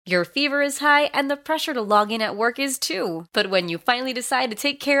Your fever is high, and the pressure to log in at work is too. But when you finally decide to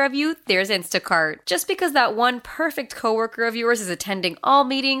take care of you, there's Instacart. Just because that one perfect coworker of yours is attending all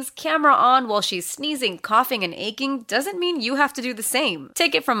meetings, camera on while she's sneezing, coughing, and aching, doesn't mean you have to do the same.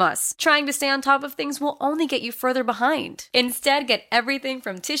 Take it from us. Trying to stay on top of things will only get you further behind. Instead, get everything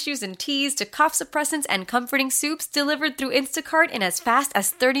from tissues and teas to cough suppressants and comforting soups delivered through Instacart in as fast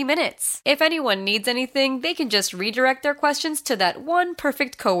as 30 minutes. If anyone needs anything, they can just redirect their questions to that one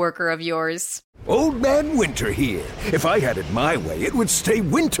perfect coworker of yours. Old Man Winter here. If I had it my way, it would stay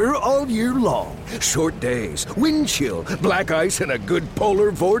winter all year long. Short days, wind chill, black ice, and a good polar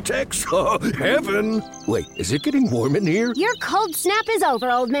vortex. Oh, heaven. Wait, is it getting warm in here? Your cold snap is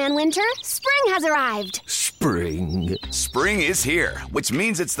over, Old Man Winter. Spring has arrived. Spring. Spring is here, which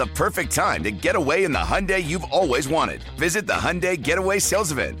means it's the perfect time to get away in the Hyundai you've always wanted. Visit the Hyundai Getaway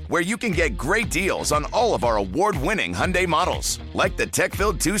Sales Event, where you can get great deals on all of our award-winning Hyundai models, like the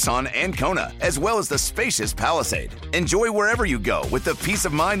tech-filled Tucson and Kona, as well as the spacious Palisade. Enjoy wherever you go with the peace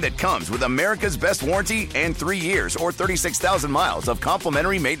of mind that comes with America's best warranty and 3 years or 36,000 miles of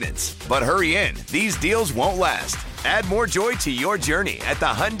complimentary maintenance. But hurry in, these deals won't last. Add more joy to your journey at the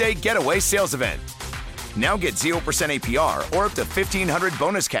Hyundai Getaway Sales Event. Now get 0% APR or up to $1,500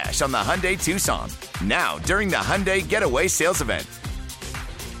 bonus cash on the Hyundai Tucson. Now, during the Hyundai Getaway Sales Event.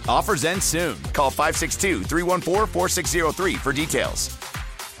 Offers end soon. Call 562-314-4603 for details.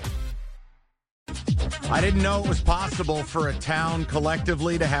 I didn't know it was possible for a town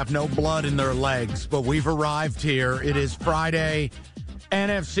collectively to have no blood in their legs, but we've arrived here. It is Friday,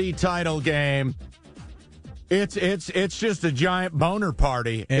 NFC title game. It's just a giant boner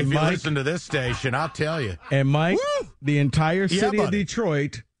party. And if you listen to this station, I'll tell you. And Mike, woo! The entire city of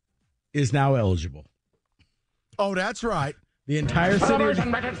Detroit is now eligible. Oh, that's right. The entire city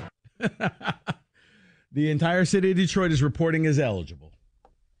of Detroit is reporting as eligible.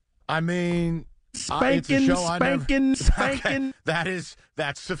 I mean, spanking. Okay,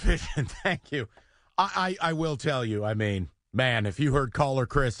 that's sufficient. Thank you. I will tell you, I mean, man, if you heard Caller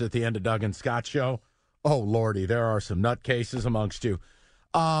Chris at the end of Doug and Scott's show, oh, Lordy, there are some nutcases amongst you.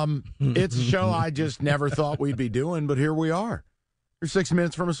 It's a show I just never thought we'd be doing, but here we are. You're 6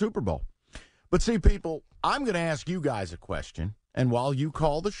 minutes from a Super Bowl. But see, people, I'm going to ask you guys a question, and while you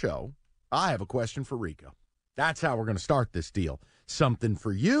call the show, I have a question for Rico. That's how we're going to start this deal. Something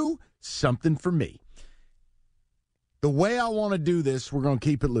for you, something for me. The way I want to do this, we're going to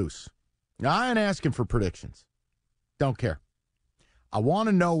keep it loose. Now, I ain't asking for predictions. Don't care. I want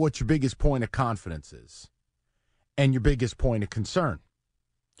to know what your biggest point of confidence is and your biggest point of concern.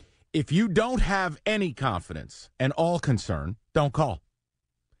 If you don't have any confidence and all concern, don't call.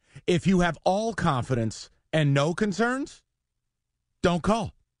 If you have all confidence and no concerns, don't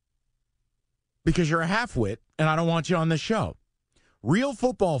call. Because you're a half-wit, and I don't want you on this show. Real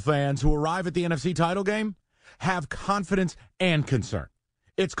football fans who arrive at the NFC title game have confidence and concern.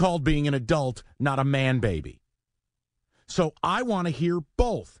 It's called being an adult, not a man-baby. So I want to hear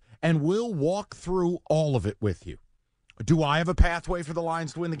both, and we'll walk through all of it with you. Do I have a pathway for the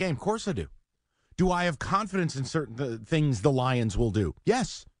Lions to win the game? Of course I do. Do I have confidence in certain things the Lions will do?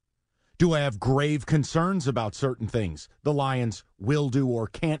 Yes. Do I have grave concerns about certain things the Lions will do or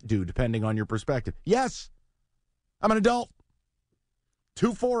can't do, depending on your perspective? Yes. I'm an adult.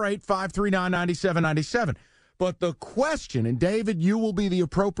 248-539-9797. But the question, and David, you will be the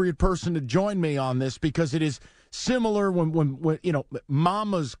appropriate person to join me on this because it is similar when you know,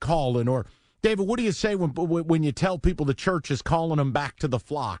 mama's calling, or David, what do you say when you tell people the church is calling them back to the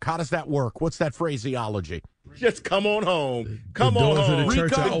flock? How does that work? What's that phraseology? Just come on home. Come on home.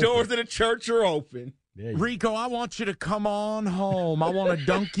 The doors of the church are open. Rico, I want you to come on home. I want to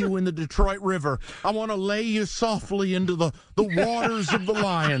dunk you in the Detroit River. I want to lay you softly into the waters of the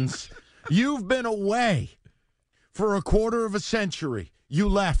Lions. You've been away for a quarter of a century. You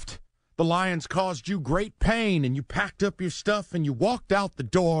left. The Lions caused you great pain, and you packed up your stuff, and you walked out the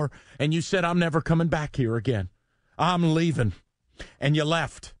door, and you said, I'm never coming back here again. I'm leaving. And you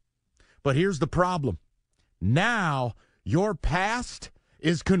left. But here's the problem. Now, your past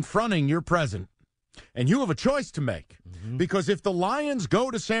is confronting your present. And you have a choice to make. Mm-hmm. Because if the Lions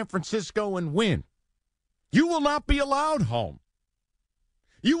go to San Francisco and win, you will not be allowed home.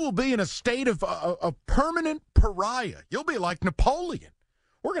 You will be in a state of a permanent pariah. You'll be like Napoleon.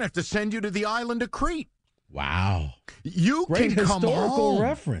 We're going to have to send you to the island of Crete. Wow. You Great can come historical home.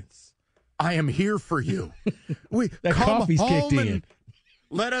 Reference. I am here for you. That come coffee's home kicked and in.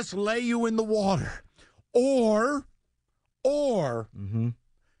 let us lay you in the water. Or,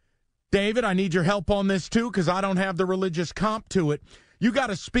 David, I need your help on this too because I don't have the religious comp to it. You got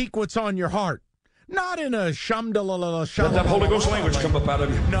to speak what's on your heart. Not in a shumdalala. Let that Holy Ghost language come up out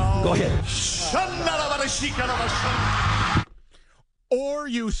of you. No. Go ahead. Or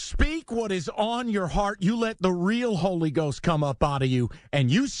you speak what is on your heart. You let the real Holy Ghost come up out of you,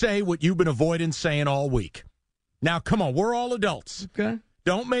 and you say what you've been avoiding saying all week. Now, come on, we're all adults. Okay.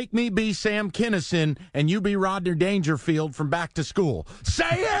 Don't make me be Sam Kinison and you be Rodney Dangerfield from Back to School. Say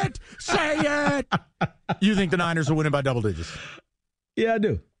it! Say it! You think the Niners are winning by double digits? Yeah, I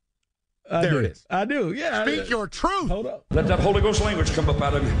do. There it is. I do, yeah. Speak your truth. Hold up. Let that Holy Ghost language come up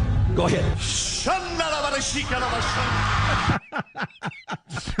out of you. Go ahead.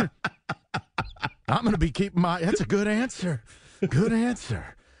 I'm going to be keeping my... That's a good answer. Good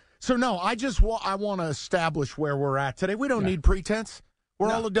answer. So, no, I want to establish where we're at today. We don't need pretense.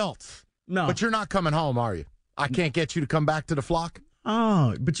 We're all adults. No. But you're not coming home, are you? I can't get you to come back to the flock?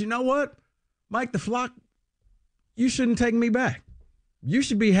 Oh, but you know what? Mike, the flock, you shouldn't take me back. You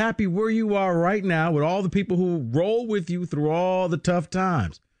should be happy where you are right now with all the people who roll with you through all the tough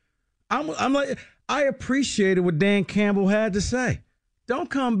times. I'm like, I appreciated what Dan Campbell had to say. Don't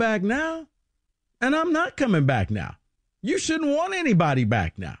come back now. And I'm not coming back now. You shouldn't want anybody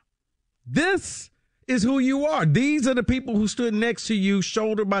back now. This is who you are. These are the people who stood next to you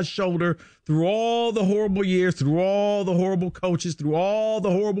shoulder by shoulder through all the horrible years, through all the horrible coaches, through all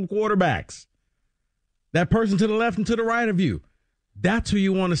the horrible quarterbacks. That person to the left and to the right of you. That's who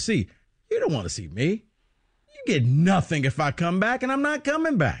you want to see. You don't want to see me. You get nothing if I come back, and I'm not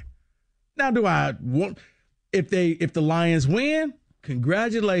coming back. Now, do I want if the Lions win?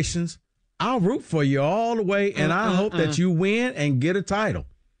 Congratulations. I'll root for you all the way, and I hope that you win and get a title.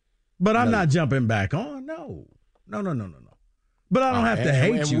 But I'm not jumping back on. No. But I don't have to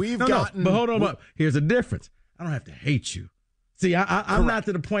hate you. But hold on. Here's the difference. I don't have to hate you. See, I'm not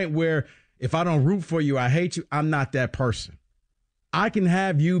to the point where if I don't root for you, I hate you. I'm not that person. I can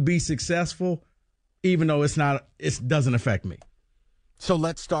have you be successful, even though it doesn't affect me. So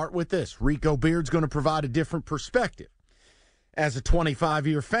let's start with this. Rico Beard's going to provide a different perspective. As a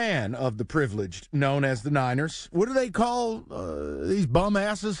 25-year fan of the privileged, known as the Niners, what do they call these bum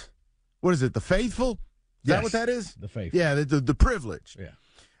asses? What is it, the faithful? Is that what that is? The faithful. Yeah, the privileged.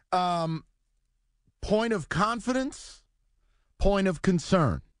 Yeah. Point of confidence, point of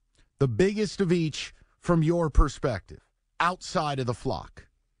concern. The biggest of each from your perspective, outside of the flock.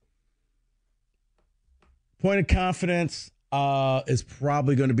 Point of confidence is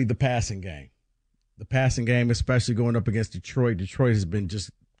probably going to be the passing game. The passing game, especially going up against Detroit. Detroit has been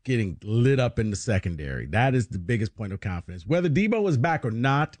just getting lit up in the secondary. That is the biggest point of confidence. Whether Debo is back or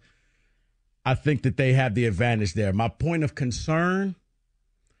not, I think that they have the advantage there. My point of concern,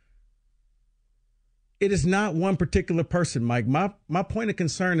 it is not one particular person, Mike. My point of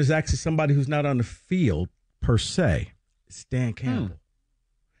concern is actually somebody who's not on the field per se. It's Dan Campbell.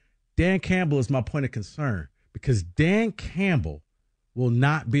 Dan Campbell is my point of concern because Dan Campbell will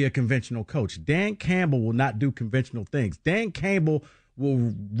not be a conventional coach. Dan Campbell will not do conventional things. Dan Campbell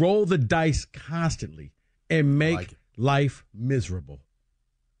will roll the dice constantly and make life miserable.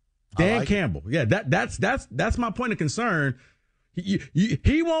 Dan Campbell. Yeah, that's my point of concern.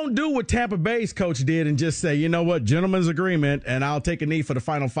 He won't do what Tampa Bay's coach did and just say, you know what, gentleman's agreement, and I'll take a knee for the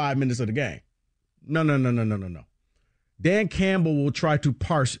final 5 minutes of the game. No. Dan Campbell will try to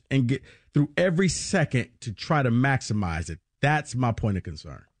parse and get through every second to try to maximize it. That's my point of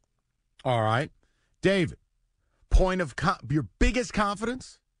concern. All right. David, point of your biggest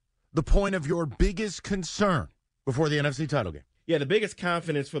confidence, the point of your biggest concern before the NFC title game. Yeah, the biggest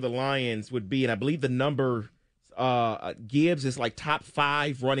confidence for the Lions would be, and I believe the number Gibbs is like top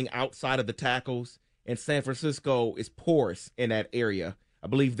 5 running outside of the tackles, and San Francisco is porous in that area. I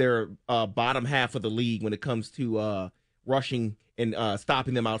believe they're bottom half of the league when it comes to rushing and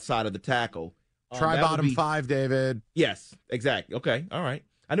stopping them outside of the tackle. Try bottom 5, David. Yes, exactly. Okay, all right.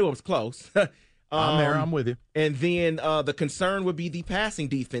 I knew it was close. I'm there. I'm with you. And then the concern would be the passing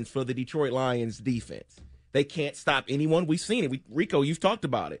defense for the Detroit Lions defense. They can't stop anyone. We've seen it. Rico, you've talked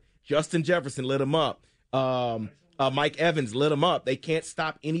about it. Justin Jefferson lit them up. Mike Evans lit them up. They can't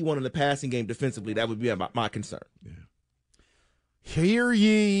stop anyone in the passing game defensively. That would be my concern. Yeah. Hear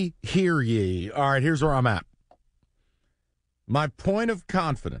ye, hear ye. All right, here's where I'm at. My point of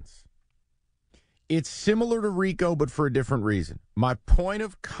confidence. It's similar to Rico, but for a different reason. My point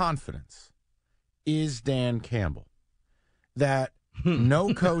of confidence is Dan Campbell. That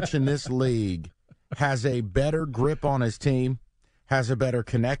no coach in this league has a better grip on his team, has a better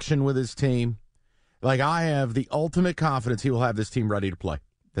connection with his team. Like, I have the ultimate confidence he will have this team ready to play.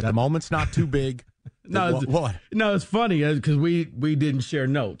 That the moment's not too big. What? No, it's funny because we didn't share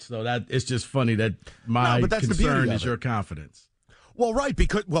notes, so that it's just funny that my concern is your confidence. Well, right,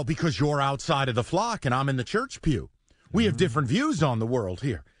 because you're outside of the flock and I'm in the church pew. We have different views on the world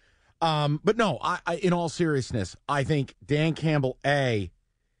here. But no, I in all seriousness, I think Dan Campbell, I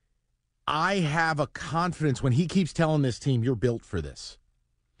have a confidence when he keeps telling this team, you're built for this.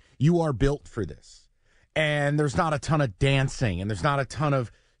 You are built for this. And there's not a ton of dancing and there's not a ton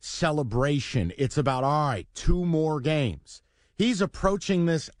of celebration. It's about, all right, 2 more games. He's approaching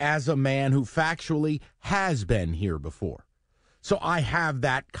this as a man who factually has been here before. So I have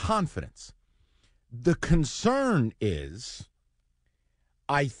that confidence. The concern is,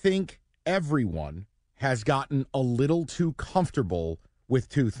 I think everyone has gotten a little too comfortable with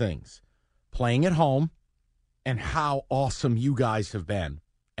 2 things. Playing at home and how awesome you guys have been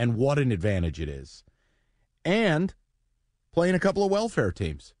and what an advantage it is. And playing a couple of welfare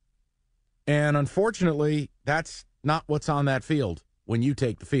teams. And unfortunately, that's not what's on that field when you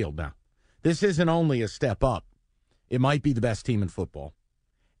take the field now. This isn't only a step up. It might be the best team in football.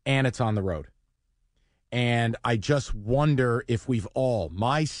 And it's on the road. And I just wonder if we've all,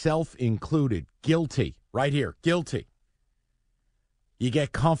 myself included, guilty, right here, guilty. You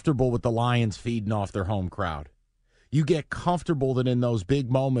get comfortable with the Lions feeding off their home crowd. You get comfortable that in those big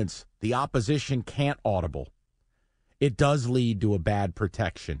moments, the opposition can't audible. It does lead to a bad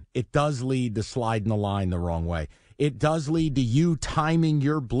protection. It does lead to sliding the line the wrong way. It does lead to you timing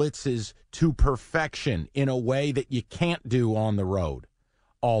your blitzes to perfection in a way that you can't do on the road.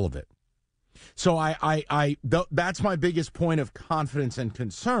 All of it. So that's my biggest point of confidence and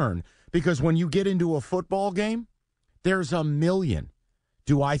concern, because when you get into a football game, there's a million.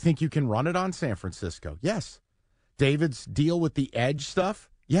 Do I think you can run it on San Francisco? Yes. David's deal with the edge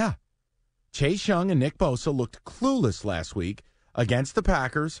stuff? Yeah. Chase Young and Nick Bosa looked clueless last week against the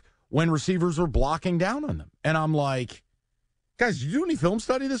Packers when receivers were blocking down on them. And I'm like, guys, did you do any film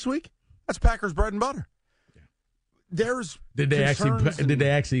study this week? That's Packers bread and butter. There's did they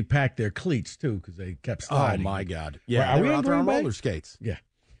actually pack their cleats too, because they kept sliding? Oh my God! Yeah, are they we were out there on Green Bay? roller skates. Yeah.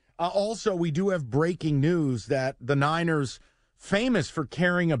 Also, we do have breaking news that the Niners, famous for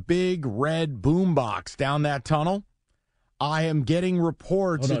carrying a big red boombox down that tunnel, I am getting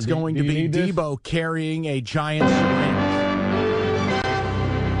reports it's going to be Debo carrying a giant syringe.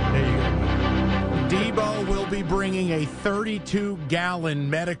 There you go. Debo will be bringing a 32-gallon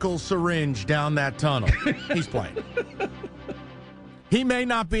medical syringe down that tunnel. He's playing. He may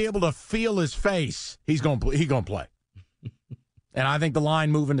not be able to feel his face. He's going to play. And I think the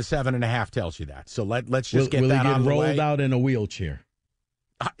line moving to 7.5 tells you that. So let's just get that out of the way. Will he get rolled out in a wheelchair?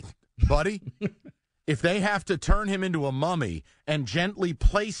 Buddy, if they have to turn him into a mummy and gently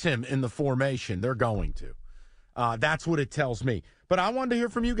place him in the formation, they're going to. That's what it tells me. But I wanted to hear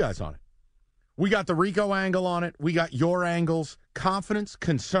from you guys on it. We got the Rico angle on it. We got your angles, confidence,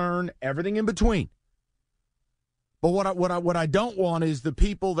 concern, everything in between. But what I don't want is the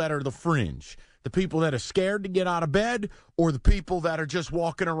people that are the fringe, the people that are scared to get out of bed, or the people that are just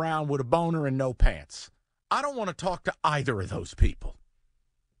walking around with a boner and no pants. I don't want to talk to either of those people.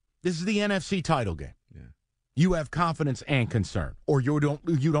 This is the NFC title game. Yeah. You have confidence and concern, or you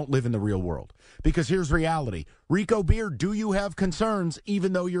don't live in the real world. Because here's reality. Rico Beard, do you have concerns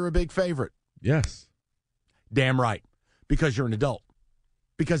even though you're a big favorite? Yes. Damn right. Because you're an adult.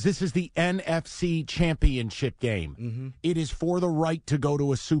 Because this is the NFC championship game. Mm-hmm. It is for the right to go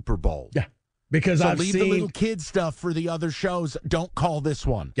to a Super Bowl. Yeah. Because so I've leave seen the little kid stuff for the other shows. Don't call this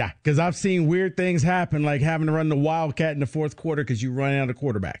one. Yeah, because I've seen weird things happen, like having to run the Wildcat in the fourth quarter because you run out of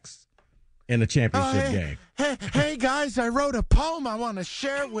quarterbacks in the championship game. Hey, guys, I wrote a poem I want to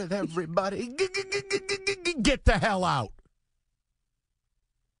share with everybody. Get the hell out.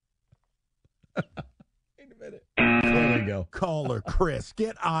 Wait a minute. There we go. Caller Chris,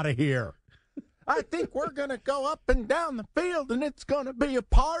 get out of here. I think we're going to go up and down the field, and it's going to be a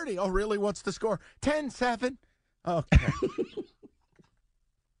party. Oh, really? What's the score? 10-7. Okay.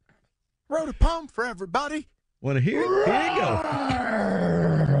 Wrote a poem for everybody. Want to hear it? Here you go.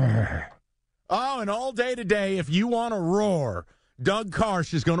 Oh, and all day today, if you want to roar, Doug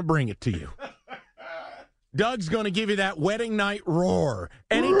Karsh is going to bring it to you. Doug's going to give you that wedding night roar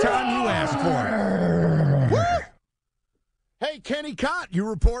anytime you ask for it. Hey, Kenny Cott, you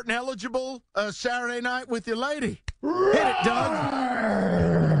reporting eligible Saturday night with your lady. Hit it, Doug.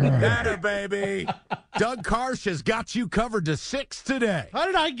 Atta, baby. Doug Karsh has got you covered to 6 today. How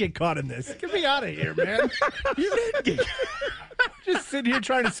did I get caught in this? Get me out of here, man. You didn't get Just sitting here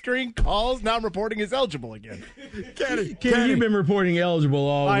trying to screen calls. Now I'm reporting as eligible again. Kenny, you've been reporting eligible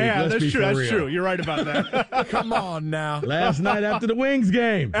all week. I have. Let's That's be true. for That's real. true. You're right about that. Come on now. Last night after the Wings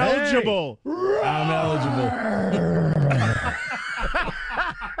game. Eligible. Hey, I'm eligible.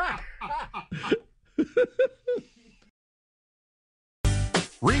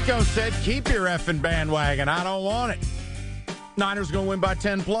 said, keep your effing bandwagon. I don't want it. Niners going to win by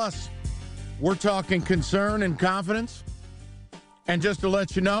 10+. We're talking concern and confidence. And just to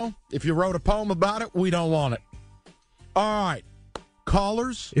let you know, if you wrote a poem about it, we don't want it. All right.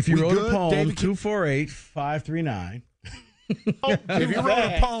 Callers, if you wrote good? a poem, David, 248-539. if you wrote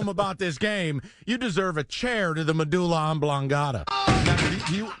a poem about this game, you deserve a chair to the medulla oblongata. Now,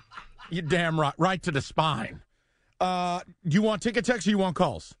 you damn right. Right to the spine. You want ticket text or you want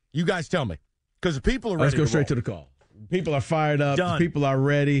calls? You guys tell me. Because the people are ready. Let's go straight to the call. People are fired up. Done. People are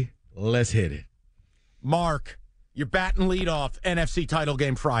ready. Let's hit it. Mark, you're batting lead off NFC title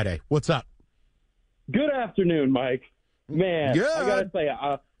game Friday. What's up? Good afternoon, Mike. Man, Good. I got to say,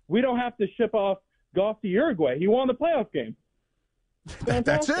 we don't have to ship off Goff to Uruguay. He won the playoff game.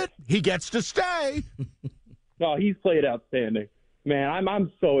 That's it. He gets to stay. No, he's played outstanding. Man,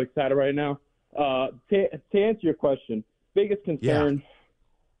 I'm so excited right now. To answer your question, biggest concern,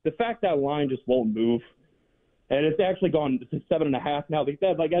 the fact that line just won't move. And it's actually gone to 7.5 now.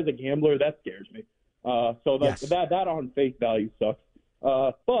 Like, as a gambler, that scares me. That on face value sucks.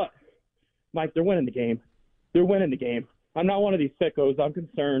 But, Mike, they're winning the game. They're winning the game. I'm not one of these sickos. I'm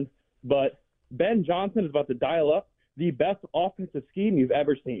concerned. But Ben Johnson is about to dial up the best offensive scheme you've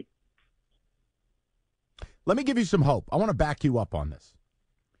ever seen. Let me give you some hope. I want to back you up on this.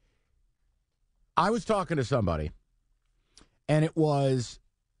 I was talking to somebody, and it was,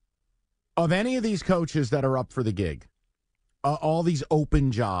 of any of these coaches that are up for the gig, all these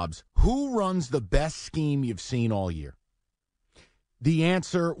open jobs, who runs the best scheme you've seen all year? The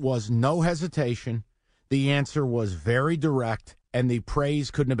answer was no hesitation. The answer was very direct, and the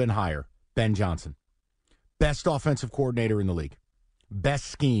praise couldn't have been higher. Ben Johnson. Best offensive coordinator in the league. Best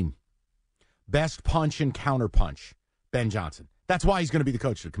scheme. Best punch and counter punch. Ben Johnson. That's why he's going to be the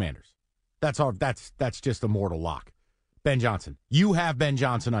coach of the Commanders. That's just a mortal lock. Ben Johnson. You have Ben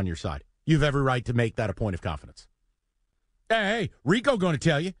Johnson on your side. You have every right to make that a point of confidence. Hey, Rico going to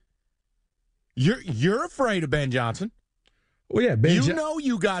tell you. You're afraid of Ben Johnson. Well, yeah, you know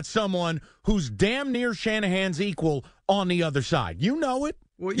you got someone who's damn near Shanahan's equal on the other side. You know it.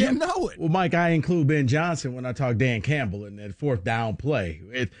 Well, yeah. You know it. Well, Mike, I include Ben Johnson when I talk Dan Campbell in that fourth down play.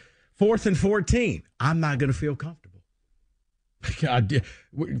 4th and 14. I'm not going to feel comfortable.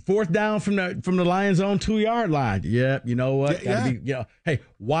 4th down from the Lions' own 2-yard line. Yep, you know what? Hey,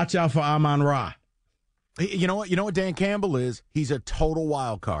 watch out for Amon-Ra. You know what? You know what Dan Campbell is? He's a total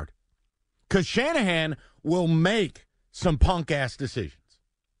wild card. Because Shanahan will make some punk-ass decisions.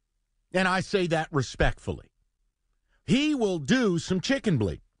 And I say that respectfully. He will do some chicken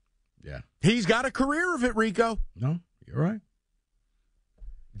bleed. Yeah. He's got a career of it, Rico. No, you're right.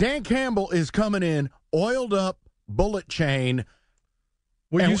 Dan Campbell is coming in, oiled up, bullet chain.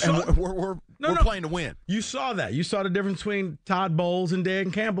 Well, we're playing to win. You saw that. You saw the difference between Todd Bowles and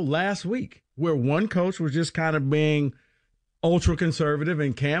Dan Campbell last week, where one coach was just kind of being ultra conservative,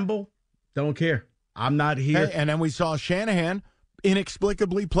 and Campbell don't care. I'm not here. Hey, and then we saw Shanahan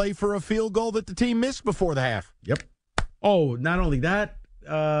inexplicably play for a field goal that the team missed before the half. Yep. Oh, not only that,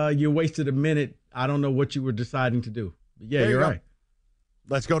 you wasted a minute. I don't know what you were deciding to do. But yeah, you're right.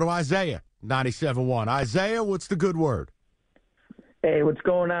 Let's go to Isaiah, 97.1. Isaiah, what's the good word? Hey, what's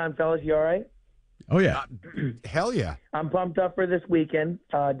going on, fellas? You all right? Oh, yeah. Hell yeah. I'm pumped up for this weekend.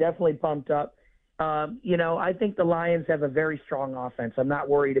 Definitely pumped up. I think the Lions have a very strong offense. I'm not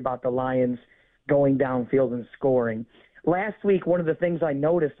worried about the Lions going downfield and scoring. Last week, one of the things I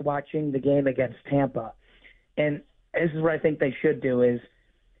noticed watching the game against Tampa, and this is what I think they should do, is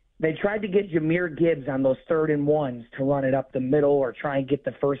they tried to get Jahmyr Gibbs on those 3rd and 1s to run it up the middle or try and get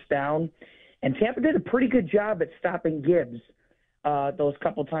the first down. And Tampa did a pretty good job at stopping Gibbs those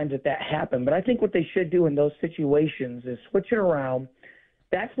couple times that happened. But I think what they should do in those situations is switch it around.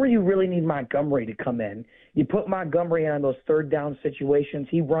 That's where you really need Montgomery to come in. You put Montgomery on those 3rd down situations.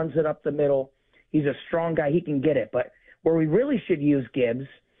 He runs it up the middle. He's a strong guy. He can get it. But where we really should use Gibbs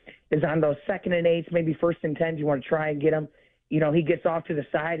is on those 2nd and 8s, maybe 1st and 10s. You want to try and get him. He gets off to the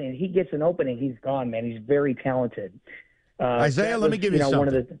side, and he gets an opening. He's gone, man. He's very talented. Isaiah, let me give you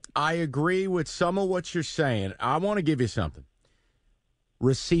something. I agree with some of what you're saying. I want to give you something.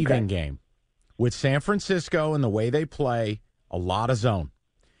 Receiving game. With San Francisco and the way they play, a lot of zone.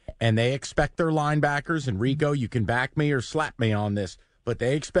 And they expect their linebackers, and Rico, you can back me or slap me on this, but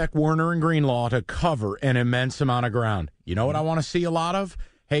they expect Werner and Greenlaw to cover an immense amount of ground. You know what I want to see a lot of?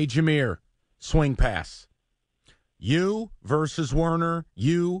 Hey, Jahmyr, swing pass. You versus Werner,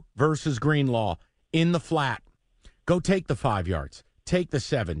 you versus Greenlaw in the flat. Go take the 5 yards. Take the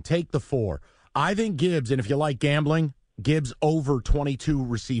 7. Take the 4. I think Gibbs, and if you like gambling, Gibbs over 22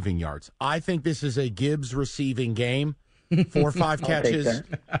 receiving yards. I think this is a Gibbs receiving game. 4 or 5 I'll catches,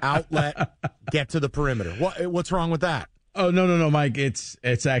 outlet, get to the perimeter. What's wrong with that? Oh, no, Mike.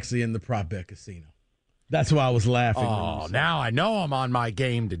 It's actually in the prop bet casino. That's why I was laughing. Oh, now I know I'm on my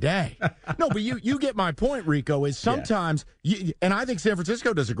game today. No, but you get my point, Rico, is sometimes, and I think San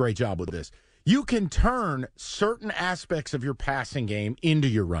Francisco does a great job with this, you can turn certain aspects of your passing game into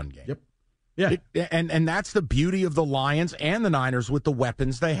your run game. Yep. Yeah. And that's the beauty of the Lions and the Niners with the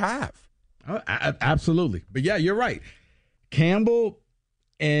weapons they have. Absolutely. But, yeah, you're right. Campbell,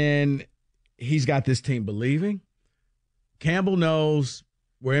 and he's got this team believing. Campbell knows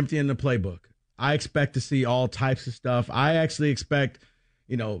we're emptying the playbook. I expect to see all types of stuff. I actually expect,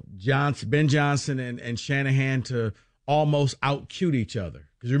 Ben Johnson and Shanahan to almost out-cute each other.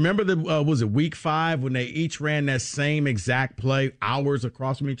 Because remember, was it week 5 when they each ran that same exact play hours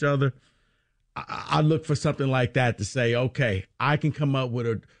across from each other? I look for something like that to say, okay, I can come up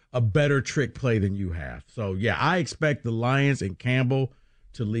with a better trick play than you have. So, yeah, I expect the Lions and Campbell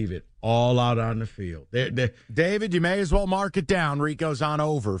to leave it all out on the field. David, you may as well mark it down. Rico's on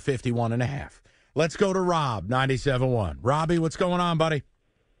over 51.5. Let's go to Rob, 97.1. Robbie, what's going on, buddy?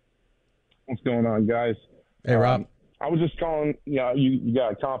 What's going on, guys? Hey, Rob. I was just calling, you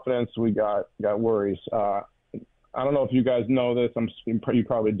got confidence, we got worries. I don't know if you guys know this. You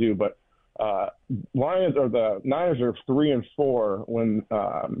probably do, but Lions or the Niners are 3-4 when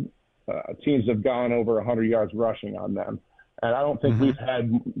teams have gone over 100 yards rushing on them. And I don't think we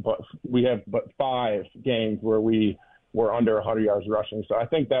have but 5 games where we were under 100 yards rushing. So I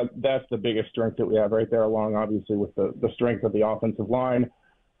think that's the biggest strength that we have right there, along obviously with the strength of the offensive line.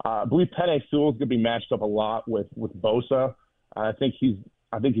 I believe Penei Sewell's going to be matched up a lot with Bosa. I think he's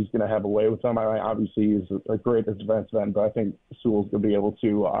going to have a way with them. Obviously he's a great defensive end, but I think Sewell's going to be able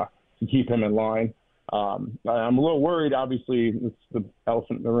to keep him in line. I'm a little worried. Obviously, it's the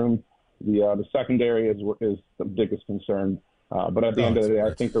elephant in the room. The secondary is the biggest concern. But at the end of the day,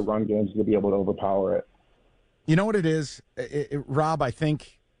 I think the run game is going to be able to overpower it. You know what it is, Rob? I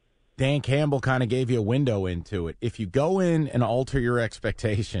think Dan Campbell kind of gave you a window into it. If you go in and alter your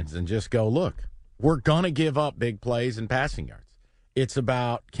expectations and just go, look, we're going to give up big plays and passing yards. It's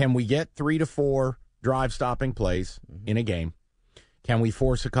about, can we get 3 to 4 drive-stopping plays in a game? Can we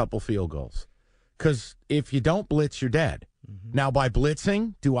force a couple field goals? Because if you don't blitz, you're dead. Now, by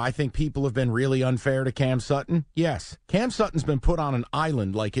blitzing, do I think people have been really unfair to Cam Sutton? Yes. Cam Sutton's been put on an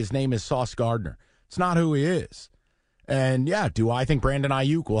island like his name is Sauce Gardner. It's not who he is. And, yeah, do I think Brandon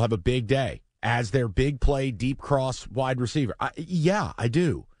Ayuk will have a big day as their big play, deep cross wide receiver? Yeah, I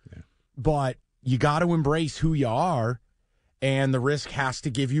do. Yeah. But you got to embrace who you are, and the risk has to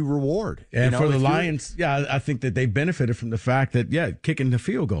give you reward. And for the Lions, I think that they benefited from the fact that, kicking the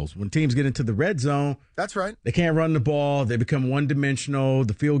field goals. When teams get into the red zone, that's right. They can't run the ball. They become one-dimensional.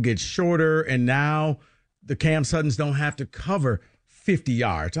 The field gets shorter, and now the Cam Suttons don't have to cover 50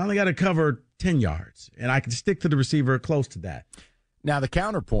 yards. I only got to cover 10 yards, and I can stick to the receiver close to that. Now, the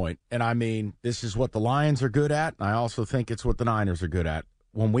counterpoint, and I mean, this is what the Lions are good at, and I also think it's what the Niners are good at.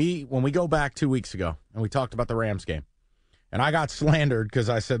 When we go back 2 weeks ago, and we talked about the Rams game, and I got slandered because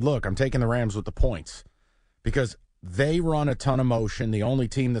I said, look, I'm taking the Rams with the points because they run a ton of motion. The only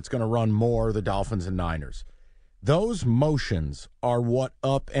team that's going to run more are the Dolphins and Niners. Those motions are what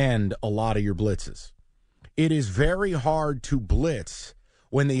upend a lot of your blitzes. It is very hard to blitz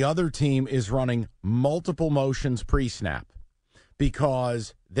when the other team is running multiple motions pre-snap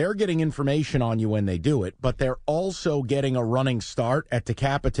because they're getting information on you when they do it, but they're also getting a running start at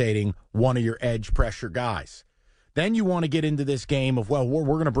decapitating one of your edge pressure guys. Then you want to get into this game of, well, we're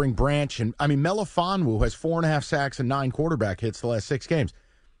going to bring Branch. And I mean, Melifonwu has 4.5 sacks and 9 quarterback hits the last 6 games.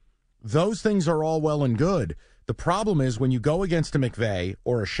 Those things are all well and good. The problem is when you go against a McVay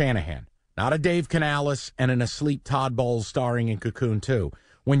or a Shanahan, not a Dave Canales and an asleep Todd Bowles starring in Cocoon 2.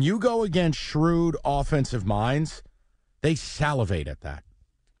 When you go against shrewd offensive minds, they salivate at that.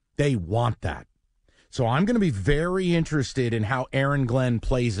 They want that. So I'm going to be very interested in how Aaron Glenn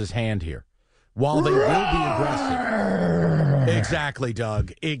plays his hand here. While they will be aggressive. Exactly,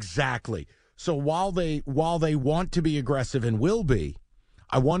 Doug. Exactly. So while they want to be aggressive and will be,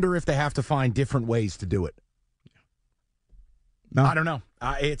 I wonder if they have to find different ways to do it. No. I don't know.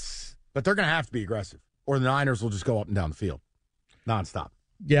 But they're going to have to be aggressive, or the Niners will just go up and down the field nonstop.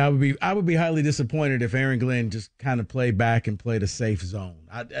 Yeah, I would be highly disappointed if Aaron Glenn just kind of played back and played a safe zone.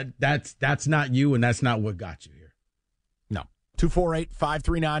 That's not you, and that's not what got you here.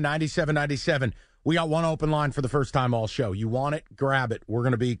 248-539-9797. We got one open line for the first time all show. You want it? Grab it. We're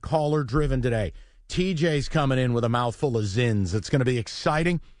going to be caller-driven today. TJ's coming in with a mouthful of zins. It's going to be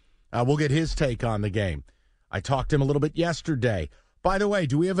exciting. We'll get his take on the game. I talked to him a little bit yesterday. By the way,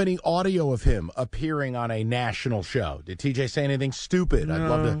 do we have any audio of him appearing on a national show? Did TJ say anything stupid? No. I'd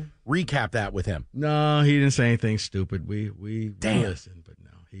love to recap that with him. No, he didn't say anything stupid. We Damn. listened, but no,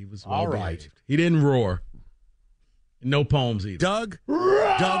 he was all right. behaved. He didn't roar. No poems either. Doug, one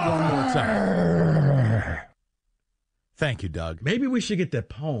more time. Thank you, Doug. Maybe we should get that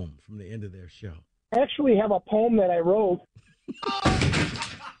poem from the end of their show. I actually have a poem that I wrote.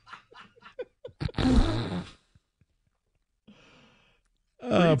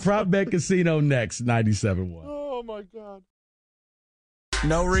 Prop Bet Casino next, 97.1. Oh, my God.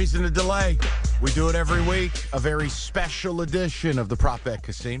 No reason to delay. We do it every week. A very special edition of the Prop Bet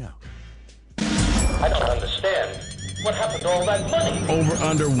Casino. I don't understand. What happened to all that money? Over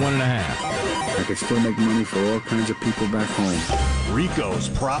under 1.5. I could still make money for all kinds of people back home. Rico's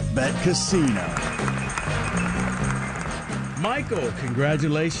Prop Bet Casino. Michael,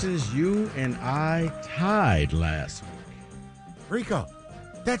 congratulations. You and I tied last week. Rico,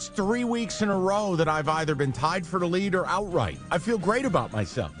 that's 3 weeks in a row that I've either been tied for the lead or outright. I feel great about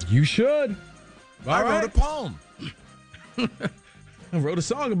myself. You should. I wrote a poem. I wrote a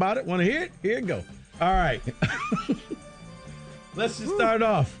song about it. Want to hear it? Here it go. All right. Let's just start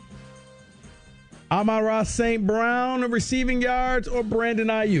off. Amon-Ra St. Brown receiving yards or Brandon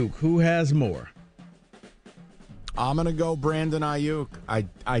Ayuk? Who has more? I'm going to go Brandon Ayuk.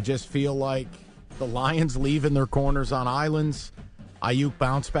 I just feel like the Lions leaving their corners on islands. Ayuk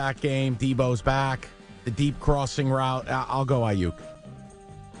bounce back game. Debo's back. The deep crossing route. I'll go Ayuk.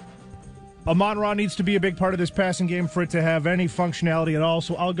 Amon-Ra needs to be a big part of this passing game for it to have any functionality at all.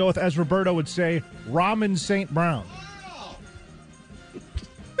 So I'll go with, as Roberto would say, Ramen St. Brown.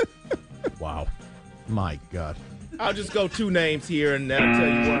 Wow. My God. I'll just go two names here, and that'll tell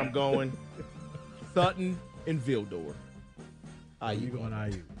you where I'm going. Sutton and Vildor. You going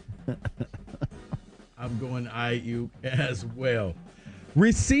Ayuk? I'm going Ayuk as well.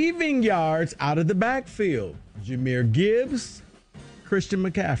 Receiving yards out of the backfield. Jahmyr Gibbs, Christian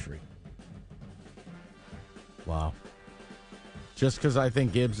McCaffrey. Wow. Just because I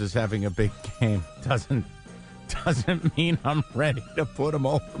think Gibbs is having a big game doesn't mean I'm ready to put him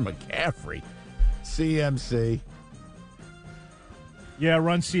over McCaffrey. CMC. Yeah,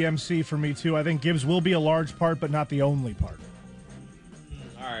 run CMC for me, too. I think Gibbs will be a large part, but not the only part.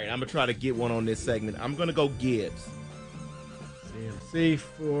 All right, I'm going to try to get one on this segment. I'm going to go Gibbs. CMC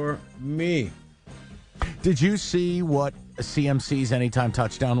for me. Did you see what CMC's anytime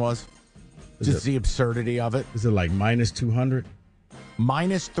touchdown was? Just the absurdity of it. Is it like minus 200?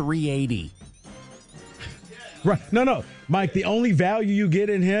 Minus 380. Right. No. Mike, the only value you get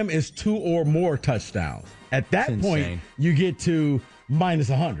in him is 2 or more touchdowns. At that point, you get to minus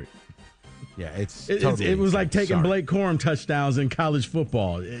 100. Yeah, it was like taking Blake Corum touchdowns in college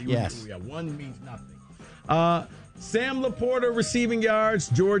football. Yes. One means nothing. Sam Laporta receiving yards,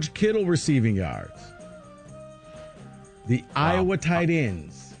 George Kittle receiving yards. The Iowa tight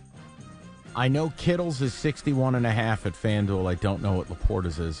ends. I know Kittle's is 61.5 at FanDuel. I don't know what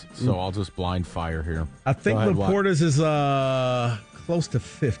Laporta's is, so I'll just blind fire here. I think Laporta's is close to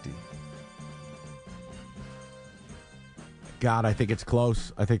 50. God, I think it's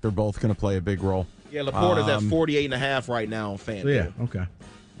close. I think they're both going to play a big role. Yeah, Laporta's at 48.5 right now on FanDuel. Yeah, okay.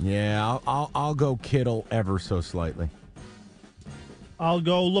 Yeah, I'll go Kittle ever so slightly. I'll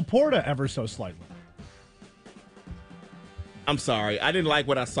go Laporta ever so slightly. I'm sorry. I didn't like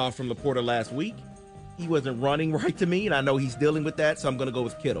what I saw from Laporta last week. He wasn't running right to me, and I know he's dealing with that, so I'm going to go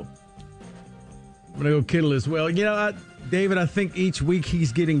with Kittle. I'm going to go Kittle as well. You know, David, I think each week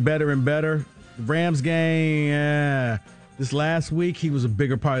he's getting better and better. The Rams game, this last week he was a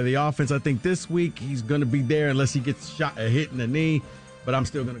bigger part of the offense. I think this week he's going to be there unless he gets a hit in the knee, but I'm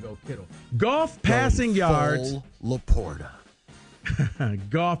still going to go Kittle. Goff passing yards. Laporta.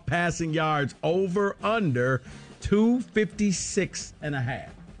 Goff passing yards over under 256.5.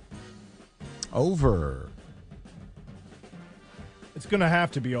 Over. It's going to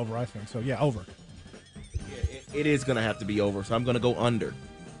have to be over, I think. So, yeah, over. Yeah, it is going to have to be over, so I'm going to go under.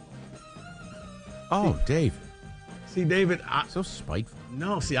 Oh, Dave. See, David. So spiteful.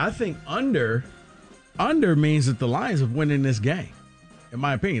 No, see, I think under means that the Lions have winning this game, in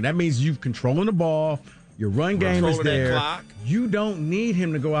my opinion. That means you've controlling the ball. Your run game is there. You don't need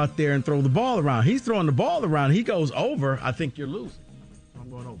him to go out there and throw the ball around. He's throwing the ball around. He goes over. I think you're losing. I'm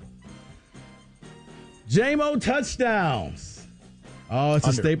going over. J-Mo touchdowns. Oh, it's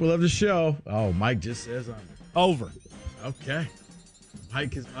under. A staple of the show. Oh, Mike just says under. Over. Okay.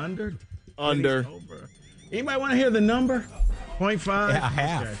 Mike is under. Under. Over. Anybody want to hear the number? 0.5? Yeah,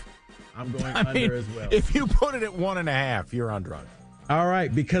 half. Okay. I'm going under as well. If you put it at 1.5, you're under. All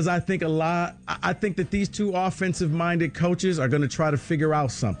right, because I think that these two offensive-minded coaches are going to try to figure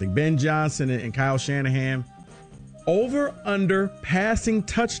out something. Ben Johnson and Kyle Shanahan. Over under passing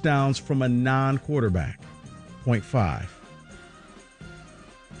touchdowns from a non-quarterback. 0.5.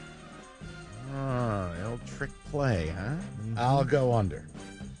 Old trick play, huh? Mm-hmm. I'll go under.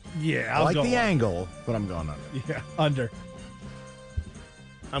 Yeah, I like the angle, but I'm going under. Yeah, under.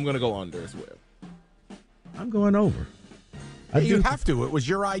 I'm going to go under as well. I'm going over. You have to. It was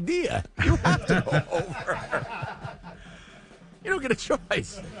your idea. You have to go over. You don't get a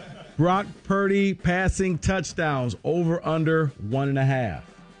choice. Brock Purdy passing touchdowns over under 1.5.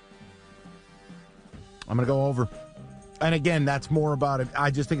 I'm going to go over. And again, that's more about it.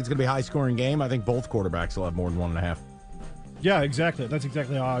 I just think it's going to be a high-scoring game. I think both quarterbacks will have more than 1.5. Yeah, exactly. That's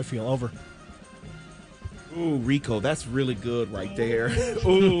exactly how I feel. Over. Ooh, Rico, that's really good right there.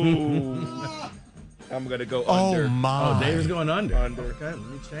 Ooh. I'm going to go under. Oh, my. Oh, David's going under. Under. Okay, let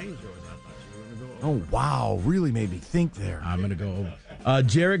me change yours. I thought you were going to go Oh, over. wow. Really made me think there. I'm going to go over.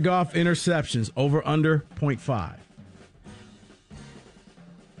 Jared Goff interceptions over under 0.5.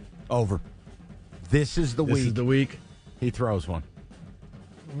 Over. This is the week. This is the week. He throws one.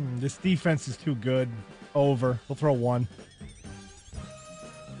 This defense is too good. Over. We'll throw one.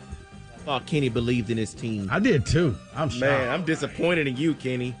 I thought Kenny believed in his team. I did too. I'm shocked. Man, I'm disappointed in you,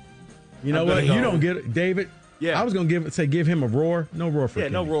 Kenny. You know what? You don't get it, David. Yeah. I was going to give him a roar. No roar for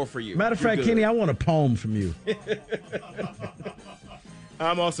Kenny. No roar for you. Matter of fact, Kenny, I want a poem from you.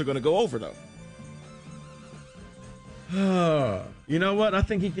 I'm also going to go over, though. You know what? I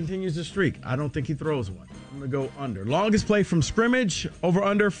think he continues the streak. I don't think he throws one. I'm going to go under. Longest play from scrimmage, over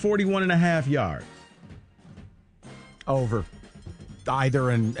under 41.5 yards. Over. Either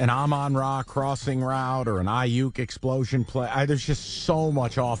an Amon-Ra crossing route or an Ayuk explosion play. There's just so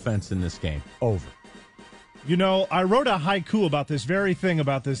much offense in this game. Over. You know, I wrote a haiku about this very thing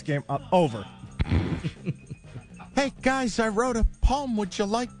about this game. Over. Hey, guys, I wrote a poem. Would you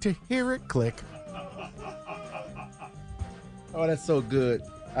like to hear it? Click. Oh, that's so good.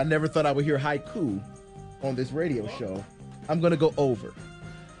 I never thought I would hear haiku on this radio show. I'm going to go over.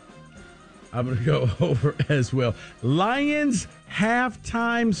 I'm going to go over as well. Lions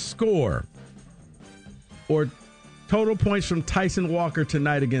halftime score or total points from Tyson Walker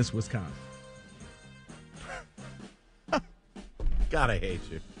tonight against Wisconsin. God, I hate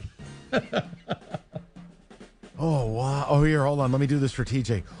you. Oh, wow. Oh, here, hold on. Let me do this for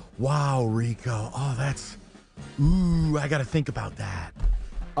TJ. Wow, Rico. Oh, that's... Ooh, I got to think about that.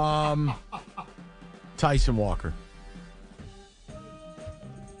 Tyson Walker.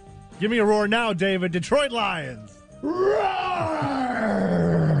 Give me a roar now, David. Detroit Lions. Roar!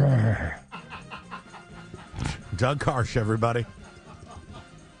 Doug Karsh, everybody.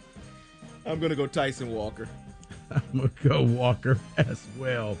 I'm going to go Tyson Walker. I'm going to go Walker as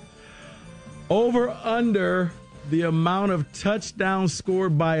well. Over under the amount of touchdowns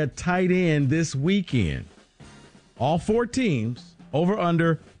scored by a tight end this weekend. All four teams, over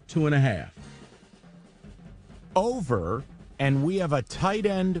under 2.5. Over, and we have a tight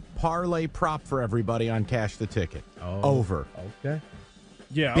end parlay prop for everybody on Cash the Ticket. Oh, over. Okay.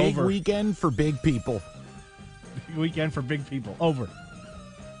 Yeah, big over. Weekend for big people. Big weekend for big people. Over.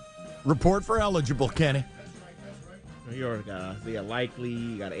 Report for eligible, Kenny. You already got Isaiah Likely.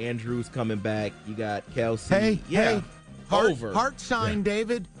 You got Andrews coming back. You got Kelsey. Hey, over. Heart sign,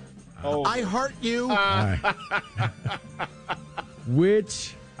 David. Over. I heart you. All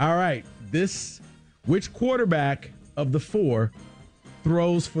right. Which quarterback of the four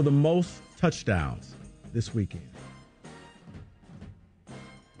throws for the most touchdowns this weekend?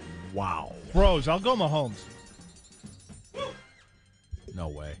 Wow. Bros, I'll go Mahomes. No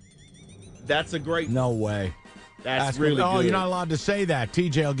way. That's a great. No way. That's really good. Oh, you're not allowed to say that.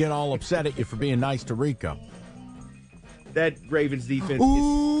 TJ will get all upset at you for being nice to Rico. That Ravens defense is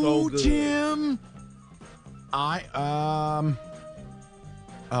so good. Jim. Oh,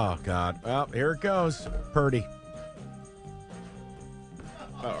 God. Well, here it goes. Purdy.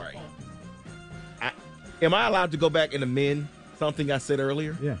 All right. Am I allowed to go back and amend something I said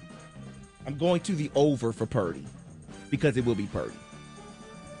earlier? Yeah. I'm going to the over for Purdy because it will be Purdy.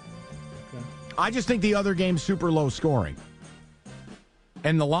 Okay. I just think the other game's super low scoring.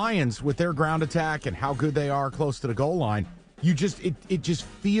 And the Lions, with their ground attack and how good they are close to the goal line, it just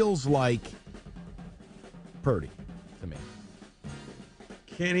feels like Purdy to me.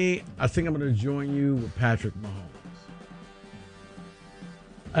 Kenny, I think I'm going to join you with Patrick Mahomes.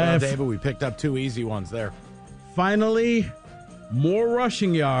 Well, David, we picked up two easy ones there. Finally, more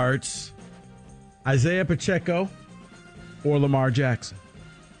rushing yards, Isaiah Pacheco or Lamar Jackson?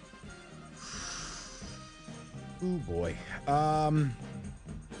 Oh, boy.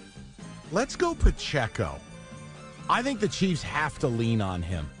 Let's go Pacheco. I think the Chiefs have to lean on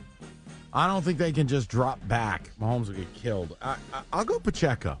him. I don't think they can just drop back. Mahomes will get killed. I'll go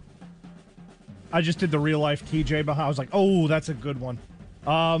Pacheco. I just did the real-life TJ behind. I was like, oh, that's a good one.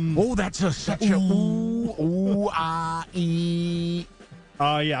 That's such a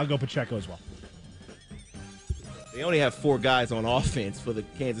yeah, I'll go Pacheco as well. They only have 4 guys on offense for the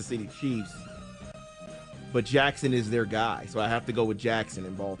Kansas City Chiefs, but Jackson is their guy, so I have to go with Jackson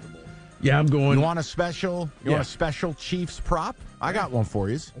in Baltimore. Yeah, I'm going. You want a special? You want a special Chiefs prop? I got one for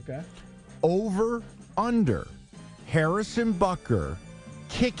you. Okay. Over under Harrison Butker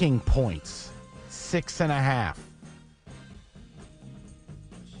kicking points 6.5.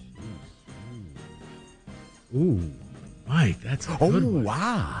 Ooh, Mike, that's a good one.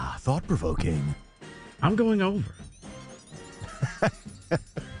 Wow, thought provoking. I'm going over.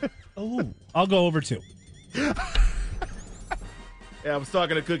 I'll go over 2. Yeah, I was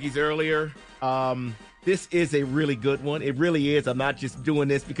talking to Cookies earlier. This is a really good one. It really is. I'm not just doing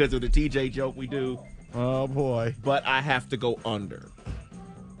this because of the TJ joke we do. Oh, boy. But I have to go under.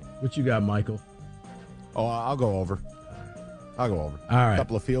 What you got, Michael? Oh, I'll go over. All right. A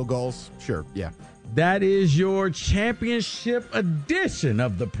couple of field goals. Sure, yeah. That is your championship edition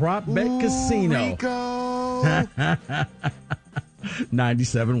of the Prop Bet Casino. Rico.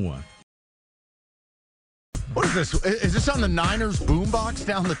 97-1. What is this? Is this on the Niners boombox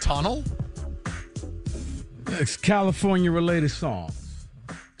down the tunnel? It's California-related songs,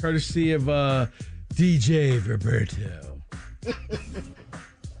 courtesy of DJ Roberto.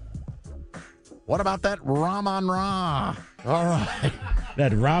 What about that Ramen Ra? All right.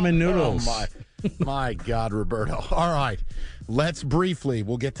 That ramen noodles. Oh, my God, Roberto. All right. Let's briefly,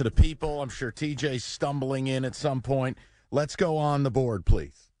 we'll get to the people. I'm sure TJ's stumbling in at some point. Let's go on the board,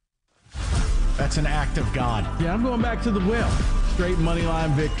 please. That's an act of God. Yeah, I'm going back to the well. Straight money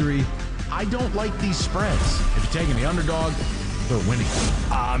line victory. I don't like these spreads. If you're taking the underdog, they're winning.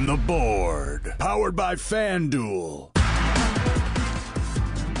 On the board. Powered by FanDuel.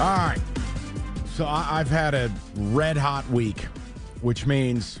 All right. So I've had a red-hot week, which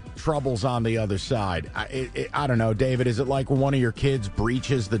means trouble's on the other side. I don't know, David, is it like when one of your kids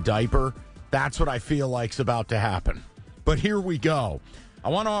breaches the diaper? That's what I feel like's about to happen. But here we go. I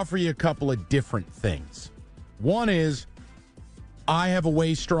want to offer you a couple of different things. One is I have a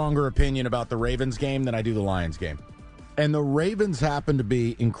way stronger opinion about the Ravens game than I do the Lions game. And the Ravens happen to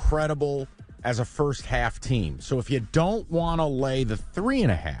be incredible as a first-half team. So if you don't want to lay the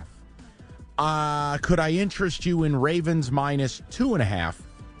 3.5, could I interest you in Ravens minus 2.5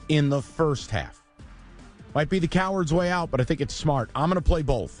 in the first half? Might be the coward's way out, but I think it's smart. I'm going to play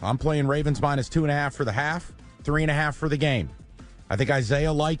both. I'm playing Ravens minus 2.5 for the half, 3.5 for the game. I think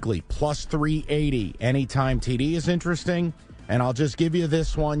Isaiah Likely plus 380 anytime TD is interesting. And I'll just give you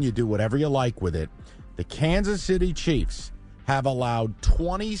this one. You do whatever you like with it. The Kansas City Chiefs have allowed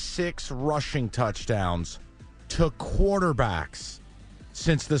 26 rushing touchdowns to quarterbacks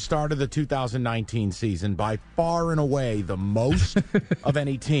since the start of the 2019 season, by far and away the most of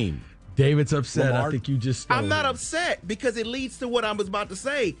any team. David's upset. I think you just stole I'm not upset because it leads to what I was about to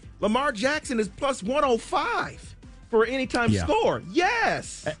say. Lamar Jackson is plus 105 for an anytime score.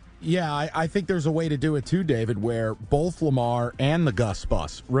 Yes. Yeah, I think there's a way to do it too, David, where both Lamar and the Gus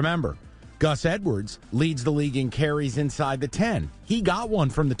bus. Remember, Gus Edwards leads the league in carries inside the 10. He got one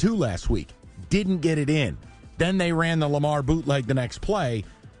from the 2 last week. Didn't get it in. Then they ran the Lamar bootleg the next play.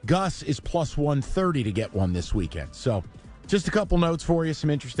 Gus is plus 130 to get one this weekend. So just a couple notes for you,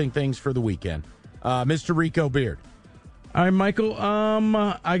 some interesting things for the weekend. Mr. Rico Beard. All right, Michael,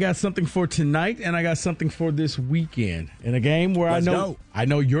 I got something for tonight, and I got something for this weekend. In a game where I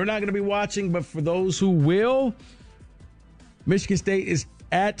know you're not going to be watching, but for those who will, Michigan State is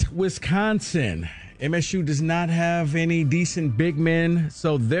at Wisconsin. MSU does not have any decent big men,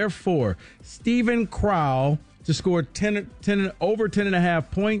 so therefore, Stephen Crowell to score over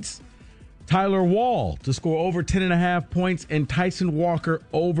 10.5 points, Tyler Wall to score over 10.5 points, and Tyson Walker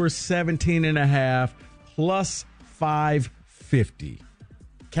over 17.5 plus 550.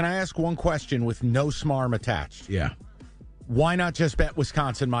 Can I ask one question with no smarm attached? Yeah. Why not just bet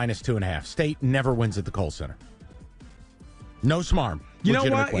Wisconsin minus 2.5? State never wins at the Kohl Center. No smarm. You know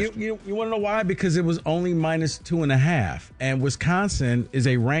why? You want to know why? Because it was only minus 2.5, and Wisconsin is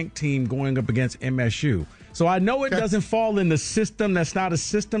a ranked team going up against MSU. So I know it doesn't fall in the system. That's not a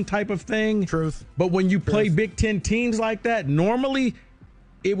system type of thing. Truth. But when you play Big Ten teams like that, normally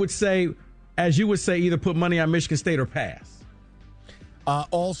it would say, as you would say, either put money on Michigan State or pass.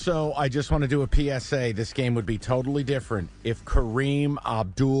 Also, I just want to do a PSA. This game would be totally different if Kareem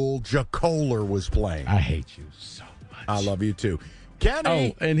Abdul-Jabbar was playing. I hate you so much. I love you too.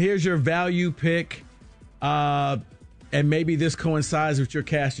 Kenny. Oh, and here's your value pick. And maybe this coincides with your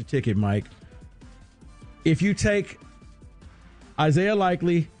cash your ticket, Mike. If you take Isaiah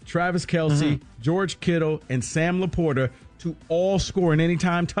Likely, Travis Kelce, George Kittle, and Sam Laporta to all score an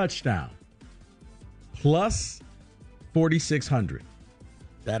anytime touchdown, plus 4,600.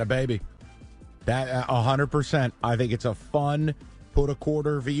 That a baby. That 100%. I think it's a fun, put a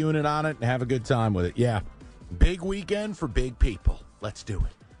quarter of a unit on it and have a good time with it. Yeah. Big weekend for big people. Let's do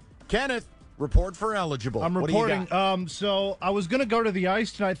it. Kenneth, report for eligible. I'm reporting. So I was going to go to the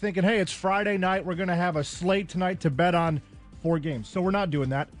ice tonight thinking, hey, it's Friday night. We're going to have a slate tonight to bet on 4 games. So we're not doing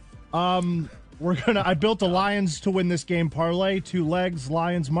that. I built a Lions to win this game parlay, 2 legs,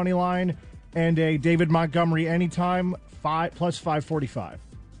 Lions money line, and a David Montgomery anytime, plus 545.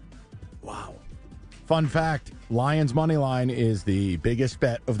 Wow. Fun fact, Lions money line is the biggest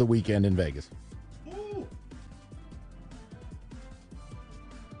bet of the weekend in Vegas.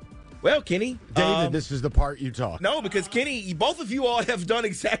 Well, Kenny. David, this is the part you talk. No, because Kenny, both of you all have done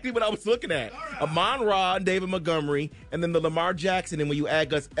exactly what I was looking at. Amon-Ra and David Montgomery, and then the Lamar Jackson, and when you add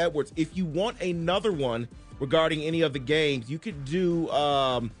Gus Edwards. If you want another one regarding any of the games, you could do,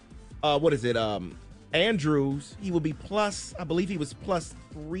 Andrews. He will be plus, I believe he was plus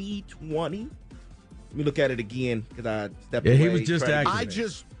 320. Let me look at it again because I stepped away. He was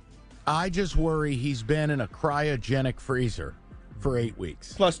just I just worry he's been in a cryogenic freezer for 8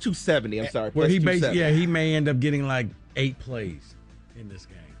 weeks. Plus 270, I'm sorry. Well, Plus he may end up getting like 8 plays in this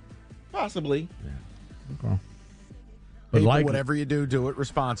game. Possibly. Yeah. Okay. But whatever you do it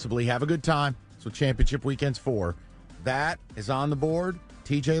responsibly. Have a good time. That's what championship weekend's for. That is on the board.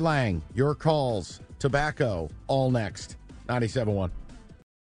 TJ Lang, your calls. Tobacco, all next. 97.1.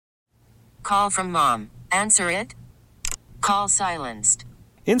 Call from mom. Answer it. Call silenced.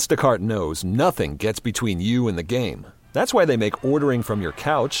 Instacart knows nothing gets between you and the game. That's why they make ordering from your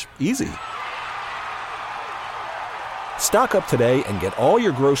couch easy. Stock up today and get all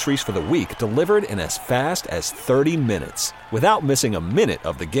your groceries for the week delivered in as fast as 30 minutes without missing a minute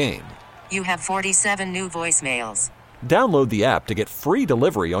of the game. You have 47 new voicemails. Download the app to get free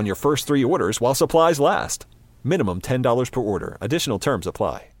delivery on your first 3 orders while supplies last. Minimum $10 per order. Additional terms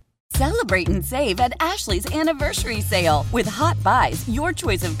apply. Celebrate and save at Ashley's Anniversary Sale. With Hot Buys, your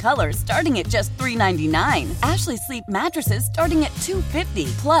choice of colors starting at just $3.99. Ashley Sleep mattresses starting at $2.50.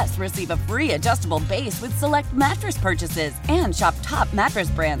 Plus, receive a free adjustable base with select mattress purchases. And shop top mattress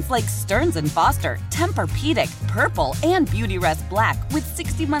brands like Stearns & Foster, Tempur-Pedic, Purple, and Beautyrest Black with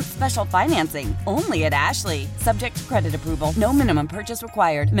 60-month special financing. Only at Ashley. Subject to credit approval. No minimum purchase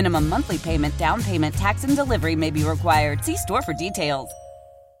required. Minimum monthly payment, down payment, tax, and delivery may be required. See store for details.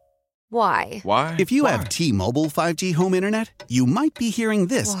 Why? If you have T-Mobile 5G home internet, you might be hearing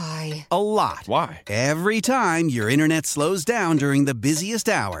this a lot. Why? Every time your internet slows down during the busiest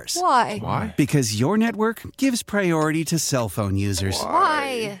hours. Why? Because your network gives priority to cell phone users.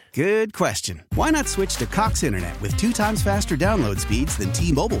 Why? Good question. Why not switch to Cox Internet with 2 times faster download speeds than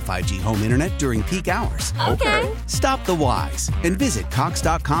T-Mobile 5G home internet during peak hours? Okay. Stop the whys and visit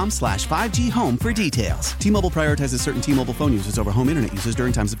cox.com/5G home for details. T-Mobile prioritizes certain T-Mobile phone users over home internet users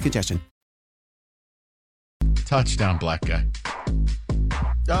during times of congestion. Touchdown, black guy.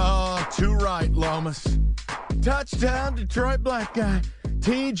 Oh, too right, Lomas. Touchdown, Detroit black guy.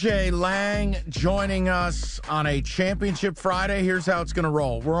 TJ Lang joining us on a championship Friday. Here's how it's going to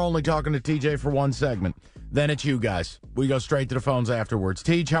roll. We're only talking to TJ for 1 segment. Then it's you guys. We go straight to the phones afterwards.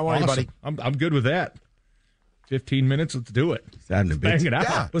 TJ, how are you, buddy? I'm good with that. 15 minutes, let's do it. What's happening, Bang it out.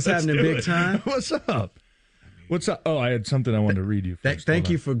 Yeah, what's happening, big time? What's up? What's up? Oh, I had something I wanted to read you first. Thank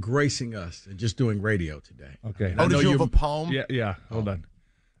you for gracing us and just doing radio today. Okay. Oh, did you have a poem? Yeah. Hold on.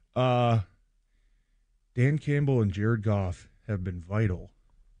 Dan Campbell and Jared Goff have been vital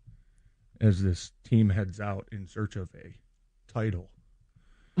as this team heads out in search of a title.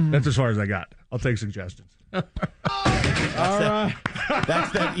 That's as far as I got. I'll take suggestions. All right.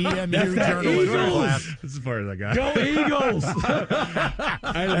 That's that EMU journalism class. That's as far as I got. Go Eagles!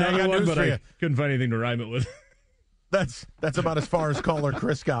 I had another one, but I couldn't find anything to rhyme it with. That's about as far as caller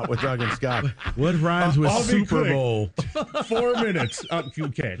Chris got with Doug and Scott. What rhymes with Super Bowl? 4 minutes.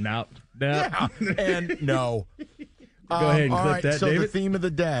 Okay, now. Yeah, and no. Go ahead and clip that, so David. The theme of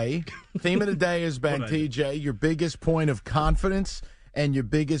the day has been, TJ, your biggest point of confidence and your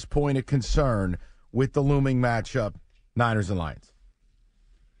biggest point of concern with the looming matchup, Niners and Lions.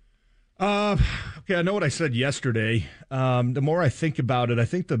 Okay, I know what I said yesterday. The more I think about it, I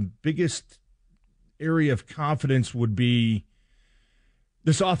think the biggest area of confidence would be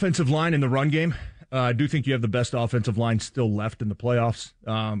This offensive line in the run game, I do think you have the best offensive line still left in the playoffs.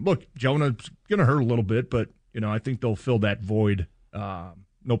 Look, Jonah's going to hurt a little bit, but I think they'll fill that void.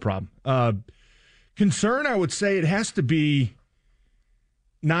 No problem. Concern, I would say it has to be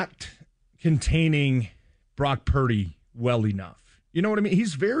not containing Brock Purdy well enough. You know what I mean?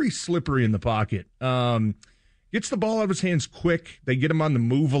 He's very slippery in the pocket. Gets the ball out of his hands quick. They get him on the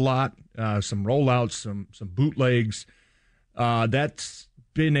move a lot. Some rollouts, some bootlegs. That's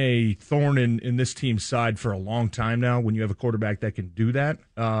been a thorn in this team's side for a long time now when you have a quarterback that can do that.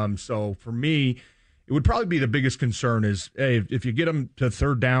 So for me, it would probably be the biggest concern is, hey, if you get him to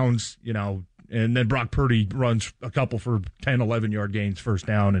third downs, and then Brock Purdy runs a couple for 10, 11-yard gains first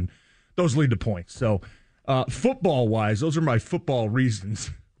down, and those lead to points. So football-wise, those are my football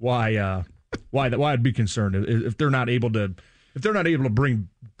reasons why I'd be concerned if they're not able to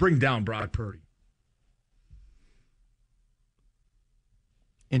bring down Brock Purdy.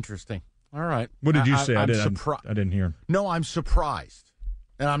 Interesting. All right. What did you say? I didn't hear. No, I'm surprised.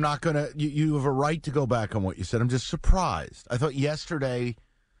 And I'm not going to – you have a right to go back on what you said. I'm just surprised. I thought yesterday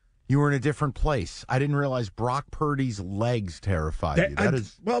you were in a different place. I didn't realize Brock Purdy's legs terrified you.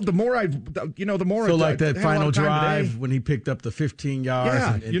 The more So like that final drive when he picked up the 15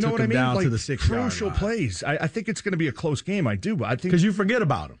 yards and took him down to the 6-yard line. Crucial plays. I think it's going to be a close game. I do. But I think because you forget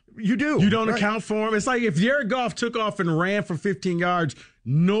about him. You do. You don't account for him. It's like if Jared Goff took off and ran for 15 yards,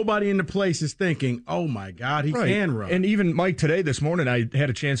 nobody in the place is thinking, oh, my God, he can run. And even Mike today, this morning, I had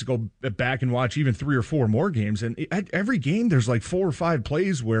a chance to go back and watch even 3 or 4 more games. And every game, there's like 4 or 5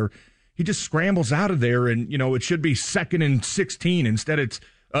 plays where he just scrambles out of there. And, it should be 2nd and 16. Instead, it's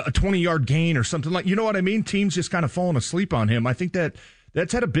a 20-yard gain or something like, you know what I mean? Teams just kind of falling asleep on him. I think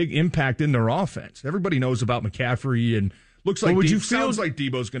that's had a big impact in their offense. Everybody knows about McCaffrey and looks like sounds like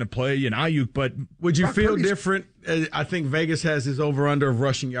Debo's going to play and Ayuk, but would you feel different? I think Vegas has his over-under of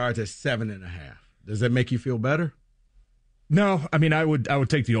rushing yards at 7.5. Does that make you feel better? No, I mean I would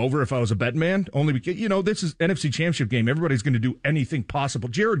take the over if I was a bet man. Only because this is NFC Championship game. Everybody's going to do anything possible.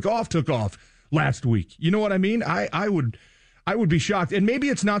 Jared Goff took off last week. You know what I mean? I would be shocked. And maybe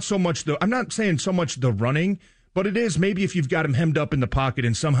it's not so much I'm not saying so much the running. But it is maybe if you've got him hemmed up in the pocket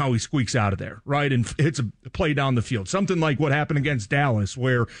and somehow he squeaks out of there, right, and hits a play down the field. Something like what happened against Dallas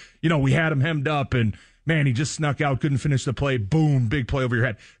where, we had him hemmed up and, man, he just snuck out, couldn't finish the play, boom, big play over your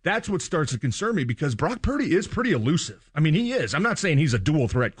head. That's what starts to concern me because Brock Purdy is pretty elusive. I mean, he is. I'm not saying he's a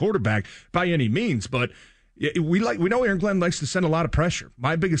dual-threat quarterback by any means, but we know Aaron Glenn likes to send a lot of pressure.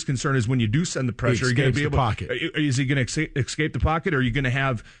 My biggest concern is when you do send the pressure, you're going to be able is he going to escape the pocket or are you going to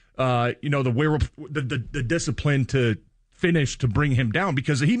have the discipline to finish to bring him down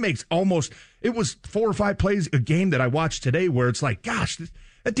because he makes it was 4 or 5 plays a game that I watched today where it's like, gosh,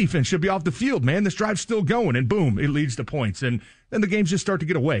 that defense should be off the field, man. This drive's still going, and boom, it leads to points, and then the games just start to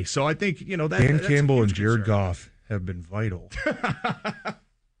get away. So I think that Dan Campbell and Jared Goff have been vital.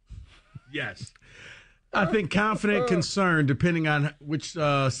 Yes. I think confident concern, depending on which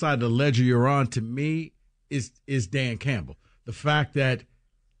side of the ledger you're on, to me is Dan Campbell. The fact that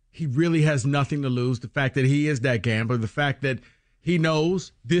he really has nothing to lose. The fact that he is that gambler. The fact that he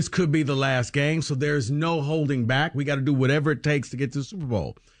knows this could be the last game, so there's no holding back. We got to do whatever it takes to get to the Super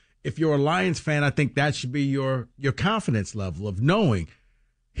Bowl. If you're a Lions fan, I think that should be your confidence level of knowing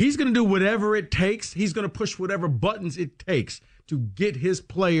he's going to do whatever it takes. He's going to push whatever buttons it takes to get his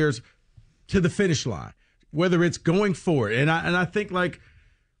players to the finish line, whether it's going for it. And I think like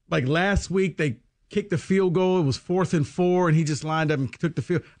last week they kicked the field goal. It was 4th and 4, and he just lined up and took the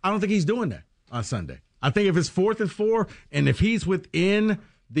field. I don't think he's doing that on Sunday. I think if it's 4th and 4, and if he's within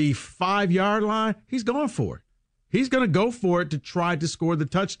the 5-yard line, he's going for it. He's going to go for it to try to score the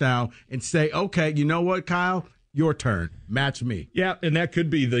touchdown and say, okay, you know what, Kyle? Your turn. Match me. Yeah, and that could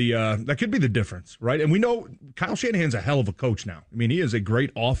be the difference, right? And we know Kyle Shanahan's a hell of a coach now. I mean, he is a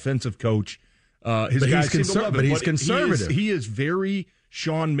great offensive coach. His guys seem to love him, but he's conservative. He is very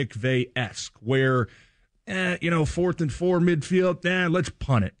Sean McVay-esque, where, 4th and 4 midfield, let's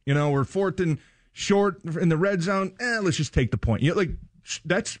punt it. We're 4th and short in the red zone, let's just take the point.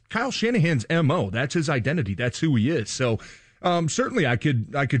 That's Kyle Shanahan's MO. That's his identity. That's who he is. So certainly I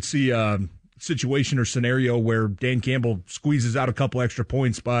could see a situation or scenario where Dan Campbell squeezes out a couple extra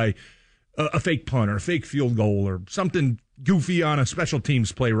points by a fake punt or a fake field goal or something goofy on a special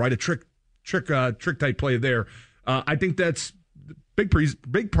teams play, right? A trick type play there. I think that's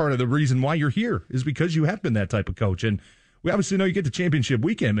big part of the reason why you're here is because you have been that type of coach. And we obviously know you get the championship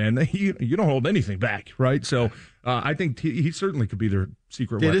weekend, man. You don't hold anything back, right? So I think he certainly could be their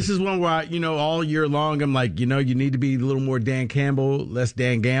secret weapon. This is one where, all year long, I'm like, you need to be a little more Dan Campbell, less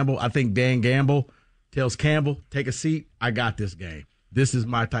Dan Gamble. I think Dan Gamble tells Campbell, take a seat. I got this game. this is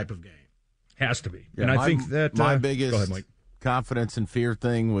my type of game. Has to be. Yeah, and I think that my biggest go ahead, Mike. confidence and fear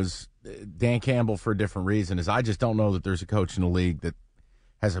thing was Dan Campbell for a different reason. Is I just don't know that there's a coach in the league that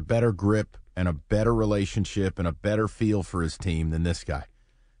has a better grip and a better relationship and a better feel for his team than this guy.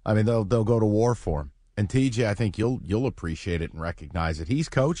 I mean, they'll go to war for him. And TJ, I think you'll appreciate it and recognize it. He's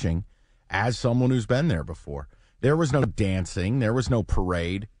coaching as someone who's been there before. There was no dancing. There was no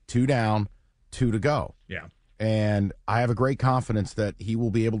parade. 2 down, 2 to go. Yeah. And I have a great confidence that he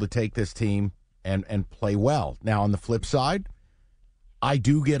will be able to take this team and play well. Now, on the flip side, I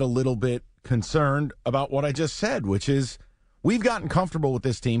do get a little bit concerned about what I just said, which is we've gotten comfortable with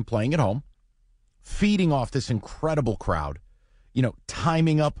this team playing at home, feeding off this incredible crowd,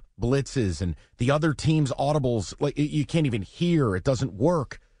 timing up blitzes and the other team's audibles. Like you can't even hear. It doesn't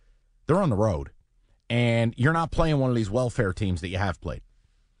work. They're on the road, and you're not playing one of these welfare teams that you have played.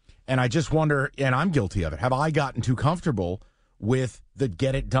 And I just wonder, and I'm guilty of it, have I gotten too comfortable with the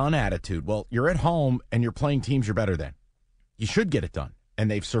get-it-done attitude? Well, you're at home, and you're playing teams you're better than. You should get it done,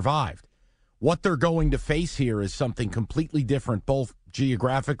 and they've survived. What they're going to face here is something completely different, both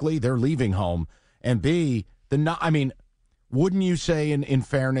geographically, they're leaving home, and B, wouldn't you say, in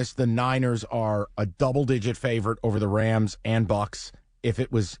fairness, the Niners are a double-digit favorite over the Rams and Bucks if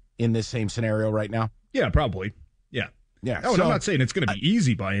it was in this same scenario right now? Yeah, probably. Yeah. Yeah. Oh, and I'm not saying it's going to be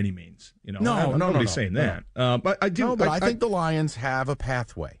easy by any means. Nobody's saying that. But I do. No, but I think the Lions have a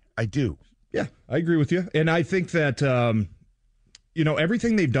pathway. I do. Yeah, I agree with you. And I think that,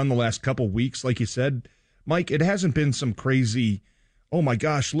 everything they've done the last couple weeks, like you said, Mike, it hasn't been some crazy, oh my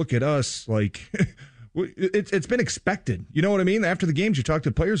gosh, look at us. Like, it's been expected. You know what I mean? After the games, you talk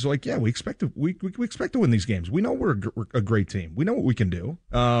to players, they're like, yeah, we expect to win these games. We know we're a great team. We know what we can do.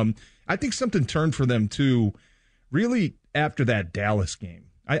 I think something turned for them, too, really after that Dallas game.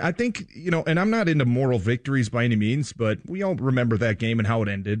 I think, and I'm not into moral victories by any means, but we all remember that game and how it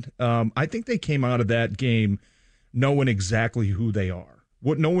ended. I think they came out of that game knowing exactly who they are,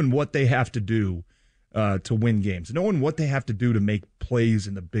 knowing what they have to do to win games, knowing what they have to do to make plays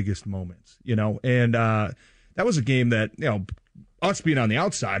in the biggest moments, and that was a game that, us being on the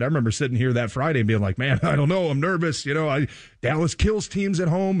outside, I remember sitting here that Friday and being like, man, I don't know, I'm nervous. Dallas kills teams at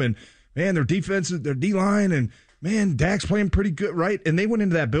home, and man, their defense, their D-line, and man, Dak's playing pretty good, right? And they went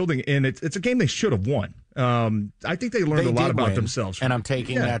into that building, and it's a game they should have won. I think they learned a lot about themselves. And I'm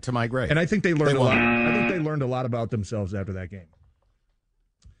taking that to my grave. And I think they learned a lot. I think they learned a lot about themselves after that game,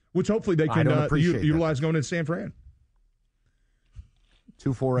 which hopefully they can utilize going into San Fran.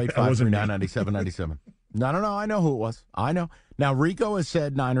 248-539-9797. No, I know who it was. I know. Now, Rico has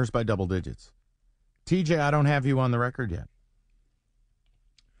said Niners by double digits. TJ, I don't have you on the record yet.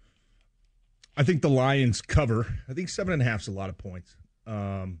 I think the Lions cover. I think 7.5 is a lot of points.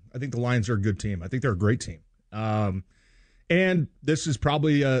 I think the Lions are a good team. I think they're a great team. And this is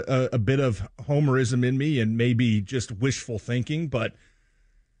probably a bit of homerism in me and maybe just wishful thinking, but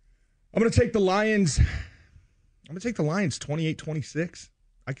I'm going to take the Lions. I'm going to take the Lions 28-26.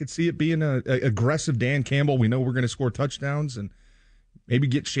 I could see it being an aggressive Dan Campbell. We know we're going to score touchdowns and maybe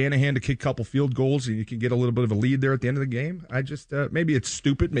get Shanahan to kick a couple field goals, and you can get a little bit of a lead there at the end of the game. I just maybe it's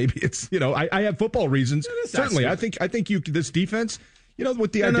stupid. Maybe it's I have football reasons. Certainly, I think this defense,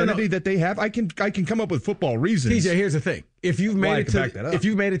 with the identity that they have, I can come up with football reasons. TJ, here's the thing: if you've made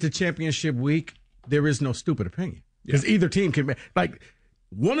it to championship week, there is no stupid opinion because either team can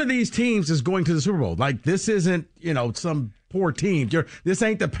one of these teams is going to the Super Bowl. Like this isn't some poor team. This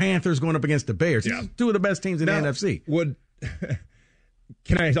ain't the Panthers going up against the Bears. These are two of the best teams in the NFC.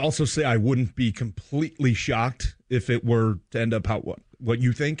 Can I also say I wouldn't be completely shocked if it were to end up what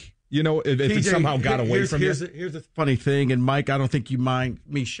you think? If TJ, it somehow got away from you. Here's the funny thing, and Mike, I don't think you mind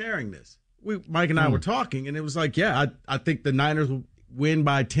me sharing this. Mike and I were talking, and it was like, I think the Niners will win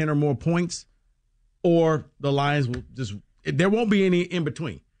by 10 or more points, or the Lions will just – there won't be any in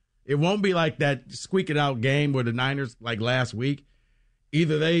between. It won't be like that squeak-it-out game where the Niners, like last week,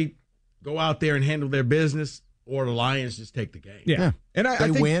 either they go out there and handle their business – or the Lions just take the game. Yeah. And I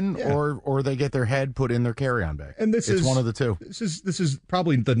think, win or they get their head put in their carry-on bag. And it's one of the two. This is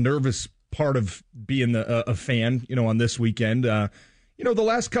probably the nervous part of being a fan, on this weekend. The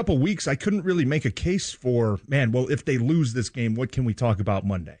last couple weeks I couldn't really make a case for, if they lose this game, what can we talk about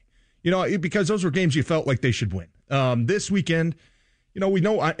Monday? Because those were games you felt like they should win. This weekend, we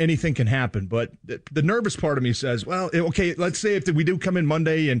know anything can happen, but the nervous part of me says, well, okay, let's say if we do come in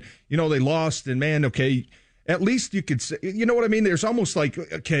Monday and, they lost and at least you could say, you know what I mean? There's almost like,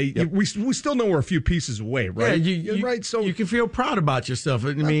 okay, we still know we're a few pieces away, right? Yeah, right. So you can feel proud about yourself.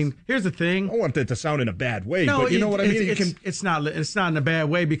 I mean, here's the thing. I don't want that to sound in a bad way, but you know what I mean? It's not in a bad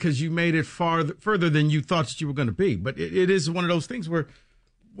way because you made it further than you thought that you were going to be. But it is one of those things where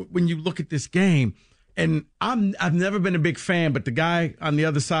when you look at this game, and I've never been a big fan, but the guy on the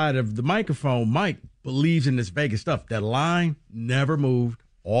other side of the microphone, Mike, believes in this Vegas stuff. That line never moved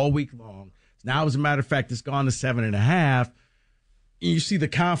all week long. Now, as a matter of fact, it's gone to 7.5. You see the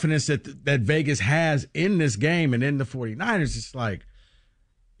confidence that Vegas has in this game and in the 49ers. It's like,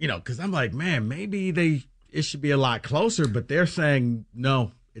 because I'm like, man, maybe it should be a lot closer, but they're saying,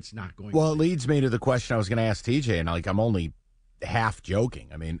 no, it's not going to. Well, it leads me to the question I was going to ask TJ, and I'm only half joking.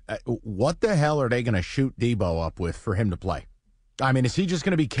 I mean, what the hell are they going to shoot Debo up with for him to play? I mean, is he just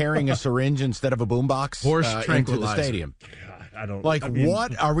going to be carrying a syringe instead of a boombox into the stadium? I don't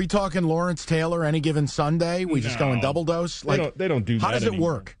what are we talking? Lawrence Taylor any given Sunday? We just go in double dose. Like they don't do that. How does it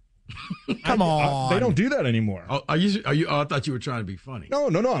work? Come on, they don't do that anymore. Are you? I thought you were trying to be funny. No.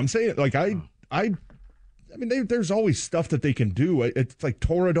 I'm saying I mean, there's always stuff that they can do. It's like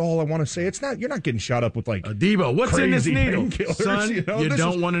Toradol. I want to say it's not. You're not getting shot up with like Debo. What's in this needle, son? You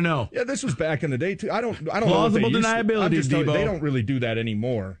don't want to know. Yeah, this was back in the day too. I don't. Plausible know deniability, Debo. They don't really do that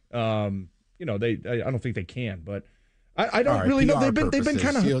anymore. I don't think they can, but. I don't really know. They've been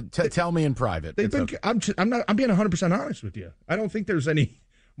kind of. Tell me in private. They've been. Okay. I'm being 100% honest with you. I don't think there's any.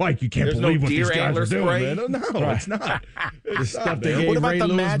 Mike, you can't believe what these guys are doing. Man. No, it's not. It's stuff they gave what about Ray the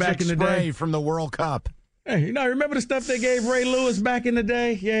Lewis magic back in the spray day from the World Cup? Hey, remember the stuff they gave Ray Lewis back in the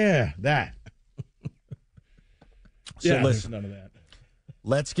day? Yeah, that. Listen, none of that.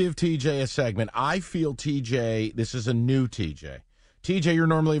 Let's give TJ a segment. I feel TJ. This is a new TJ. TJ, you're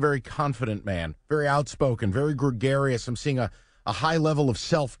normally a very confident man, very outspoken, very gregarious. I'm seeing a high level of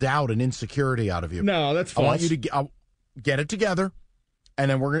self-doubt and insecurity out of you. No, that's false. I want you to get it together, and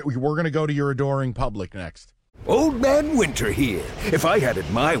then we're going to go to your adoring public next. Old Man Winter here. If I had it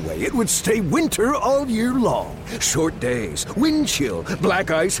my way, it would stay winter all year long. Short days, wind chill, black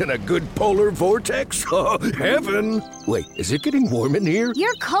ice, and a good polar vortex. Oh, heaven. Wait, is it getting warm in here?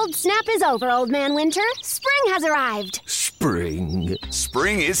 Your cold snap is over, Old Man Winter. Spring has arrived. Spring.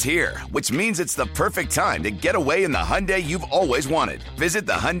 Spring is here, which means it's the perfect time to get away in the Hyundai you've always wanted. Visit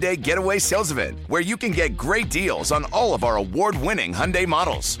the Hyundai Getaway Sales Event, where you can get great deals on all of our award-winning Hyundai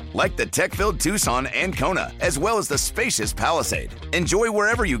models, like the tech-filled Tucson and Kona, as well as the spacious Palisade. Enjoy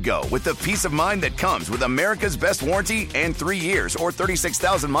wherever you go with the peace of mind that comes with America's best warranty and 3 years or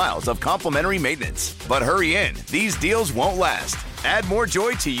 36,000 miles of complimentary maintenance. But hurry in, these deals won't last. Add more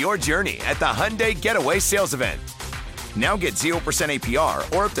joy to your journey at the Hyundai Getaway Sales Event. Now get 0% APR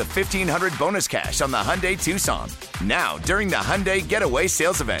or up to $1,500 bonus cash on the Hyundai Tucson. Now, during the Hyundai Getaway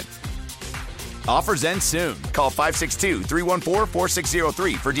Sales Event. Offers end soon. Call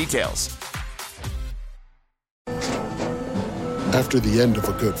 562-314-4603 for details. After the end of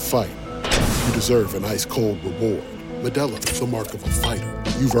a good fight, you deserve an ice-cold reward. Modelo is the mark of a fighter.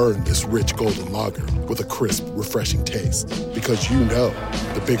 You've earned this rich golden lager with a crisp, refreshing taste. Because you know,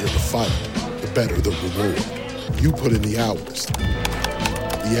 the bigger the fight, the better the reward. You put in the hours,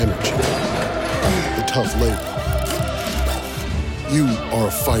 the energy, the tough labor. You are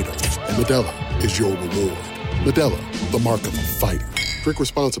a fighter, and Modelo is your reward. Modelo, the mark of a fighter. Drink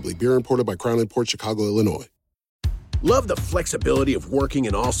responsibly. Beer imported by Crown Imports, Chicago, Illinois. Love the flexibility of working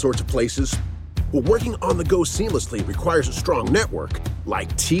in all sorts of places? Well, working on the go seamlessly requires a strong network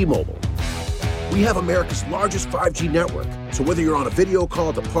like T-Mobile. We have America's largest 5G network, so whether you're on a video call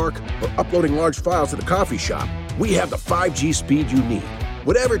at the park or uploading large files at the coffee shop, we have the 5G speed you need.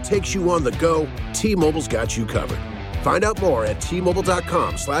 Whatever takes you on the go, T-Mobile's got you covered. Find out more at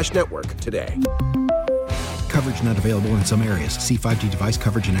T-Mobile.com/network today. Coverage not available in some areas. See 5G device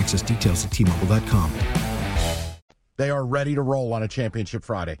coverage and access details at T-Mobile.com. They are ready to roll on a championship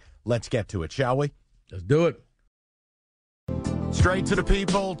Friday. Let's get to it, shall we? Let's do it. Straight to the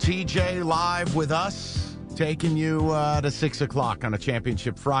people, TJ live with us, taking you to 6 o'clock on a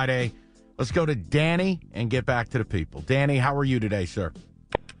championship Friday. Let's go to Danny and get back to the people. Danny, how are you today, sir?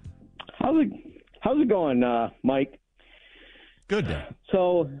 How's it going, Mike? Good, Dan.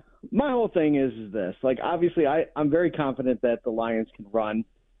 So my whole thing is this. Like, obviously, I'm very confident that the Lions can run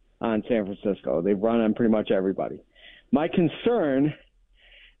on San Francisco. They've run on pretty much everybody. My concern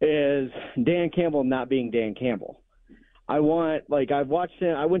is Dan Campbell not being Dan Campbell. I've watched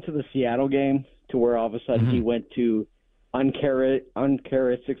him. I went to the Seattle game to where all of a sudden he went to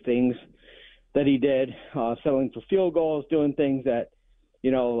uncharacteristic things that he did, settling for field goals, doing things that,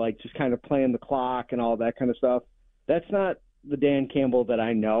 like just kind of playing the clock and all that kind of stuff. That's not the Dan Campbell that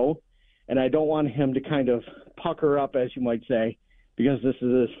I know. and I don't want him to kind of pucker up, as you might say, because this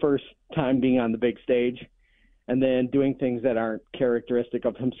is his first time being on the big stage and then doing things that aren't characteristic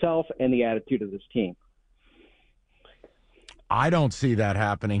of himself and the attitude of this team. I don't see that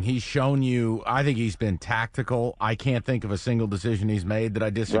happening. He's shown you, I think he's been tactical. I can't think of a single decision he's made that I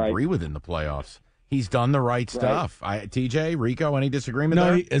disagree with in the playoffs. He's done the right stuff. TJ, Rico, any disagreement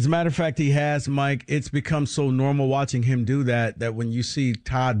there? No, as a matter of fact, he has, Mike. It's become so normal watching him do that when you see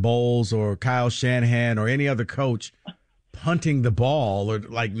Todd Bowles or Kyle Shanahan or any other coach punting the ball or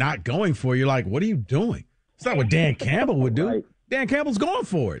like not going for it, you're like, what are you doing? It's not what Dan Campbell would do. Right. Dan Campbell's going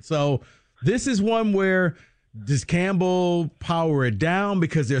for it. So this is one where does Campbell power it down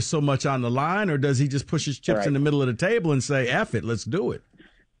because there's so much on the line, or does he just push his chips in the middle of the table and say, F it, let's do it?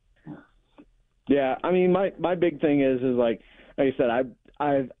 Yeah, I mean, my big thing is like I said,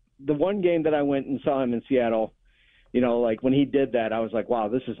 I the one game that I went and saw him in Seattle, you know, like when he did that, I was like, wow,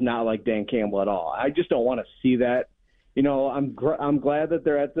 this is not like Dan Campbell at all. I just don't want to see that. You know, I'm glad that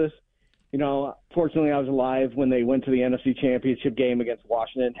they're at this. You know, fortunately, I was alive when they went to the NFC Championship game against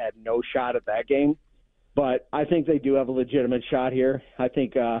Washington, had no shot at that game. But I think they do have a legitimate shot here. I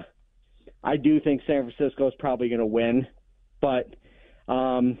think I do think San Francisco is probably going to win, but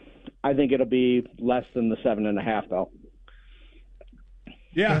I think it'll be less than the 7.5, though.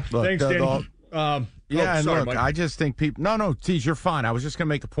 Yeah, look, thanks, Danny. and sorry, look, Mike. I just think people. No, Tease, you're fine. I was just going to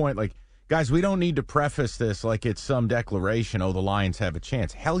make the point, like, guys, we don't need to preface this like it's some declaration. Oh, the Lions have a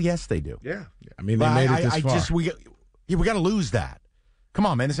chance. Hell, yes, they do. Yeah. I mean, they made it this far. We got to lose that. Come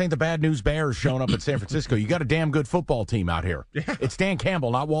on, man. This ain't the Bad News Bears showing up at San Francisco. You got a damn good football team out here. Yeah. It's Dan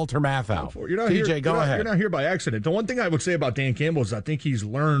Campbell, not Walter Matthau. TJ, go ahead. You're not here by accident. The one thing I would say about Dan Campbell is I think he's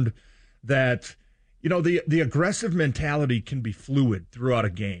learned that, you know, the aggressive mentality can be fluid throughout a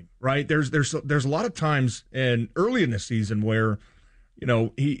game, right? There's a lot of times and early in the season where, you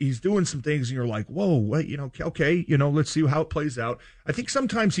know, he's doing some things and you're like, whoa, wait, you know, okay, you know, let's see how it plays out. I think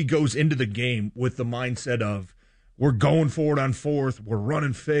sometimes he goes into the game with the mindset of, we're going for it on fourth, we're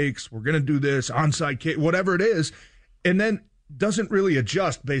running fakes, we're going to do this, onside kick, whatever it is, and then doesn't really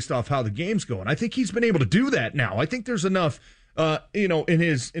adjust based off how the game's going. I think he's been able to do that now. I think there's enough, you know, in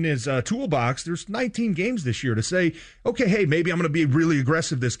his toolbox. There's 19 games this year to say, okay, hey, maybe I'm going to be really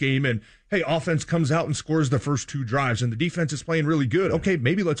aggressive this game, and hey, offense comes out and scores the first 2 drives, and the defense is playing really good. Okay,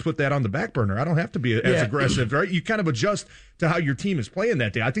 maybe let's put that on the back burner. I don't have to be as aggressive, right? You kind of adjust to how your team is playing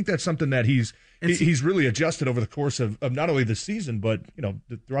that day. I think that's something that he's really adjusted over the course of not only the season, but, you know,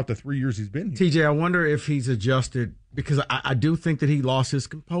 throughout the 3 years he's been here. TJ, I wonder if he's adjusted because I do think that he lost his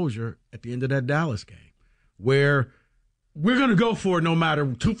composure at the end of that Dallas game where we're going to go for it no matter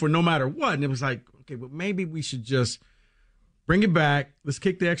what. And it was like, okay, well, maybe we should just bring it back. Let's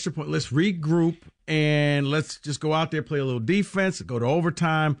kick the extra point. Let's regroup and let's just go out there, play a little defense, go to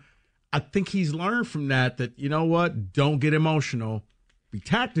overtime. I think he's learned from that, you know what? Don't get emotional. Be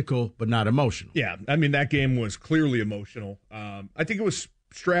tactical, but not emotional. Yeah, I mean, that game was clearly emotional. I think it was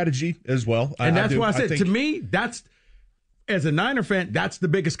strategy as well. And that's why I said, to me, that's, as a Niner fan, that's the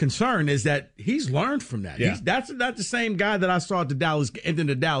biggest concern is that he's learned from that. Yeah. That's not the same guy that I saw at the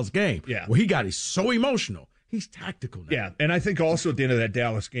Dallas game where he's so emotional. He's tactical now. Yeah, and I think also at the end of that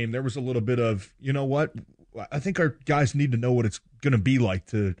Dallas game, there was a little bit of, you know what, I think our guys need to know what it's going to be like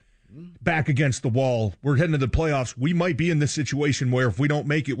to back against the wall. We're heading to the playoffs. We might be in this situation where if we don't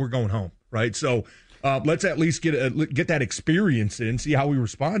make it, we're going home, right? So let's at least get that experience in, see how we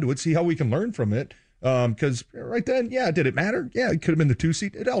respond to it, see how we can learn from it. Because right then, did it matter? Yeah, it could have been the 2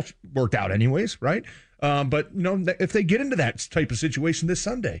 seed. It all worked out anyways, right? But you know, if they get into that type of situation this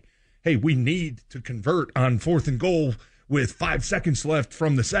Sunday, hey, we need to convert on 4th and goal with 5 seconds left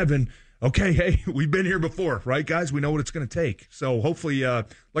from the 7. Okay, hey, we've been here before, right, guys? We know what it's going to take. So hopefully,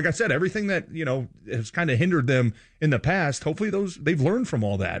 like I said, everything that, you know, has kind of hindered them in the past, hopefully they've learned from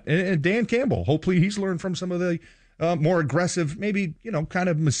all that. And Dan Campbell, hopefully he's learned from some of the more aggressive, maybe, you know, kind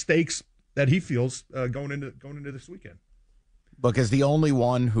of mistakes that he feels going into this weekend. Look, as the only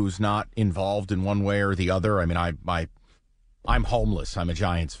one who's not involved in one way or the other, I mean, I'm homeless. I'm a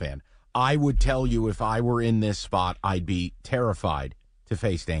Giants fan. I would tell you if I were in this spot, I'd be terrified to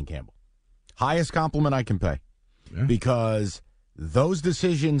face Dan Campbell. Highest compliment I can pay. Yeah. Because those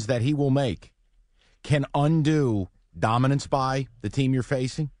decisions that he will make can undo dominance by the team you're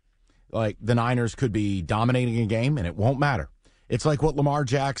facing. Like the Niners could be dominating a game and it won't matter. It's like what Lamar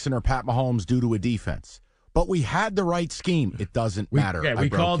Jackson or Pat Mahomes do to a defense. But we had the right scheme. It doesn't matter. Yeah,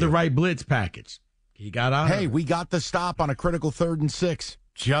 we called the right blitz package. He got out. Hey, we got the stop on a critical 3rd and 6.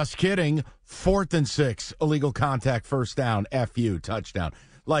 Just kidding. 4th and 6. Illegal contact, first down. FU, touchdown.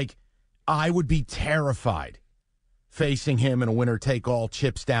 Like, I would be terrified facing him in a winner-take-all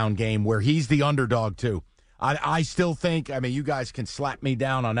chips-down game where he's the underdog, too. I still think, you guys can slap me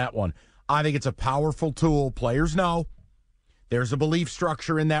down on that one. I think it's a powerful tool. Players know there's a belief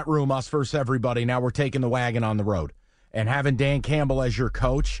structure in that room, us versus everybody. Now we're taking the wagon on the road. And having Dan Campbell as your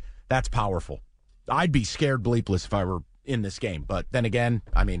coach, that's powerful. I'd be scared bleepless if I were in this game. But then again,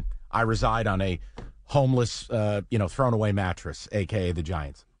 I reside on a homeless, thrown away mattress, a.k.a. the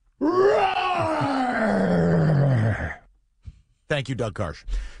Giants. Thank you, Doug Karsh.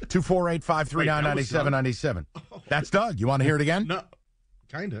 248-539-9797. That's Doug. You want to hear it again? No,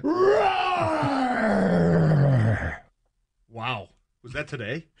 kind of. Wow. Was that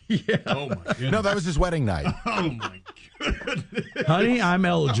today? Yeah. Oh, my goodness. No, that was his wedding night. Oh, my goodness. Honey, I'm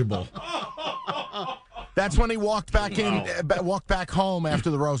eligible. That's when he walked back home after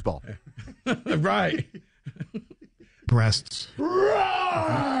the Rose Bowl. Right. Breasts.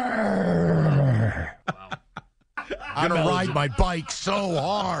 I'm going to ride my bike so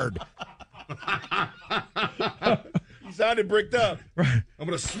hard. You sounded bricked up. Right. I'm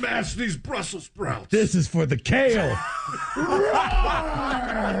going to smash these Brussels sprouts. This is for the kale.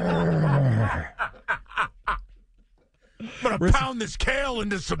 I'm going to pound this kale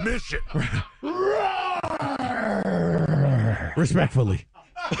into submission. Respectfully.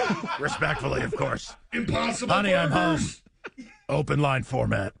 Respectfully, of course. Impossible. Honey, I'm home. Open line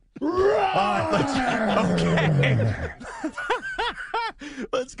format. Okay.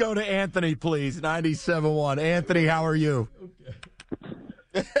 Let's go to Anthony, please. 97.1. Anthony, how are you?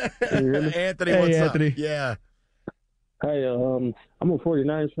 Anthony, what's Anthony. up? Yeah. Hey, I'm a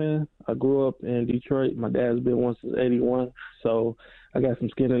 49ers fan. I grew up in Detroit. My dad's been one since 81, so I got some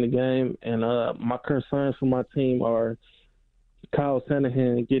skin in the game. And my concerns for my team are Kyle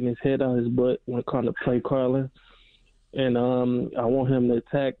Shanahan getting his head out of his butt when it comes to play calling. And I want him to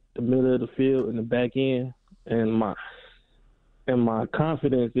attack the middle of the field and the back end. And my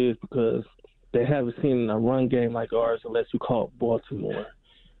confidence is because they haven't seen a run game like ours unless you call it Baltimore.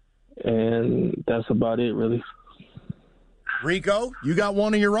 And that's about it, really. Rico, you got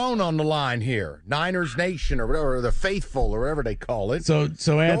one of your own on the line here. Niners Nation or whatever, or the Faithful or whatever they call it. So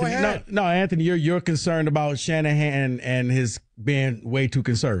Anthony, no, Anthony, you're concerned about Shanahan and his being way too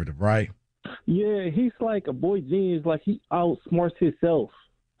conservative, right? Yeah, he's like a boy genius. Like, he outsmarts himself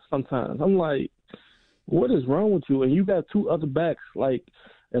sometimes. I'm like, what is wrong with you? And you got two other backs like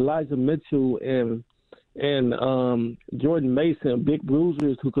Elijah Mitchell and Jordan Mason, big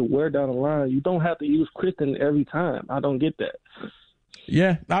bruisers who could wear down the line. You don't have to use Kristen every time. I don't get that.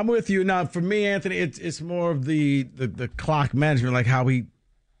 Yeah, I'm with you. Now, for me, Anthony, it's more of the clock management, like how the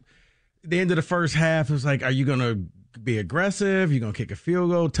end of the first half, it was like, are you going to be aggressive? You're going to kick a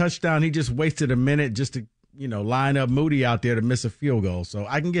field goal, touchdown. He just wasted a minute just to, line up Moody out there to miss a field goal. So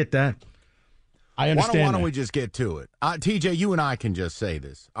I can get that. I understand. Why don't we just get to it? TJ, you and I can just say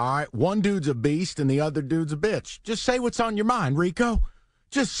this. All right, one dude's a beast and the other dude's a bitch. Just say what's on your mind, Rico.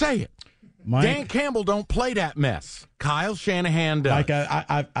 Just say it. Mike, Dan Campbell don't play that mess. Kyle Shanahan does.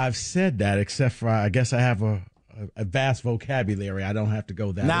 Like I've said that, except for I guess I have a vast vocabulary. I don't have to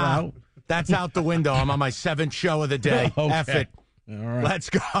go that route. That's out the window. I'm on my 7th show of the day. Okay. F it. All right. Let's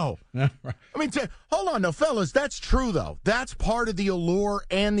go. All right. Hold on, though, fellas. That's true, though. That's part of the allure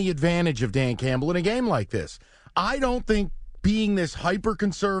and the advantage of Dan Campbell in a game like this. I don't think being this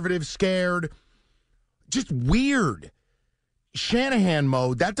hyper-conservative, scared, just weird Shanahan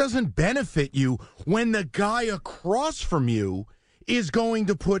mode, that doesn't benefit you when the guy across from you is going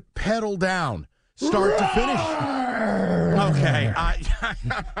to put pedal down, start to finish. Okay,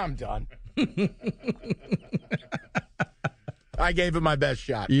 I'm done. I gave it my best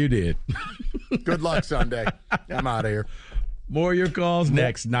shot. You did. Good luck Sunday. I'm out of here. More of your calls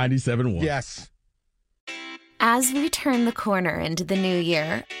next, 97.1. Yes. As we turn the corner into the new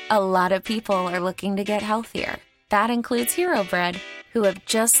year, a lot of people are looking to get healthier. That includes Hero Bread, who have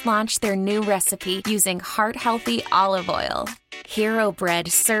just launched their new recipe using heart-healthy olive oil. Hero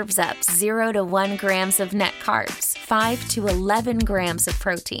Bread serves up 0 to 1 grams of net carbs, 5 to 11 grams of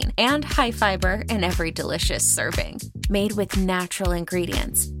protein, and high fiber in every delicious serving. Made with natural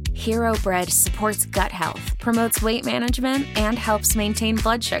ingredients, Hero Bread supports gut health, promotes weight management, and helps maintain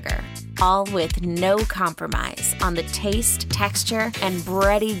blood sugar. All with no compromise on the taste, texture, and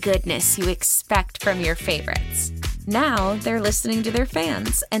bready goodness you expect from your favorites. Now they're listening to their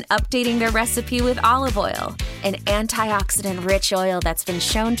fans and updating their recipe with olive oil, an antioxidant-rich oil that's been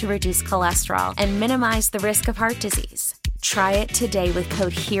shown to reduce cholesterol and minimize the risk of heart disease. Try it today with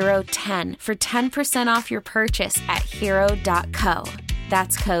code HERO10 for 10% off your purchase at hero.co.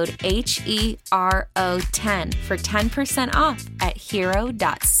 That's code HERO10 for 10% off at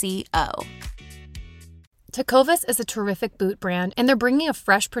hero.co. Tecovas is a terrific boot brand, and they're bringing a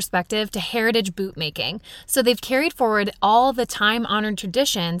fresh perspective to heritage boot making. So they've carried forward all the time-honored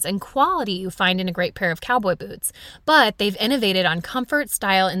traditions and quality you find in a great pair of cowboy boots, but they've innovated on comfort,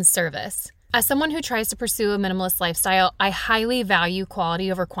 style, and service. As someone who tries to pursue a minimalist lifestyle, I highly value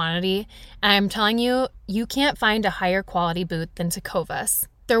quality over quantity, and I'm telling you, you can't find a higher quality boot than Tecovas.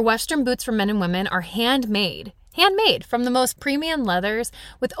 Their Western boots for men and women are handmade from the most premium leathers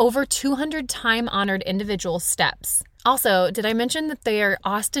with over 200 time-honored individual steps. Also, did I mention that they are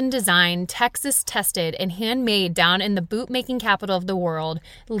Austin-designed, Texas-tested, and handmade down in the boot-making capital of the world,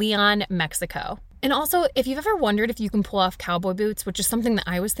 Leon, Mexico? And also, if you've ever wondered if you can pull off cowboy boots, which is something that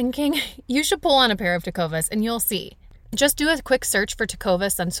I was thinking, you should pull on a pair of Tecovas and you'll see. Just do a quick search for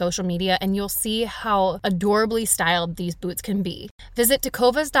Tecovas on social media and you'll see how adorably styled these boots can be. Visit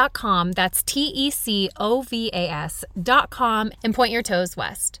tecovas.com, that's TECOVAS.com, and point your toes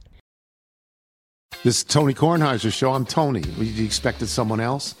west. This is Tony Kornheiser's show. I'm Tony. You expected someone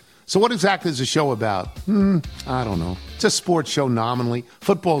else? So what exactly is the show about? I don't know. It's a sports show nominally.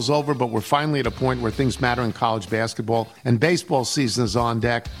 Football's over, but we're finally at a point where things matter in college basketball, and baseball season is on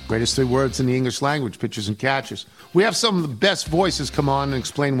deck. Greatest 3 words in the English language, pitchers and catchers. We have some of the best voices come on and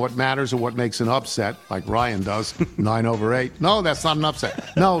explain what matters or what makes an upset, like Ryan does, 9/8. No, that's not an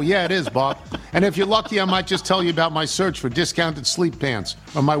upset. No, yeah, it is, Bob. And if you're lucky, I might just tell you about my search for discounted sleep pants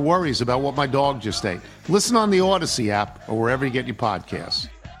or my worries about what my dog just ate. Listen on the Odyssey app or wherever you get your podcasts.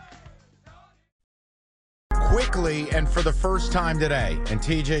 Quickly, and for the first time today, and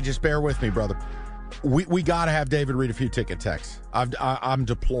TJ, just bear with me, brother. We got to have David read a few ticket texts. I'm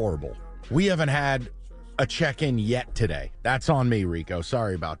deplorable. We haven't had a check-in yet today. That's on me, Rico.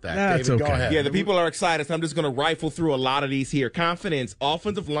 Sorry about that. That's David, okay. Go ahead. Yeah, the people are excited, so I'm just going to rifle through a lot of these here. Confidence,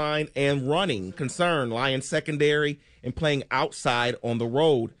 offensive line, and running. Concern, Lions secondary, and playing outside on the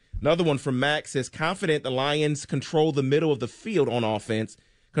road. Another one from Max says, confident the Lions control the middle of the field on offense.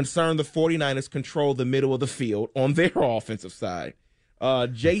 Concerned the 49ers control the middle of the field on their offensive side.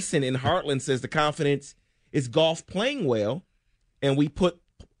 Jason in Heartland says the confidence is Goff playing well, and we put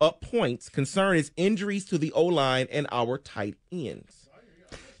up points. Concern is injuries to the O-line and our tight ends.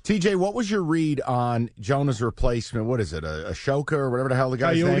 TJ, what was your read on Jonah's replacement? What is it, a Shoka or whatever the hell the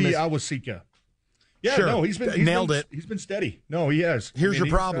guy's name is? Awosika. Yeah, sure. No, he's nailed it. He's been steady. No, he has. Here's your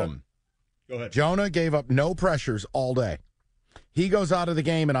problem. Go ahead. Jonah gave up no pressures all day. He goes out of the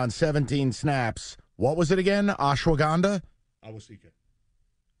game, and on 17 snaps, what was it again? Ashwagandha? Awosika.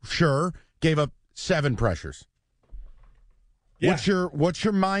 Sure. Gave up 7 pressures. Yeah. What's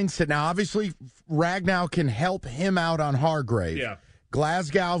your mindset? Now, obviously, Ragnow can help him out on Hargrave. Yeah.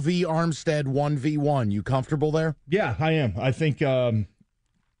 Glasgow v. Armstead 1v1. You comfortable there? Yeah, I am. I think, and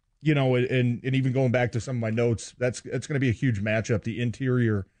even going back to some of my notes, it's going to be a huge matchup. The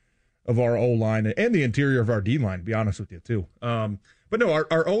interior of our O-line and the interior of our D-line, to be honest with you, too. But no,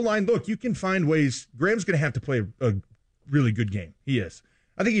 our O-line, look, you can find ways. Graham's going to have to play a really good game. He is.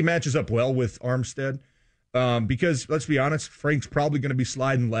 I think he matches up well with Armstead because, let's be honest, Frank's probably going to be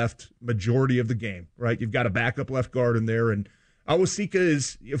sliding left majority of the game, right? You've got a backup left guard in there, and Awosika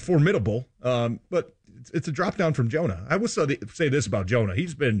is formidable, but it's a drop down from Jonah. I will say this about Jonah.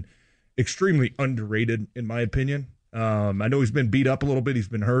 He's been extremely underrated, in my opinion. I know he's been beat up a little bit. He's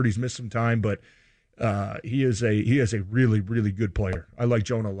been hurt. He's missed some time, but he is a really, really good player. I like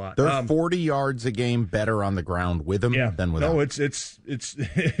Jonah a lot. They're 40 yards a game better on the ground with him than without. No,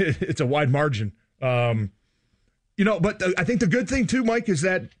 it's a wide margin. But I think the good thing too, Mike, is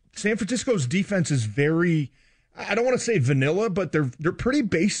that San Francisco's defense is very, I don't want to say vanilla, but they're pretty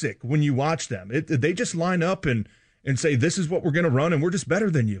basic when you watch them. They just line up and say, this is what we're going to run, and we're just better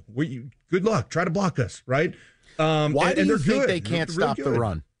than you. Good luck. Try to block us, right? Why do you think they can't stop the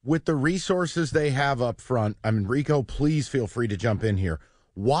run? With the resources they have up front, I mean, Rico, please feel free to jump in here.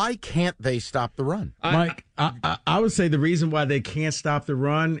 Why can't they stop the run? Mike, I would say the reason why they can't stop the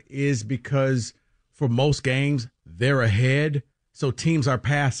run is because for most games, they're ahead, so teams are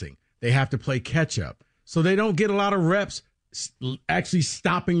passing. They have to play catch-up. So they don't get a lot of reps actually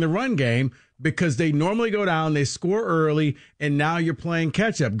stopping the run game because they normally go down, they score early, and now you're playing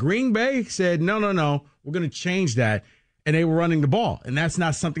catch-up. Green Bay said, no, we're going to change that, and they were running the ball, and that's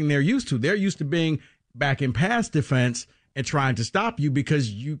not something they're used to. They're used to being back in pass defense and trying to stop you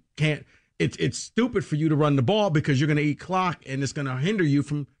because you can't. It's stupid for you to run the ball because you're going to eat clock, and it's going to hinder you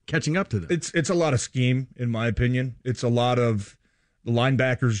from catching up to them. It's a lot of scheme, in my opinion. It's a lot of the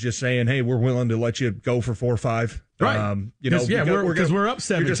linebackers just saying, hey, we're willing to let you go for 4 or 5. Right. Because we're up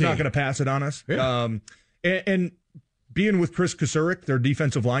 17. You're just not going to pass it on us. Yeah. And being with Chris Kusurik, their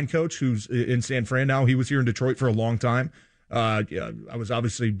defensive line coach, who's in San Fran now, he was here in Detroit for a long time. I was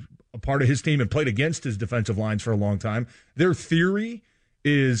obviously a part of his team and played against his defensive lines for a long time. Their theory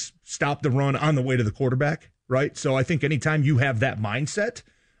is stop the run on the way to the quarterback, right? So I think anytime you have that mindset,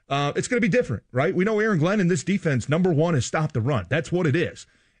 it's going to be different, right? We know Aaron Glenn in this defense, number one is stop the run. That's what it is.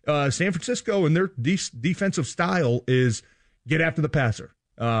 San Francisco and their defensive style is get after the passer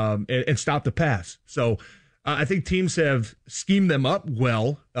and stop the pass. So I think teams have schemed them up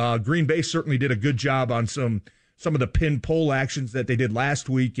well. Green Bay certainly did a good job on some of the pin pull actions that they did last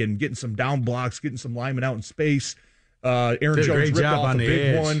week and getting some down blocks, getting some linemen out in space. Aaron Jones ripped off a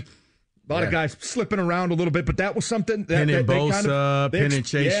big one. A lot of guys slipping around a little bit, but that was something that Penn and they Bosa, Penn and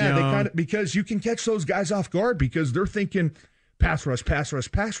Chase Young. They kind of, because you can catch those guys off guard because they're thinking pass rush.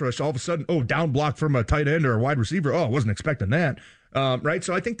 All of a sudden, down block from a tight end or a wide receiver. I wasn't expecting that. Right?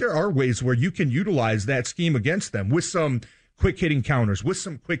 So I think there are ways where you can utilize that scheme against them with some quick hitting counters, with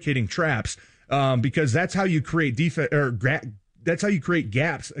some quick hitting traps, because that's how you create defense that's how you create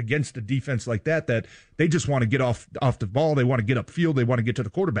gaps against a defense like that they just want to get off the ball. They want to get upfield. They want to get to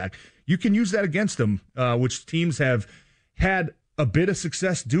the quarterback. You can use that against them, which teams have had a bit of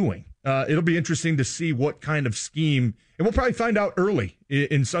success doing. It'll be interesting to see what kind of scheme, and we'll probably find out early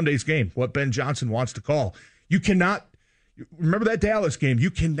in Sunday's game what Ben Johnson wants to call. You cannot, remember that Dallas game, you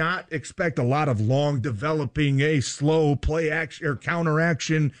cannot expect a lot of long developing, a slow play action or counter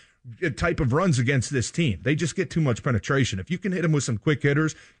action type of runs against this team. They just get too much penetration. If you can hit them with some quick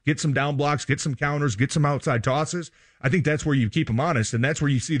hitters, get some down blocks, get some counters, get some outside tosses, I think that's where you keep them honest, and that's where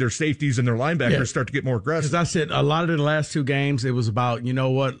you see their safeties and their linebackers start to get more aggressive. As I said, a lot of the last two games, it was about, you know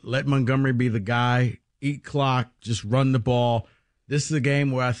what, let Montgomery be the guy, eat clock, just run the ball. This is a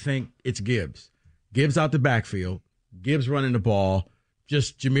game where I think it's Gibbs. Gibbs out the backfield, Gibbs running the ball,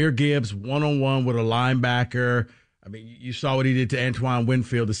 just Jahmyr Gibbs one-on-one with a linebacker. I mean, you saw what he did to Antoine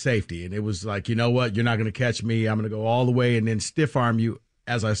Winfield, the safety, and it was like, you know what, you're not going to catch me. I'm going to go all the way and then stiff arm you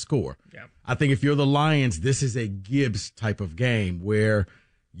as I score. Yeah. I think if you're the Lions, this is a Gibbs type of game where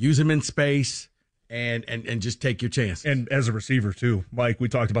use him in space and just take your chances. And as a receiver, too, Mike, we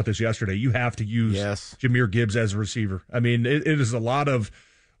talked about this yesterday. You have to use Jahmyr Gibbs as a receiver. I mean, it is a lot of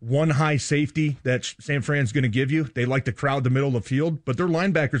one high safety that San Fran's going to give you. They like to crowd the middle of the field, but their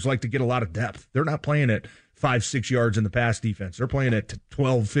linebackers like to get a lot of depth. They're not playing at 5-6 yards in the pass defense. They're playing at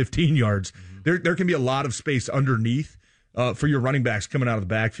 12-15 yards. Mm-hmm. There can be a lot of space underneath for your running backs coming out of the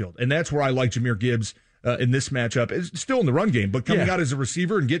backfield. And that's where I like Jahmyr Gibbs in this matchup. It's still in the run game, but coming out as a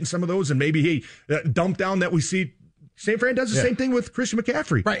receiver and getting some of those and maybe, that dump down that we see. San Fran does the same thing with Christian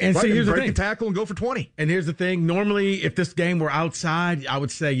McCaffrey. Right, and see, here's the thing. Break a tackle and go for 20. And here's the thing. Normally, if this game were outside, I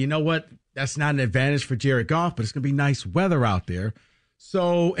would say, you know what? That's not an advantage for Jared Goff, but it's going to be nice weather out there.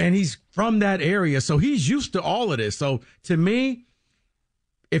 So, and he's from that area, so he's used to all of this. So, to me,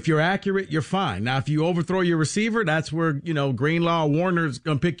 if you're accurate, you're fine. Now, if you overthrow your receiver, that's where, Greenlaw, Warner's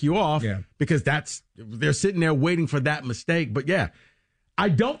going to pick you off because they're sitting there waiting for that mistake. But, I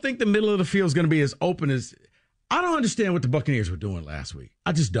don't think the middle of the field is going to be as open as – I don't understand what the Buccaneers were doing last week.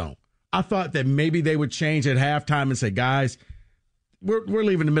 I just don't. I thought that maybe they would change at halftime and say, guys, we're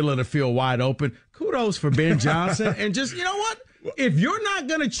leaving the middle of the field wide open. Kudos for Ben Johnson. And just, you know what? If you're not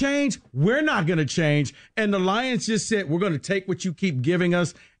going to change, we're not going to change. And the Lions just said, we're going to take what you keep giving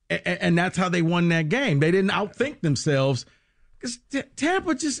us. And that's how they won that game. They didn't outthink themselves. Because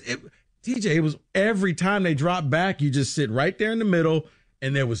Tampa TJ, it was every time they dropped back, you just sit right there in the middle,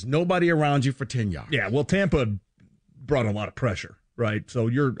 and there was nobody around you for 10 yards. Yeah, well, Tampa brought a lot of pressure, right? So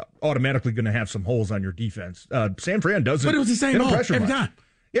you're automatically going to have some holes on your defense. San Fran doesn't. But it was the same hole every time.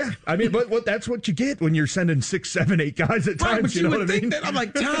 Yeah, I mean, but that's what you get when you're sending 6, 7, 8 guys at times. Right, but you know what I mean? That, I'm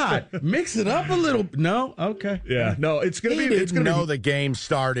like, Todd, mix it up a little. No, okay. Yeah, no, it's going to be. It's going to know the game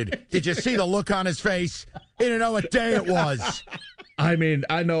started. Did you see the look on his face? He didn't know what day it was. I mean,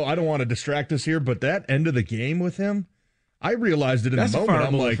 I know I don't want to distract us here, but that end of the game with him, I realized it in the moment.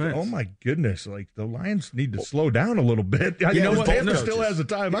 I'm like, oh my goodness, like the Lions need to slow down a little bit. You know what? Tampa still has a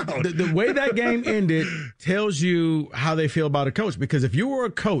timeout. The way that game ended tells you how they feel about a coach. Because if you were a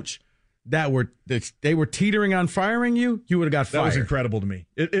coach that they were teetering on firing you, you would have got fired. That was incredible to me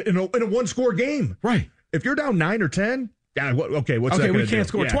in a one-score game. Right. If you're down 9 or 10, what's that gonna do? We can't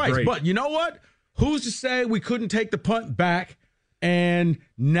score twice. Great. But you know what? Who's to say we couldn't take the punt back and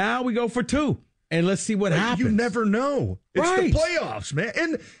now we go for 2? And let's see what happens. You never know. It's the playoffs, man.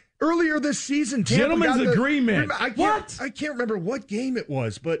 And earlier this season, Tampa gentlemen's agreement. I can't remember what game it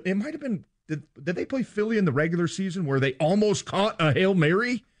was, but it might have been. Did they play Philly in the regular season where they almost caught a Hail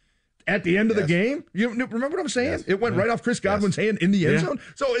Mary at the end of the game? You remember what I'm saying? Yes. It went right off Chris Godwin's hand in the end zone.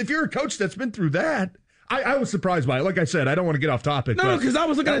 So if you're a coach that's been through that, I was surprised by it. Like I said, I don't want to get off topic. No, because I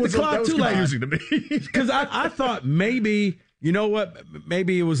was looking at the clock too. That was confusing to me. Because I thought maybe You know what?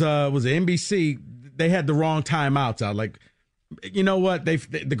 Maybe it was NBC. They had the wrong timeouts out. Like, you know what? The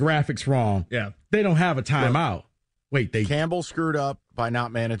graphics wrong. Yeah. They don't have a timeout. Wait, Campbell screwed up by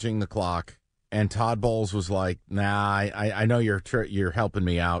not managing the clock, and Todd Bowles was like, "Nah, I know you're helping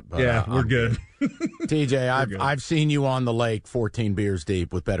me out, but yeah, we're good." TJ, I've seen you on the lake 14 beers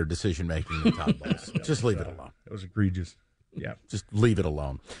deep with better decision making than Todd Bowles. Just leave it alone. It was egregious. Yeah, just leave it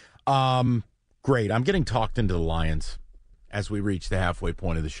alone. Great. I'm getting talked into the Lions as we reach the halfway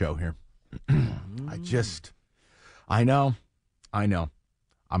point of the show here. I know.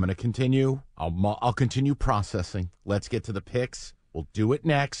 I'm going to continue. I'll continue processing. Let's get to the picks. We'll do it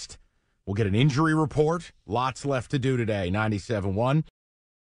next. We'll get an injury report. Lots left to do today. 97.1.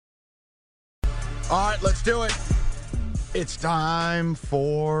 All right, let's do it. It's time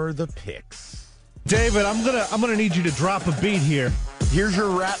for the picks. David, I'm gonna need you to drop a beat here. Here's your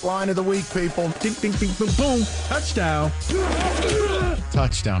rat line of the week, people. Ding, ding, ding, boom, boom. Touchdown.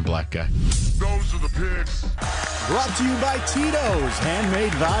 Touchdown, black guy. Those are the picks. Brought to you by Tito's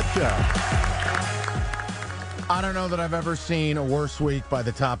Handmade Vodka. I don't know that I've ever seen a worse week by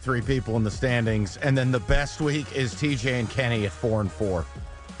the top three people in the standings, and then the best week is TJ and Kenny at 4-4.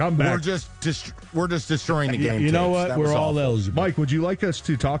 Come back. We're just destroying the game. You know what? We're all eligible. Mike, would you like us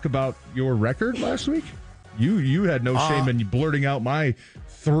to talk about your record last week? You had no shame in blurting out my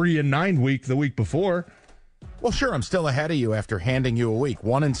 3-9 week the week before. Well, sure, I'm still ahead of you after handing you a week.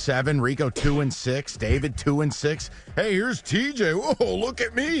 1-7, Rico 2-6, David 2-6. Hey, here's TJ. Whoa, look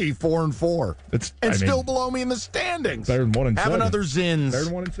at me, 4-4. Still below me in the standings. Better than 1-7. Have another Zins. Better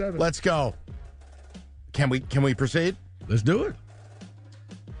than 1-7. Let's go. Can we proceed? Let's do it.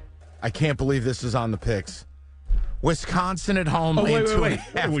 I can't believe this is on the picks. Wisconsin at home. Wait,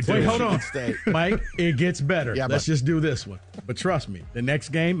 hold on. State. Mike, it gets better. Yeah, Let's just do this one. But trust me, the next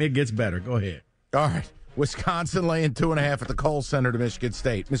game, it gets better. Go ahead. All right. Wisconsin laying 2.5 at the Kohl Center to Michigan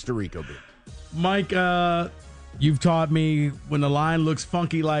State. Mr. Rico B. Mike, you've taught me when the line looks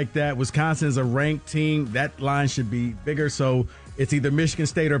funky like that, Wisconsin is a ranked team. That line should be bigger. So it's either Michigan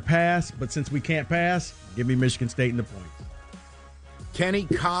State or pass. But since we can't pass, give me Michigan State in the points. Kenny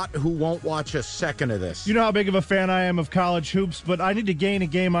Cott, who won't watch a second of this. You know how big of a fan I am of college hoops, but I need to gain a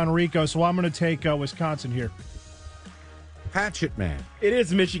game on Rico, so I'm going to take Wisconsin here. Hatchet man. It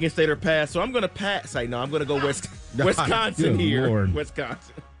is Michigan State or pass, so I'm going to pass. I'm going to go Wisconsin here. Lord.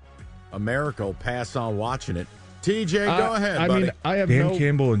 Wisconsin. America will pass on watching it. TJ, go ahead, buddy. I mean, I have Dan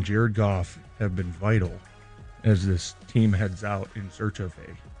Campbell and Jared Goff have been vital as this team heads out in search of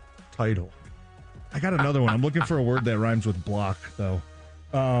a title. I got another one. I'm looking for a word that rhymes with block, though.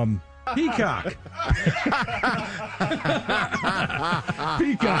 Peacock.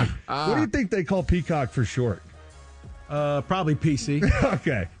 Peacock. What do you think they call Peacock for short? Probably PC.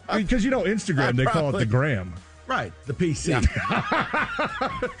 Okay. Because, Instagram, they call it the gram. Right, the PC.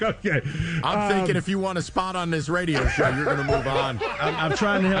 Okay. I'm thinking if you want a spot on this radio show, you're going to move on. I'm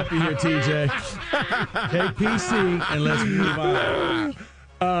trying to help you here, TJ. Take PC and let's move on.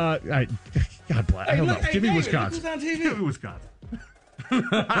 God bless. I don't know. Give me David, Wisconsin. who's on TV? Give me Wisconsin.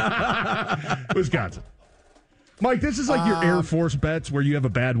 Wisconsin. Mike, this is like your Air Force bets where you have a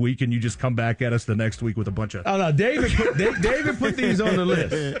bad week and you just come back at us the next week with a bunch of... Oh, no, David put these on the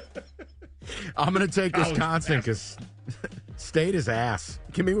list. I'm going to take Wisconsin because State is ass.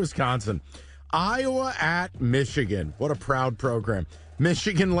 Give me Wisconsin. Iowa at Michigan. What a proud program.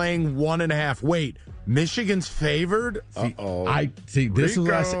 Michigan laying 1.5. Wait, Michigan's favored? Uh-oh. This is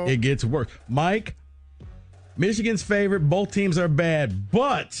what I said. It gets worse. Mike, Michigan's favored. Both teams are bad,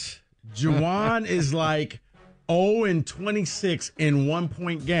 but Juwan is like 0-26 in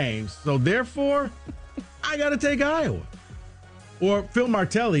 1-point games. So therefore, I got to take Iowa. Or Phil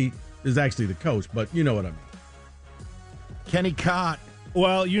Martelli is actually the coach, but you know what I mean. Kenny Cott.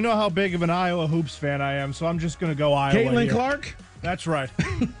 Well, you know how big of an Iowa hoops fan I am, so I'm just going to go Iowa. Caitlin here. Clark? That's right.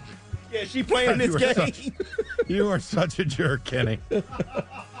 Yeah, she playing this game. You are such a jerk, Kenny.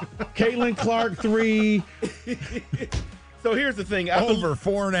 Caitlin Clark 3. So here's the thing. Over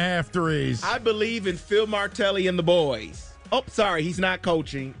 4.5 threes. I believe in Phil Martelli and the boys. Oh, sorry, he's not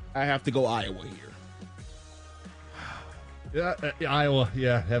coaching. I have to go Iowa here. Yeah, Iowa.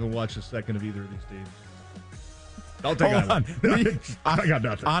 Yeah, haven't watched a second of either of these teams. I'll take Hold Iowa. on. I got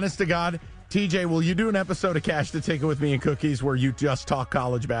nothing. Honest to God, TJ, will you do an episode of Cash the Ticket with me and Cookies where you just talk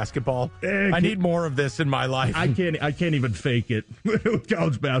college basketball? I need more of this in my life. I can't even fake it with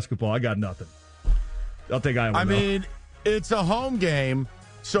college basketball. I got nothing. I'll take Iowa. I mean, it's a home game,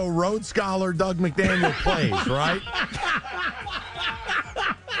 so Rhodes Scholar Doug McDaniel plays, right?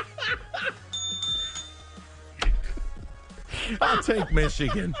 I'll take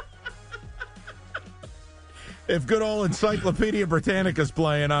Michigan. If good old Encyclopedia Britannica's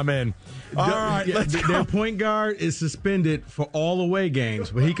playing, I'm in. All right, let's go. Their point guard is suspended for all away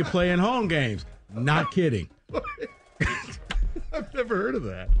games, but he can play in home games. Not kidding. I've never heard of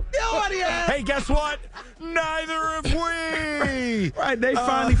that. Nobody has. Hey, guess what? Neither have we. Right, they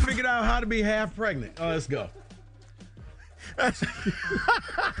finally figured out how to be half pregnant. Oh, let's go.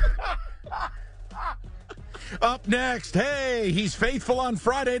 Up next, hey, he's faithful on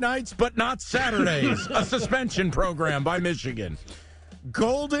Friday nights, but not Saturdays. A suspension program by Michigan.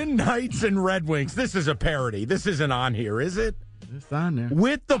 Golden Knights and Red Wings. This is a parody. This isn't on here, is it? It's on there.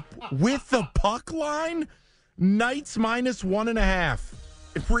 With the puck line, Knights -1.5.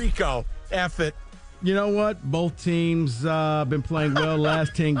 Rico, F it. You know what? Both teams been playing well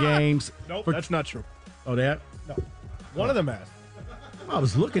last 10 games. Nope, that's not true. Oh, that? No. One of them has. I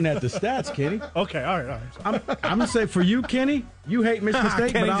was looking at the stats, Kenny. Okay, all right. I'm going to say for you, Kenny, you hate Michigan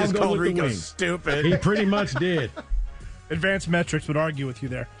State, Kenny but I'll just go called with Rico the Wings. stupid. He pretty much did. Advanced metrics would argue with you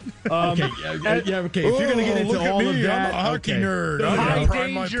there. Okay. If you're going to get into all of that. I'm a hockey nerd. High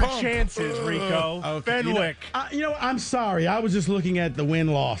danger chances, Rico. Fenwick. You know, I'm sorry. I was just looking at the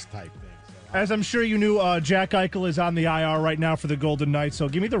win-loss type thing. As I'm sure you knew, Jack Eichel is on the IR right now for the Golden Knights, so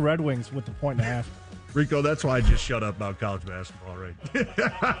give me the Red Wings with the 1.5. Rico, that's why I just shut up about college basketball, right?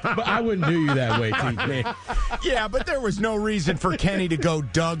 But I wouldn't do you that way, TJ. Yeah, but there was no reason for Kenny to go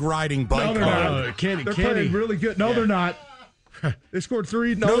Doug riding bike. No, Kenny. They're playing really good. No, they're not. They scored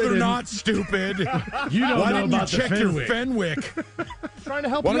 3. No, they they're didn't. not, stupid. You don't Why know didn't you about the check your Fenwick. Fenwick? Trying to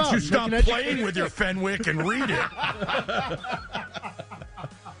help Why you out. don't you stop Make an playing educated with your Fenwick and read it?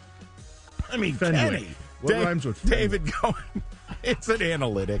 I mean, Fenwick. Kenny. What rhymes with Fenwick? David going. It's an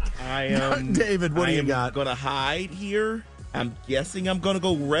analytic. I am David, what do you got? Gonna hide here. I'm guessing I'm gonna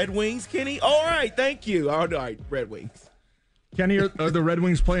go Red Wings, Kenny. All right, thank you. All right, Red Wings. Kenny, are the Red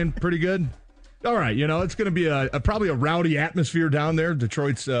Wings playing pretty good? All right, it's going to be probably a rowdy atmosphere down there.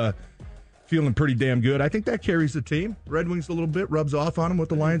 Detroit's feeling pretty damn good. I think that carries the team. Red Wings a little bit, rubs off on them what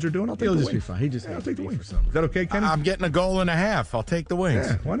the Lions are doing. I'll take He'll the just Wings. be fine. He just I'll take the Wings. for some. Is that okay, Kenny? I'm getting 1.5 goals. I'll take the Wings.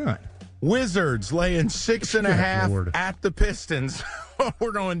 Yeah, why not? Wizards laying 6.5 Lord. at the Pistons.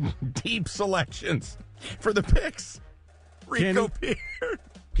 We're going deep selections for the picks. Rico Beard.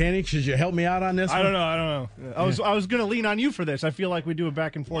 Kenny, should you help me out on this one? I don't know. I was going to lean on you for this. I feel like we do a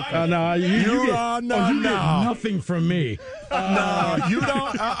back and forth. No, you get no. nothing from me. No, you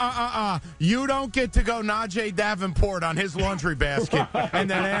don't. You don't get to go Najee Davenport on his laundry basket and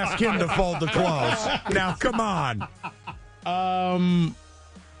then ask him to fold the clothes. Now, come on.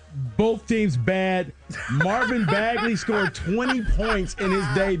 Both teams bad. Marvin Bagley scored 20 points in his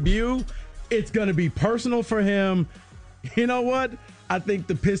debut. It's going to be personal for him. You know what? I think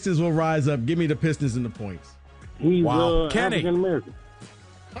the Pistons will rise up. Give me the Pistons and the points. He's Kenny. African-American.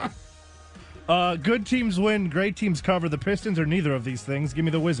 Good teams win, great teams cover. The Pistons are neither of these things. Give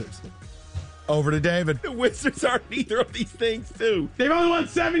me the Wizards. Over to David. The Wizards are neither of these things, too. They've only won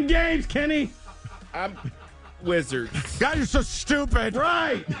 7 games, Kenny. I'm Wizards. God, you're so stupid.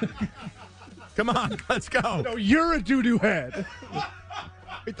 Right. Come on, let's go. No, you're a doo-doo head.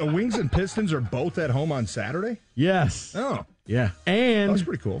 Wait, the Wings and Pistons are both at home on Saturday? Yes. Oh. Yeah. And that's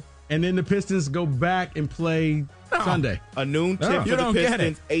pretty cool. And then the Pistons go back and play Sunday. A noon tip You for the don't get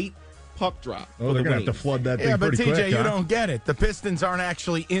Pistons, 8 puck drop. Oh, they're going to have to flood that thing Yeah, but pretty TJ, quick, you huh? don't get it. The Pistons aren't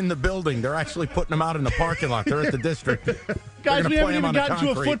actually in the building. They're actually putting them out in the parking lot. They're at the district. Guys, we haven't play 'em even on the gotten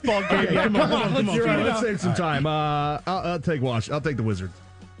to a concrete. football game Okay, yet. come on. Let's You're right. figure it Let's out. save some time. I'll take I'll take the Wizards.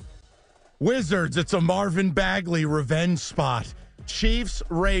 Wizards, it's a Marvin Bagley revenge spot. Chiefs,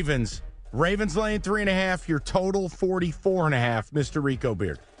 Ravens. Ravens laying 3.5. Your total 44.5. Mr. Rico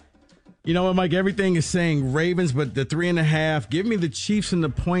Beard. You know what, Mike? Everything is saying Ravens, but the 3.5. Give me the Chiefs and the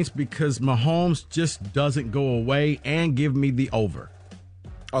points because Mahomes just doesn't go away, and give me the over.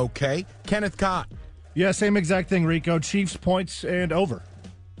 Okay. Kenneth Cott. Yeah, same exact thing, Rico. Chiefs, points, and over.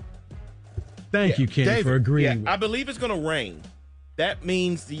 Thank you, Kenny, David. for agreeing. I believe it's going to rain. That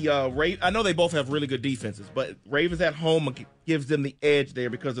means the I know they both have really good defenses, but Ravens at home gives them the edge there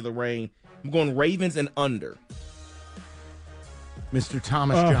because of the rain. I'm going Ravens and under. Mr.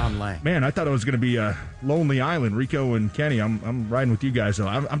 Thomas John Lang. Man, I thought it was going to be a lonely island. Rico and Kenny, I'm riding with you guys, though.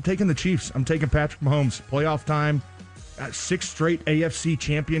 I'm taking the Chiefs. I'm taking Patrick Mahomes. Playoff time. 6 straight AFC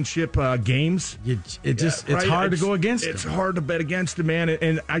championship games. It's hard to go against him. It's hard to bet against him, man.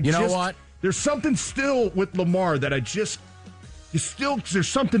 And You know what? There's something still with Lamar that there's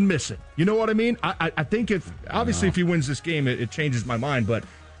something missing. You know what I mean? I think if he wins this game, it changes my mind. But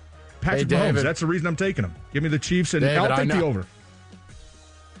Patrick Mahomes, that's the reason I'm taking him. Give me the Chiefs, and I'll take the over.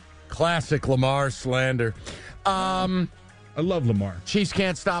 Classic Lamar slander. I love Lamar. Chiefs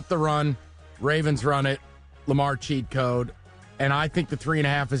can't stop the run. Ravens run it. Lamar cheat code, and I think the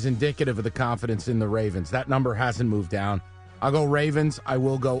 3.5 is indicative of the confidence in the Ravens. That number hasn't moved down. I'll go Ravens. I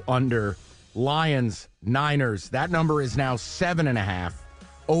will go under. Lions, Niners. That number is now 7.5.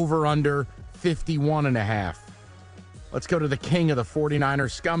 Over under 51.5. Let's go to the king of the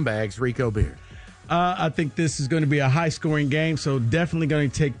 49ers scumbags, Rico Beard. I think this is going to be a high-scoring game, so definitely going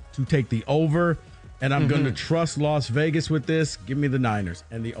to take the over, and I'm going to trust Las Vegas with this. Give me the Niners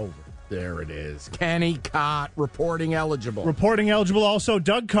and the over. There it is. Kenny Cott, reporting eligible. Reporting eligible also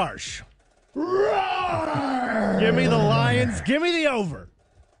Doug Karsh. Give me the Lions. Give me the over.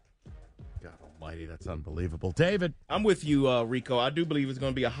 God almighty, that's unbelievable. David. I'm with you, Rico. I do believe it's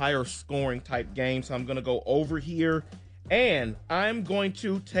going to be a higher scoring type game, so I'm going to go over here. And I'm going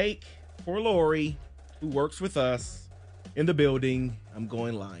to take, for Lori, who works with us in the building, I'm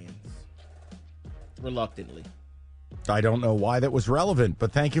going Lions. Reluctantly. I don't know why that was relevant,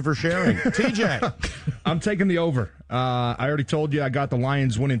 but thank you for sharing. TJ. I'm taking the over. I already told you I got the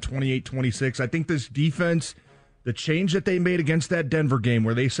Lions winning 28-26. I think this defense, the change that they made against that Denver game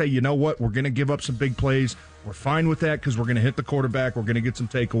where they say, you know what, we're going to give up some big plays. We're fine with that because we're going to hit the quarterback. We're going to get some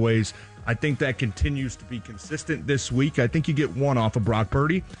takeaways. I think that continues to be consistent this week. I think you get one off of Brock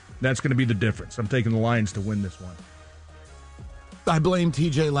Purdy. That's going to be the difference. I'm taking the Lions to win this one. I blame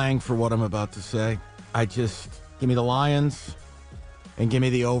TJ Lang for what I'm about to say. Give me the Lions and give me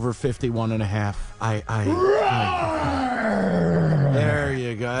the over 51.5. There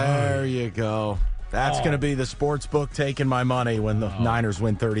you go. There you go. That's going to be the sports book taking my money when the Niners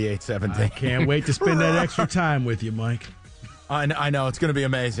win 38-17. I can't wait to spend that extra time with you, Mike. I know. It's going to be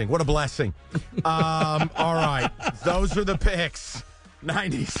amazing. What a blessing. All right. Those are the picks.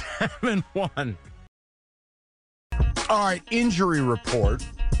 97-1. All right. Injury report.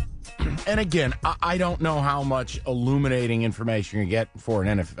 And again, I don't know how much illuminating information you get for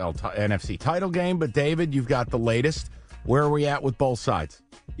an NFC title game, but David, you've got the latest. Where are we at with both sides?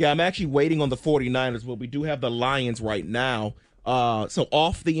 Yeah, I'm actually waiting on the 49ers, but we do have the Lions right now. So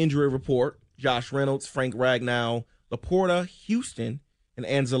off the injury report, Josh Reynolds, Frank Ragnow, Laporta, Houston, and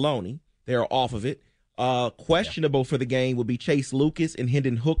Anzalone. They're off of it. Questionable for the game will be Chase Lucas and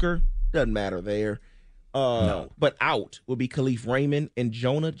Hendon Hooker. Doesn't matter there. No. But out will be Khalif Raymond and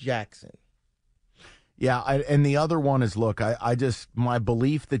Jonah Jackson. Yeah, and the other one is, look, my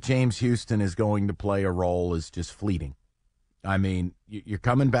belief that James Houston is going to play a role is just fleeting. I mean, you're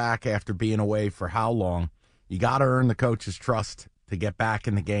coming back after being away for how long? You got to earn the coach's trust to get back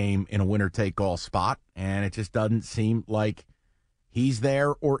in the game in a winner-take-all spot, and it just doesn't seem like he's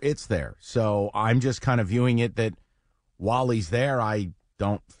there or it's there. So I'm just kind of viewing it that while he's there, I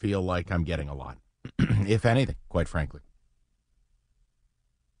don't feel like I'm getting a lot. If anything, quite frankly.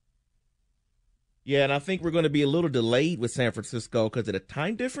 Yeah, and I think we're going to be a little delayed with San Francisco because of the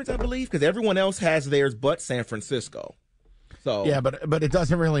time difference, I believe, because everyone else has theirs but San Francisco. So yeah, but it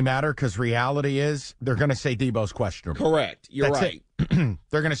doesn't really matter because reality is they're going to say Debo's questionable. Correct. You're right. They're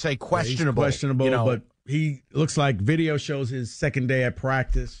going to say questionable. Yeah, he's questionable, but he looks like video shows his second day at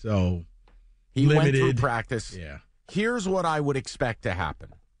practice, so he limited. Went through practice. Yeah. Here's what I would expect to happen.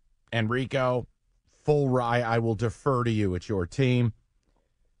 And Rico, I will defer to you. It's your team.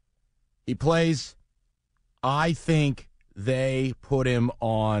 He plays. I think they put him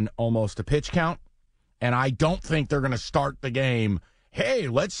on almost a pitch count, and I don't think they're going to start the game. Hey,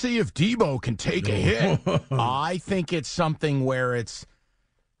 let's see if Debo can take a hit. I think it's something where it's,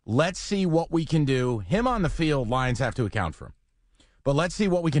 let's see what we can do. Him on the field, Lions have to account for him. But let's see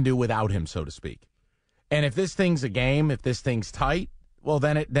what we can do without him, so to speak. And if this thing's a game, if this thing's tight, well,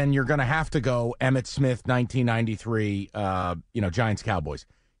 then you're going to have to go Emmitt Smith, 1993, Giants-Cowboys.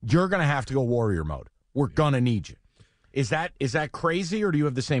 You're going to have to go Warrior mode. We're going to need you. Is that crazy, or do you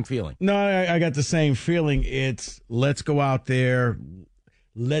have the same feeling? No, I got the same feeling. It's let's go out there,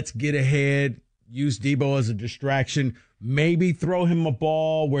 let's get ahead, use Debo as a distraction, maybe throw him a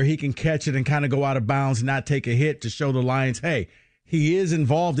ball where he can catch it and kind of go out of bounds and not take a hit to show the Lions, hey, he is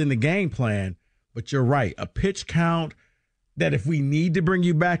involved in the game plan. But you're right, a pitch count that if we need to bring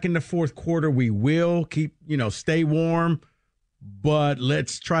you back in the fourth quarter, we will keep, stay warm, but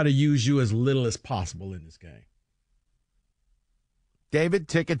let's try to use you as little as possible in this game. David,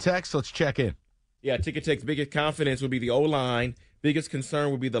 ticket text, let's check in. Yeah, ticket text, biggest confidence would be the O-line. Biggest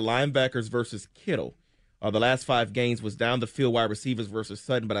concern would be the linebackers versus Kittle. The last 5 games was down the field wide receivers versus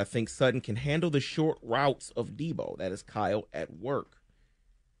Sutton, but I think Sutton can handle the short routes of Debo. That is Kyle at work.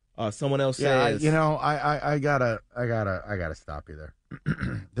 Someone else says, I gotta stop you there.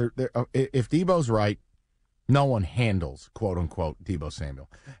 If Debo's right, no one handles quote unquote Debo Samuel,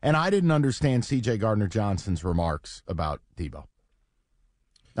 and I didn't understand C.J. Gardner-Johnson's remarks about Debo.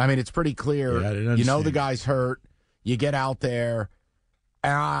 I mean, it's pretty clear. Yeah, you know the guy's hurt. You get out there.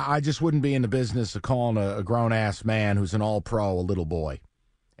 And I just wouldn't be in the business of calling a grown-ass man who's an all-pro a little boy.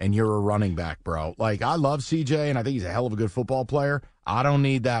 And you're a running back, bro. Like, I love CJ, and I think he's a hell of a good football player. I don't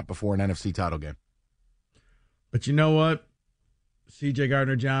need that before an NFC title game. But you know what? C.J.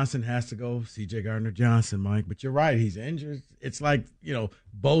 Gardner-Johnson has to go. C.J. Gardner-Johnson, Mike. But you're right. He's injured. It's like,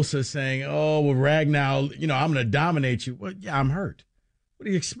 Bosa saying, oh, well, Ragnow, I'm going to dominate you. Well, yeah, I'm hurt. What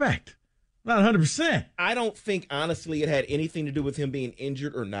do you expect? Not 100%. I don't think, honestly, it had anything to do with him being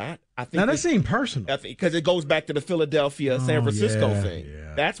injured or not. I think now, that seemed personal. Because it goes back to the Philadelphia, San Francisco thing.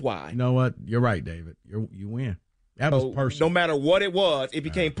 Yeah. That's why. You know what? You're right, David. You win. That was personal. No matter what it was, it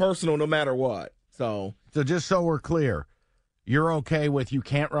became personal no matter what. So just so we're clear, you're okay with you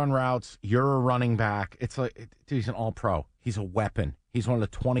can't run routes, you're a running back. It's like, dude, he's an all-pro. He's a weapon. He's one of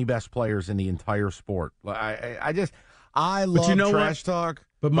the 20 best players in the entire sport. I love trash talk.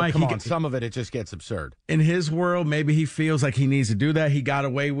 But Mike, come on, some of it just gets absurd. In his world, maybe he feels like he needs to do that. He got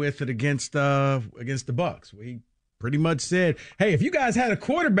away with it against the Bucs. He pretty much said, "Hey, if you guys had a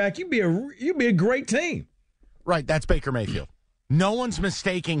quarterback, you'd be a great team." Right, that's Baker Mayfield. No one's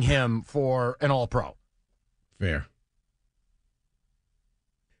mistaking him for an all-pro. Fair.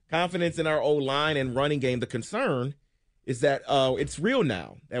 Confidence in our O-line and running game. The concern is that it's real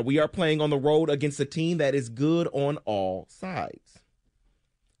now, that we are playing on the road against a team that is good on all sides.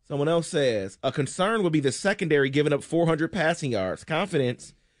 Someone else says, a concern would be the secondary giving up 400 passing yards.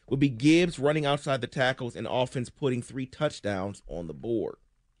 Confidence would be Gibbs running outside the tackles and offense putting 3 touchdowns on the board.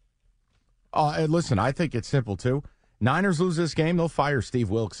 Listen, I think it's simple, too. Niners lose this game, they'll fire Steve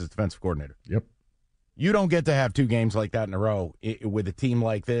Wilks as defensive coordinator. Yep. You don't get to have 2 games like that in a row with a team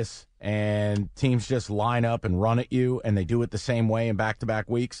like this, and teams just line up and run at you, and they do it the same way in back-to-back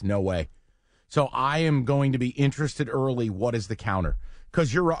weeks. No way. So I am going to be interested early, what is the counter?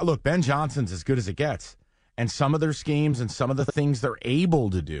 Because look, Ben Johnson's as good as it gets, and some of their schemes and some of the things they're able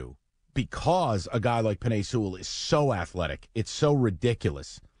to do, because a guy like Penei Sewell is so athletic, it's so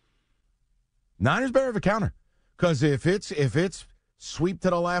ridiculous. Niners better have a counter. Because if it's sweep to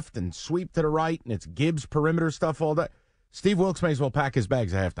the left and sweep to the right and it's Gibbs perimeter stuff all day, Steve Wilks may as well pack his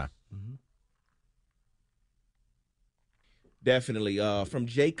bags at halftime. Mm-hmm. Definitely. From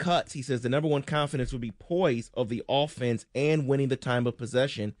Jay Cutts, he says the number one confidence would be poise of the offense and winning the time of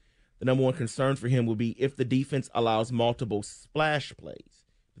possession. The number one concern for him would be if the defense allows multiple splash plays.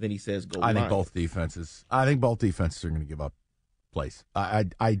 Then he says go I think both defenses are going to give up plays.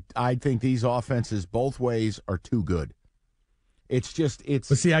 I think these offenses both ways are too good. But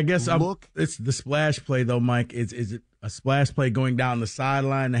see, I guess it's the splash play though, Mike. Is it a splash play going down the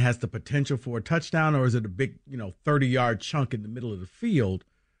sideline that has the potential for a touchdown, or is it a big 30-yard chunk in the middle of the field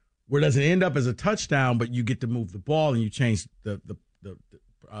where it doesn't end up as a touchdown, but you get to move the ball and you change the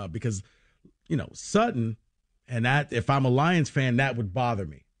because Sutton, and that, if I'm a Lions fan, that would bother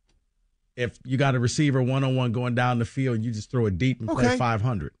me. If you got a receiver one-on-one going down the field and you just throw it deep and play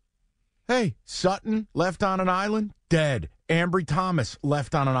 500. Hey, Sutton left on an island, dead. Ambry Thomas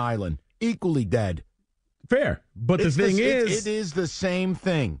left on an island, equally dead. Fair. But the thing is, it is the same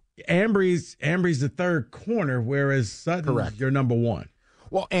thing. Ambry's the third corner, whereas Sutton's your number one.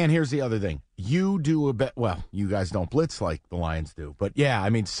 Well, and here's the other thing. You do a bet. Well, you guys don't blitz like the Lions do. But, yeah, I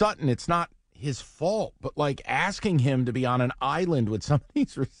mean, Sutton, it's not his fault, but like asking him to be on an island with some of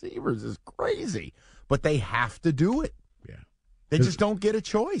these receivers is crazy. But they have to do it. Yeah, they just don't get a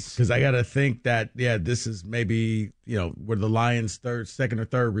choice. Because I got to think that this is maybe where the Lions' second or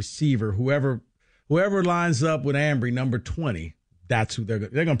third receiver, whoever lines up with Ambry, number 20, that's who they're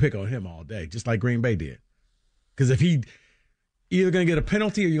going to pick on him all day, just like Green Bay did. Because if he either going to get a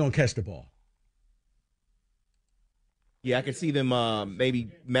penalty or you're going to catch the ball. Yeah, I can see them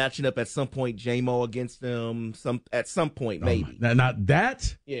maybe matching up at some point, J-Mo against them at some point, maybe. Now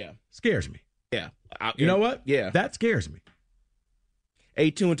that scares me. Yeah. You know what? Yeah. That scares me.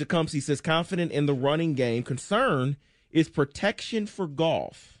 A2 and Tecumseh says, confident in the running game. Concern is protection for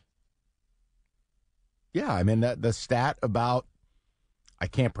Goff. Yeah, I mean, the stat about, I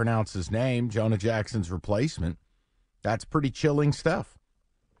can't pronounce his name, Jonah Jackson's replacement, that's pretty chilling stuff.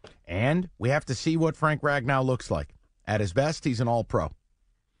 And we have to see what Frank Ragnow looks like. At his best, he's an all-pro.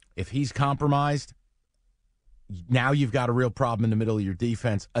 If he's compromised, now you've got a real problem in the middle of your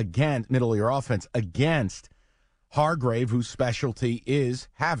defense, middle of your offense, against Hargrave, whose specialty is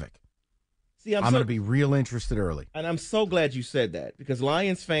havoc. See, I'm going to be real interested early. And I'm so glad you said that, because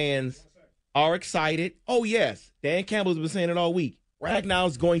Lions fans are excited. Oh, yes, Dan Campbell's been saying it all week.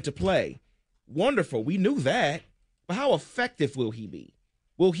 Ragnow's going to play. Wonderful. We knew that. But how effective will he be?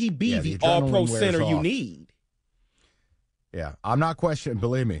 Will he be the all-pro center you need? Yeah, I'm not questioning.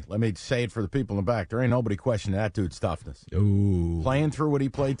 Believe me, let me say it for the people in the back. There ain't nobody questioning that dude's toughness. Ooh. Playing through what he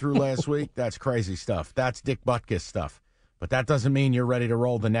played through last week, that's crazy stuff. That's Dick Butkus stuff. But that doesn't mean you're ready to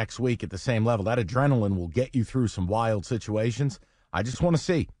roll the next week at the same level. That adrenaline will get you through some wild situations. I just want to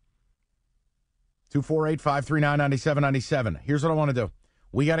see. 248-539-9797. Here's what I want to do.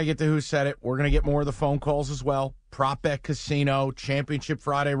 We got to get to Who Said It. We're going to get more of the phone calls as well. Prop Bet Casino, Championship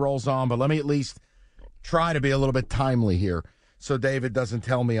Friday rolls on. But let me at least try to be a little bit timely here so David doesn't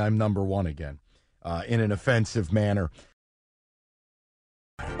tell me I'm number one again in an offensive manner.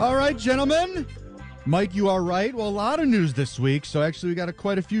 All right, gentlemen. Mike, you are right. Well, a lot of news this week, so actually we got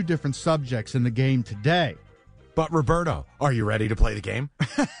quite a few different subjects in the game today. But, Roberto, are you ready to play the game?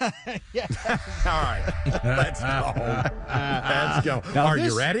 Yeah. All right. Let's go. Let's go. Now Are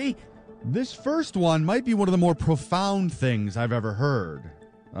you ready? This first one might be one of the more profound things I've ever heard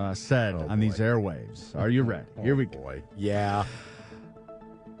said on these airwaves. Are you ready? Here we go. Yeah.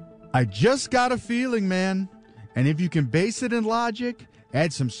 I just got a feeling, man. And if you can base it in logic,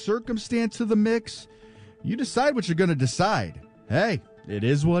 add some circumstance to the mix, you decide what you're going to decide. Hey, it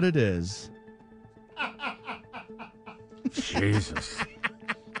is what it is. Jesus.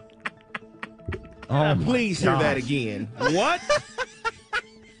 Oh, please hear that again. What?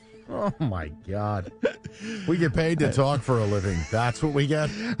 Oh, my God. We get paid to talk for a living. That's what we get?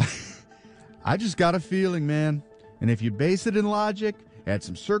 I just got a feeling, man. And if you base it in logic, add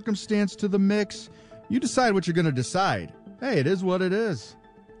some circumstance to the mix, you decide what you're going to decide. Hey, it is what it is.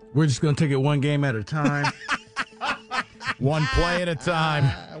 We're just going to take it one game at a time. One play at a time.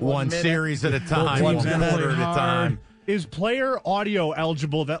 One series at a time. One quarter at a time. Is player audio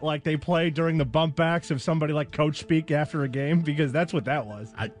eligible that like they play during the bump backs of somebody like coach speak after a game? Because that's what that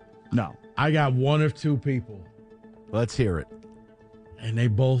was. No. I got one of two people. Let's hear it. And they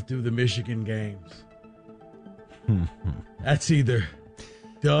both do the Michigan games. That's either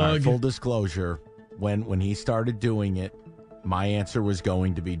Doug. Right, full disclosure, when he started doing it, my answer was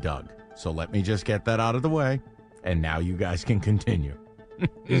going to be Doug. So let me just get that out of the way, and now you guys can continue.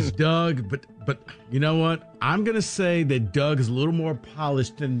 It's Doug, but you know what? I'm going to say that Doug is a little more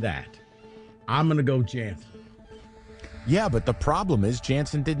polished than that. I'm going to go Jansen. Yeah, but the problem is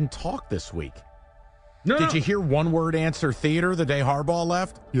Jansen didn't talk this week. No, Did you hear one-word answer theater the day Harbaugh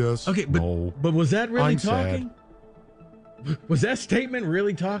left? Yes. Okay, but was that really I'm talking? Sad. Was that statement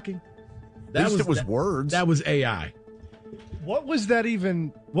really talking? At least it was words. That was AI. What was that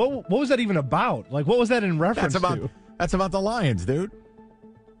even? What was that even about? Like, what was that in reference to? That's about the Lions, dude.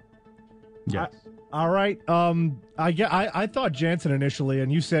 Yes. All right. I thought Jansen initially,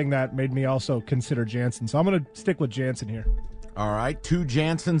 and you saying that made me also consider Jansen. So I'm going to stick with Jansen here. All right. 2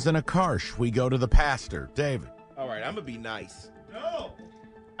 Jansens and a Karsh. We go to the pastor, David. All right. I'm going to be nice. No.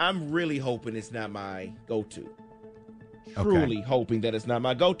 I'm really hoping it's not my go-to. Truly hoping that it's not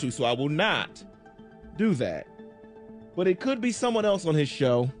my go-to, so I will not do that. But it could be someone else on his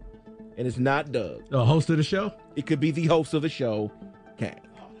show, and it's not Doug. The host of the show? It could be the host of the show, Kang.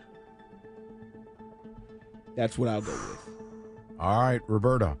 That's what I'll go with. All right,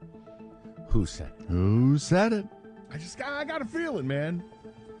 Roberto. Who said it? Who said it? I got a feeling, man.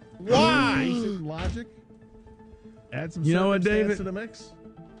 Why? Logic. Add some. You know what, David? To the mix.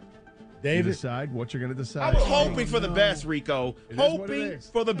 David, you decide what you're going to decide. I was hoping for the best, Rico. Hoping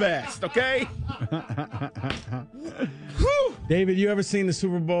for the best. Okay. David, you ever seen the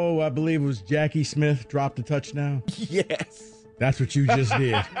Super Bowl? I believe it was Jackie Smith dropped a touchdown. Yes. That's what you just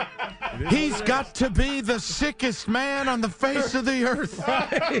did. He's got to be the sickest man on the face of the earth.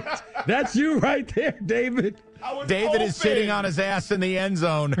 Right. That's you right there, David. David is sitting on his ass in the end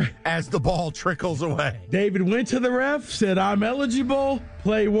zone as the ball trickles away. David went to the ref, said, I'm eligible.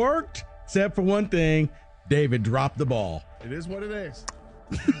 Play worked, except for one thing. David dropped the ball. It is what it is.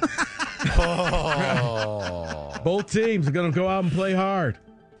 Both teams are going to go out and play hard.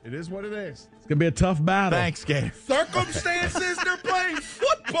 It is what it is. It's going to be a tough battle. Thanks, Gabe. Circumstances, they're playing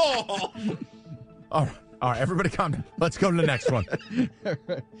football. All right, everybody calm down. Let's go to the next one.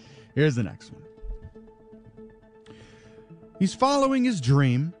 Here's the next one. He's following his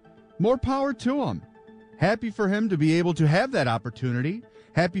dream. More power to him. Happy for him to be able to have that opportunity.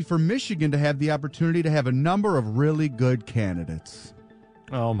 Happy for Michigan to have the opportunity to have a number of really good candidates.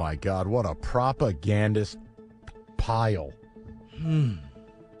 Oh, my God. What a propagandist pile.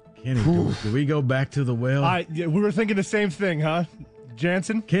 Kenny, do we go back to the well? We were thinking the same thing, huh?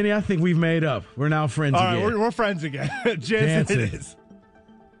 Jansen? Kenny, I think we've made up. We're now friends again. All right, we're friends again. Jansen it is.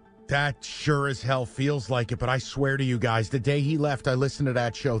 That sure as hell feels like it, but I swear to you guys, the day he left, I listened to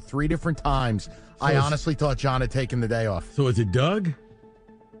that show 3 different times. I honestly thought John had taken the day off. So is it Doug?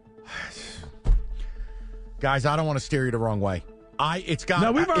 Guys, I don't want to steer you the wrong way.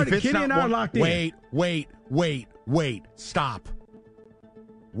 No, we've already, Kenny and I are locked in. Wait. Stop.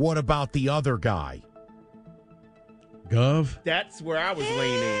 What about the other guy? Gov? That's where I was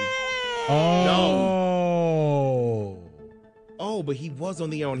leaning. Oh. No. Oh, but he was on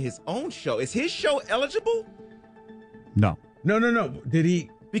his own show. Is his show eligible? No. No. Did he?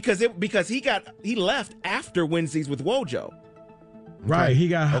 Because he left after Wednesdays with Wojo. Right. Okay. He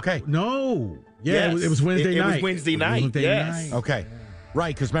got. Okay. No. Yeah, Yes. it was Wednesday night. It was Wednesday night. Yes. Okay.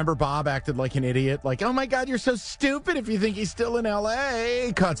 Right, because remember Bob acted like an idiot. Like, oh, my God, you're so stupid if you think he's still in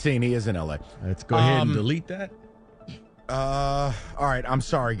L.A. Cutscene, he is in L.A. Let's go ahead and delete that. All right, I'm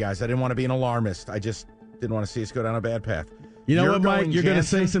sorry, guys. I didn't want to be an alarmist. I just didn't want to see us go down a bad path. You know what, Mike? going You're going to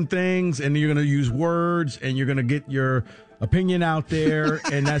say Jansen? some things, and you're going to use words, and you're going to get your opinion out there,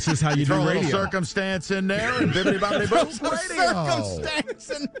 and that's just how you Throw do a little radio. circumstance in there, and bibbidi-bobbidi-boo, radio. Circumstance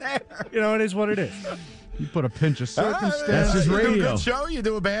in there. You know, it is what it is. You put a pinch of circumstance. That's just You do a radio. good show, you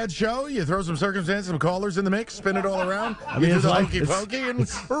do a bad show, you throw some circumstance, some callers in the mix, spin it all around. I mean, you do it's the like- hokey pokey and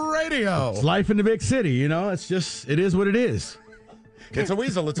radio. It's life in the big city, you know? It is what it is. It's a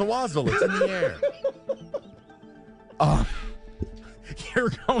weasel, it's a wazzle, it's in the air.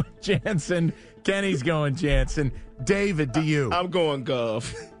 You're going Jansen. Kenny's going Jansen. David, do you? I'm going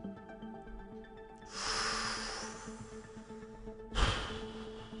Gov.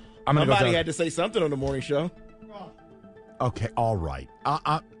 Somebody had to say something on the morning show. Okay, all right.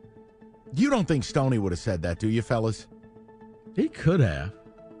 You don't think Stoney would have said that, do you, fellas? He could have.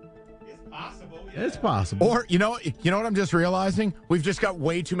 It's possible. Or, you know what I'm just realizing? We've just got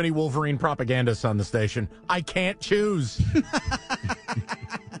way too many Wolverine propagandists on the station. I can't choose.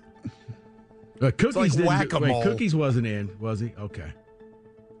 But Cookies like didn't. whack-a-mole. Wait, Cookies wasn't in, was he? Okay.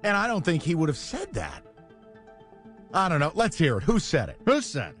 And I don't think he would have said that. I don't know. Let's hear it. Who said it? Who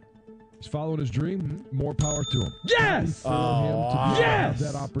said it? He's following his dream. More power to him. Yes! For him to Yes! have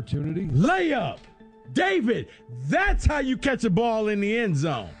that opportunity. Layup. David, that's how you catch a ball in the end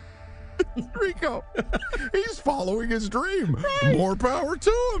zone. Rico, he's following his dream. Right. More power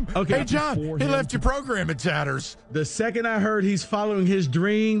to him. Okay. Hey, John, he left your program in tatters. The second I heard he's following his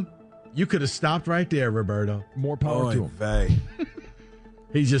dream, you could have stopped right there, Roberto. More power to him. Vey.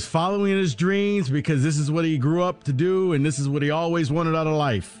 He's just following his dreams because this is what he grew up to do, and this is what he always wanted out of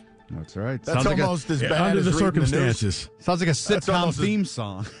life. That's right. That's almost as bad under as the reading circumstances. Sounds like a sitcom almost theme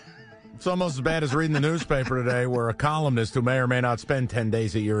song. It's almost as bad as reading the newspaper today, where a columnist who may or may not spend 10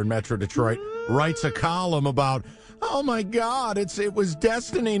 days a year in Metro Detroit writes a column about, oh my God, it was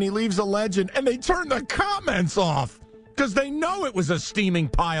destiny, and he leaves a legend, and they turn the comments off because they know it was a steaming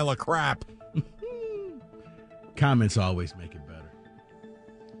pile of crap. Comments always make it better.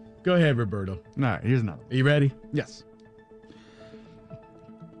 Go ahead, Roberto. All right, here's another. Are you ready? Yes.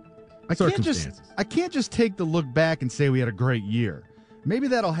 Circumstances. I can't just take the look back and say we had a great year. Maybe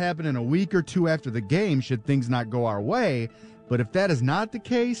that'll happen in a week or two after the game should things not go our way. But if that is not the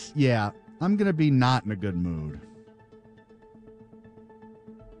case, yeah, I'm going to be not in a good mood.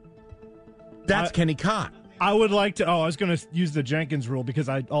 That's Kenny Cott. I would like to. I was going to use the Jenkins rule because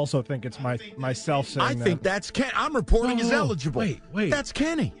I also think it's myself saying I that. think that's Kenny. I'm reporting as eligible. Wait. That's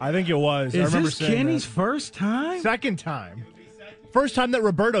Kenny. I think it was. I Is remember this saying Kenny's that. first time? Second time. First time that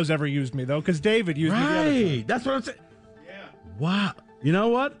Roberto's ever used me, though, because David used me the other time. Right. That's what I'm saying. Yeah. Wow. You know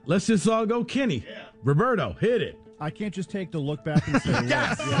what? Let's just all go Kenny. Yeah. Roberto, hit it. I can't just take the look back and say,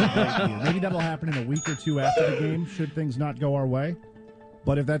 yeah, maybe that'll happen in a week or two after the game, should things not go our way.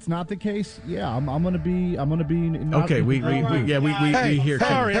 But if that's not the case, yeah, I'm gonna be not Okay, we hear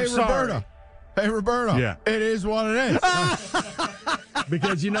sorry, Kenny. I'm sorry. Hey, Roberto. Yeah. It is what it is.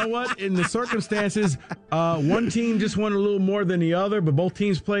 Because you know what? In the circumstances, one team just won a little more than the other, but both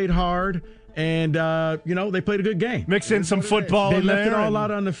teams played hard, and they played a good game. Mix in some football They in left there. it all out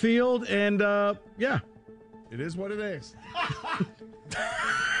on the field, and yeah. It is what it is.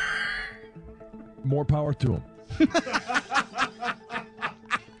 More power to him.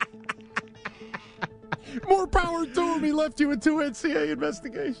 More power to him. He left you with 2 NCAA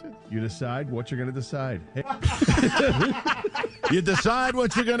investigations. You decide what you're going to decide. Hey. You decide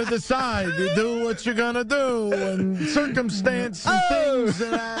what you're going to decide. You do what you're going to do. And circumstance and things. Say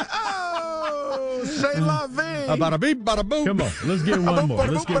la vie. Bada beep, bada boop. Come on, let's get one more.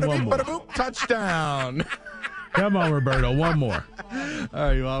 Let's get one more. Touchdown. Come on, Roberto, one more. All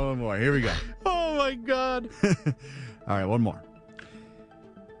right, you want one more. Here we go. Oh, my God. All right, one more.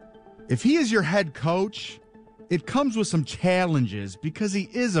 If he is your head coach, it comes with some challenges because he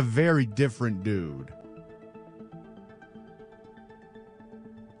is a very different dude.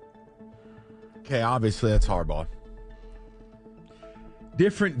 Okay, obviously that's Harbaugh.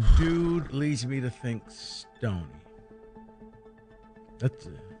 different dude leads me to think Stoney.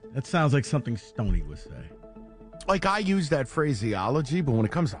 That sounds like something Stoney would say. Like, I use that phraseology, but when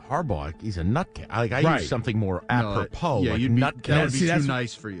it comes to Harbaugh, he's a nutcase. Like, I use something more apropos. Yeah, like that would be See, too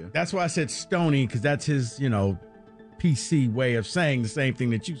nice for you. That's why I said Stoney, because that's his, PC way of saying the same thing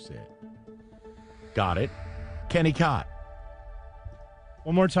that you said. Got it. Kenny Cott.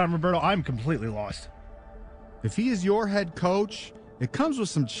 One more time, Roberto. I'm completely lost. If he is your head coach, it comes with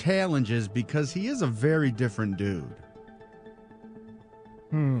some challenges because he is a very different dude.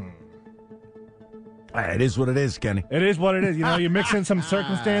 It is what it is, Kenny. It is what it is. You mix in some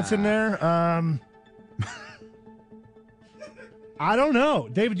circumstance in there. I don't know.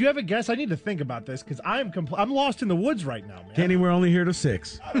 David, do you have a guess? I need to think about this because I'm lost in the woods right now, man. Kenny, we're only here to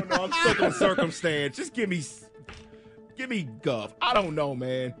 6. I don't know. I'm stuck on circumstance. Just give me Gov. I don't know,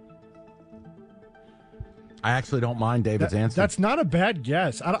 man. I actually don't mind David's answer. That's not a bad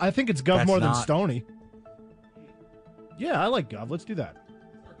guess. I think it's Gov more than Stoney. Yeah, I like Gov. Let's do that.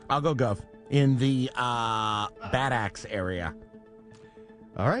 I'll go Gov. In the Bad Axe area.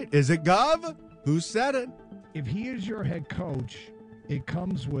 All right. Is it Gov? Who said it? If he is your head coach, it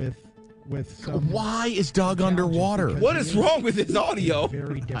comes with some. Why is Doug underwater? What is wrong with his audio?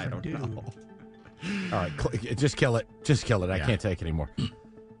 Very different I don't know. All right, just kill it. Just kill it. I can't take it anymore.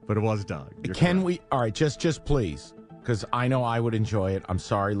 But it was Doug. Can we? All right, just please, because I know I would enjoy it. I'm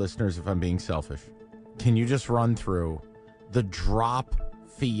sorry, listeners, if I'm being selfish. Can you just run through the drop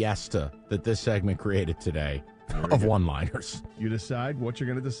fiesta that this segment created today of one-liners? You decide what you're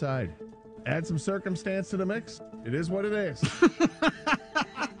going to decide. Add some circumstance to the mix. It is what it is.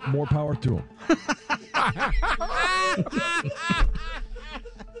 More power to him.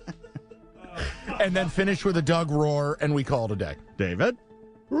 And then finish with a Doug roar, and we call it a day. David?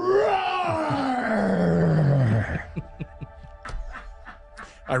 I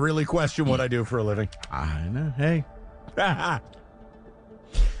really question what I do for a living. I know. Hey.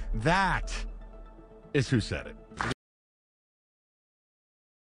 That is who said it.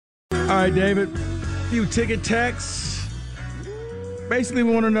 All right, David. Few ticket texts. Basically,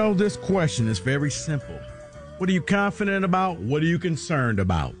 we want to know this question. It's very simple. What are you confident about? What are you concerned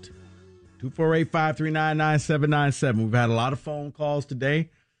about? 248-539-9797. We've had a lot of phone calls today.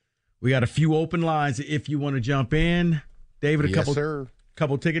 We got a few open lines if you want to jump in. David, a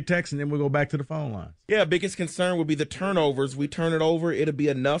couple ticket texts, and then we'll go back to the phone lines. Yeah, biggest concern would be the turnovers. We turn it over, it'll be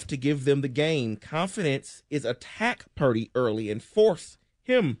enough to give them the game. Confidence is attack Purdy early and force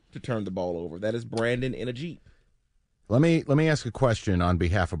him to turn the ball over. That is Brandon in a Jeep. Let me ask a question on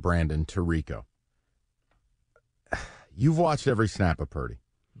behalf of Brandon to Rico. You've watched every snap of Purdy,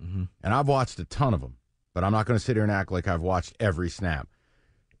 and I've watched a ton of them, but I'm not going to sit here and act like I've watched every snap.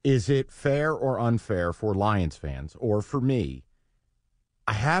 Is it fair or unfair for Lions fans, or for me?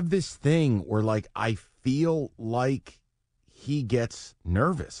 I have this thing where, I feel like he gets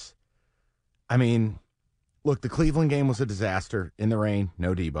nervous. I mean, look, the Cleveland game was a disaster in the rain,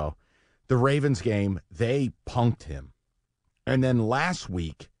 no Debo. The Ravens game, they punked him. And then last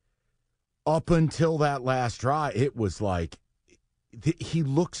week, up until that last drive, it was like he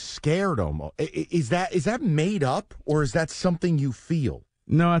looked scared almost. Is that made up, or is that something you feel?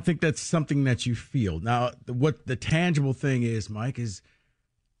 No, I think that's something that you feel. Now, what the tangible thing is, Mike, is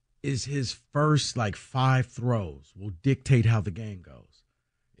his first 5 throws will dictate how the game goes.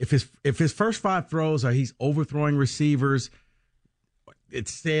 If his first 5 throws are he's overthrowing receivers,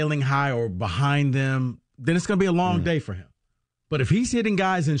 it's sailing high or behind them, then it's going to be a long day for him. But if he's hitting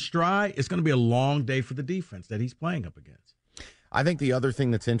guys in stride, it's going to be a long day for the defense that he's playing up against. I think the other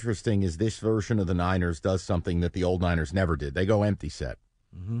thing that's interesting is this version of the Niners does something that the old Niners never did. They go empty set.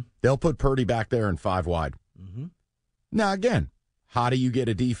 They'll put Purdy back there in 5 wide. Now, again, how do you get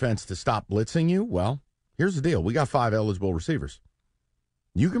a defense to stop blitzing you? Well, here's the deal. We got 5 eligible receivers.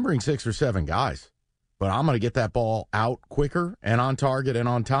 You can bring 6 or 7 guys, but I'm going to get that ball out quicker and on target and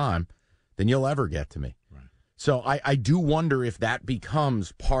on time than you'll ever get to me. Right. So I do wonder if that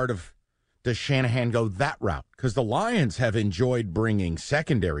becomes part of, does Shanahan go that route? Because the Lions have enjoyed bringing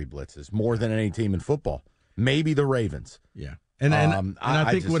secondary blitzes more than any team in football. Maybe the Ravens. Yeah. And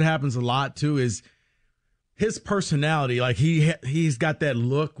I think what happens a lot, too, is his personality. He's got that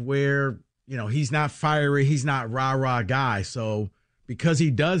look where, he's not fiery. He's not rah-rah guy. So because he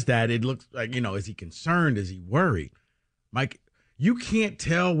does that, it looks like, is he concerned? Is he worried? Mike, you can't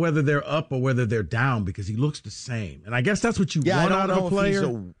tell whether they're up or whether they're down because he looks the same. And I guess that's what you want out of a player.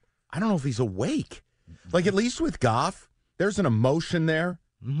 I don't know if he's awake. At least with Goff, there's an emotion there.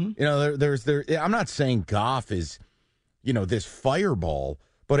 I'm not saying Goff is, this fireball,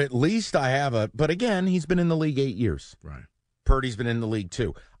 but at least but again, he's been in the league 8 years. Right. Purdy's been in the league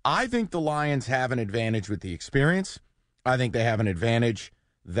too. I think the Lions have an advantage with the experience. I think they have an advantage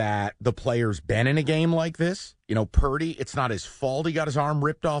that the player's been in a game like this. You know, Purdy, it's not his fault he got his arm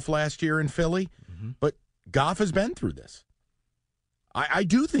ripped off last year in Philly, but Goff has been through this. I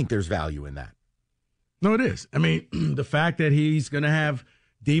do think there's value in that. No, it is. I mean, the fact that he's going to have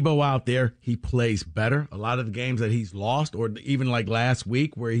Debo out there, he plays better. A lot of the games that he's lost, or even like last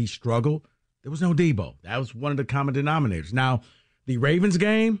week where he struggled, there was no Debo. That was one of the common denominators. Now, the Ravens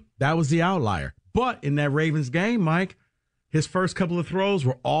game, that was the outlier. But in that Ravens game, Mike, his first couple of throws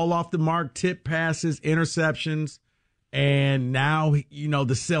were all off the mark, tip passes, interceptions, and now, you know,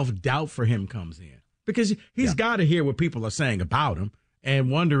 the self-doubt for him comes in. Because he's got to hear what people are saying about him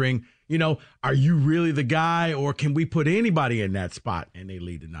and wondering, you know, are you really the guy, or can we put anybody in that spot and they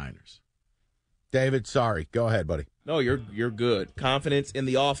lead the Niners? David, sorry. Go ahead, buddy. No, you're good. Confidence in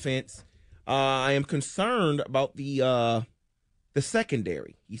the offense. I am concerned about the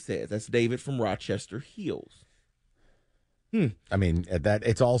secondary, he says. That's David from Rochester Hills. I mean, that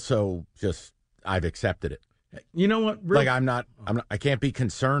it's also just I've accepted it. You know what? I can't be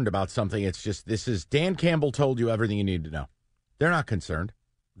concerned about something. It's just Dan Campbell told you everything you need to know. They're not concerned.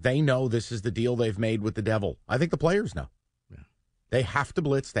 They know this is the deal they've made with the devil. I think the players know. Yeah. They have to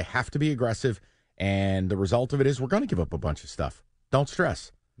blitz. They have to be aggressive. And the result of it is we're going to give up a bunch of stuff. Don't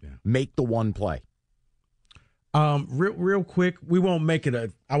stress. Yeah. Make the one play. Real quick, we won't make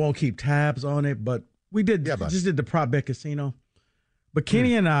it I won't keep tabs on it, but we just did the prop bet casino. But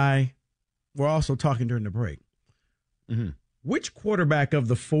Kenny and I were also talking during the break. Mm-hmm. Which quarterback of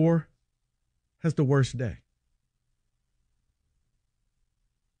the four has the worst day?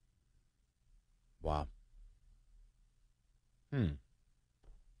 Wow.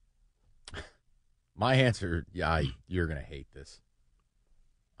 My answer, you're going to hate this.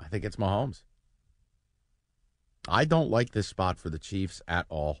 I think it's Mahomes. I don't like this spot for the Chiefs at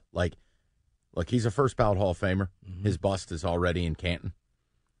all. Look, he's a first ballot Hall of Famer. Mm-hmm. His bust is already in Canton.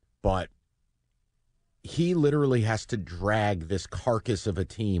 But he literally has to drag this carcass of a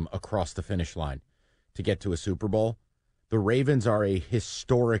team across the finish line to get to a Super Bowl. The Ravens are a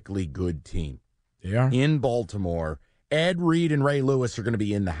historically good team. They are. In Baltimore. Ed Reed and Ray Lewis are going to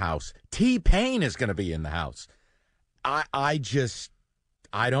be in the house. T-Pain is going to be in the house. I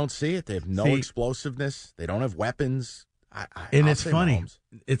don't see it. They have no explosiveness. They don't have weapons. It's funny. Mahomes.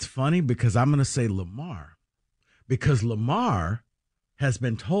 It's funny because I'm going to say Lamar. Because Lamar has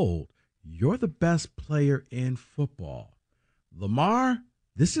been told, you're the best player in football. Lamar,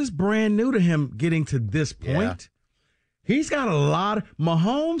 this is brand new to him getting to this point. Yeah. He's got a lot of –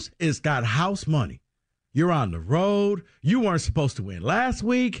 Mahomes has got house money. You're on the road. You weren't supposed to win last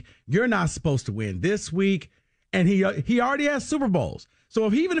week. You're not supposed to win this week. And he already has Super Bowls.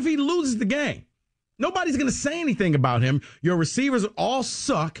 So even if he loses the game, nobody's going to say anything about him. Your receivers all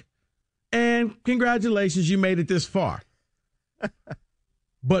suck. And congratulations, you made it this far.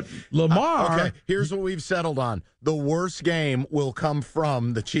 But Lamar. Okay, here's what we've settled on. The worst game will come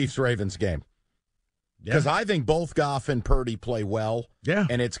from the Chiefs-Ravens game. Because I think both Goff and Purdy play well. Yeah.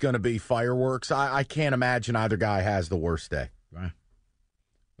 And it's going to be fireworks. I can't imagine either guy has the worst day. Right.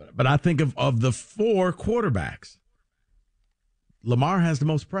 But I think of the four quarterbacks, Lamar has the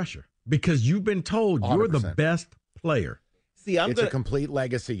most pressure because you've been told 100%. You're the best player. See, it's a complete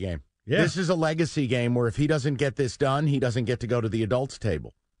legacy game. Yeah. This is a legacy game where if he doesn't get this done, he doesn't get to go to the adults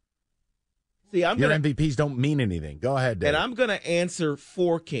table. See, Your MVPs don't mean anything. Go ahead, Dave. And I'm going to answer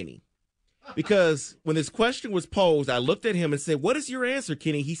for Kenny. Because when this question was posed, I looked at him and said, what is your answer,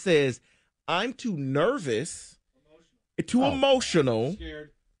 Kenny? He says, I'm too nervous, too emotional,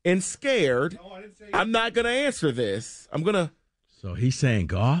 and scared. No, I didn't say I'm not going to answer this. I'm going to. So he's saying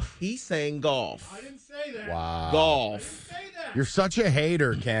golf? He's saying golf. I didn't say that. Wow. Golf. You're such a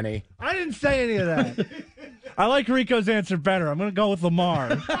hater, Kenny. I didn't say any of that. I like Rico's answer better. I'm going to go with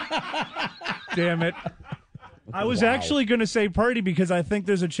Lamar. Damn it. I was actually going to say Purdy because I think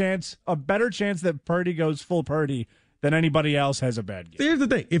there's a better chance that Purdy goes full Purdy than anybody else has a bad game. Here's the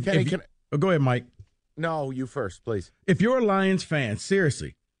thing. Go ahead, Mike. No, you first, please. If you're a Lions fan,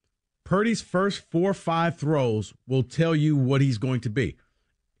 seriously, Purdy's first 4 or 5 throws will tell you what he's going to be.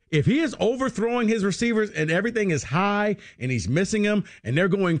 If he is overthrowing his receivers and everything is high and he's missing them and they're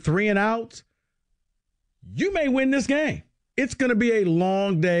going 3 and out, you may win this game. It's going to be a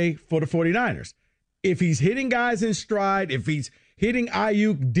long day for the 49ers. If he's hitting guys in stride, if he's hitting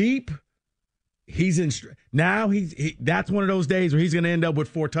Ayuk deep, he's in stride. Now that's one of those days where he's going to end up with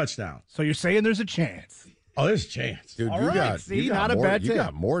 4 touchdowns. So you're saying there's a chance? Oh, there's a chance. Dude, you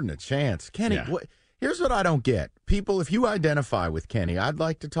got more than a chance. Kenny, here's what I don't get. People, if you identify with Kenny, I'd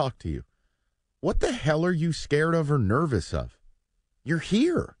like to talk to you. What the hell are you scared of or nervous of? You're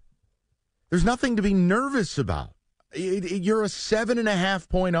here. There's nothing to be nervous about. You're a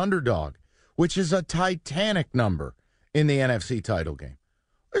 7.5-point underdog, which is a titanic number in the NFC title game.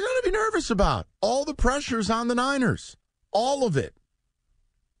 There's nothing to be nervous about. All the pressure's on the Niners. All of it.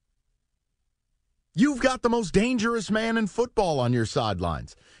 You've got the most dangerous man in football on your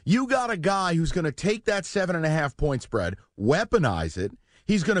sidelines. You got a guy who's going to take that 7.5-point spread, weaponize it.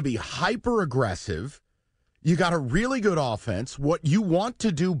 He's going to be hyper-aggressive. You got a really good offense. What you want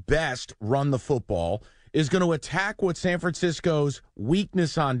to do best, run the football, is going to attack what San Francisco's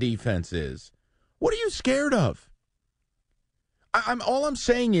weakness on defense is. What are you scared of? All I'm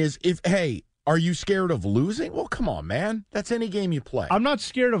saying is, are you scared of losing? Well, come on, man. That's any game you play. I'm not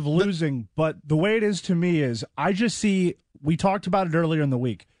scared of losing, but the way it is to me is I just see, we talked about it earlier in the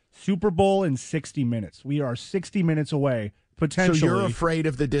week, Super Bowl in 60 minutes. We are 60 minutes away, potentially. So you're afraid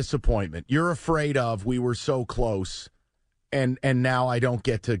of the disappointment. You're afraid of we were so close, and now I don't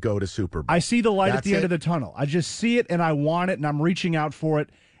get to go to Super Bowl. I see the light at the end of the tunnel. I just see it, and I want it, and I'm reaching out for it.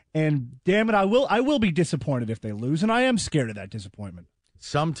 And damn it, I will be disappointed if they lose, and I am scared of that disappointment.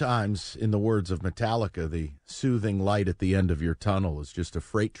 Sometimes, in the words of Metallica, the soothing light at the end of your tunnel is just a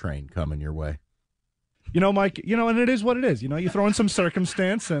freight train coming your way. Mike, and it is what it is. You throw in some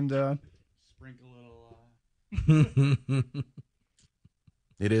circumstance and sprinkle a little.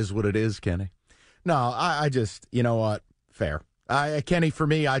 It is what it is, Kenny. No, I just, you know what? Fair. Kenny, for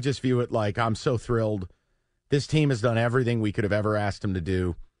me, I just view it like I'm so thrilled. This team has done everything we could have ever asked them to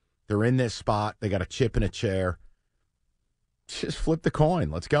do. They're in this spot. They got a chip in a chair. Just flip the coin.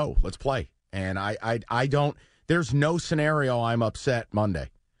 Let's go. Let's play. And I don't, there's no scenario I'm upset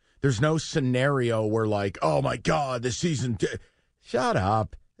Monday. There's no scenario where like, oh my God, the season. Shut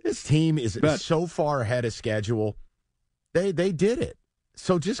up. This team is so far ahead of schedule. They did it.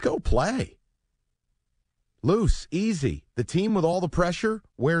 So just go play. Loose, easy. The team with all the pressure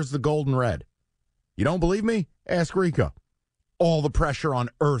wears the gold and red. You don't believe me? Ask Rico. All the pressure on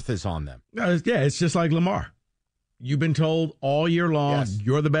earth is on them. It's just like Lamar. You've been told all year long,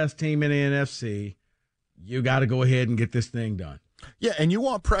 You're the best team in the NFC. You got to go ahead and get this thing done. Yeah, and you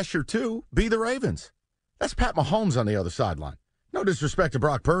want pressure, too. Be the Ravens. That's Pat Mahomes on the other sideline. No disrespect to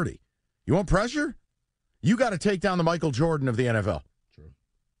Brock Purdy. You want pressure? You got to take down the Michael Jordan of the NFL. True.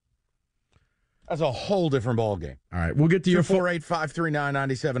 That's a whole different ballgame. All right, we'll get to your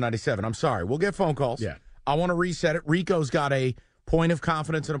 485-399-9797. I'm sorry. We'll get phone calls. Yeah. I want to reset it. Rico's got a point of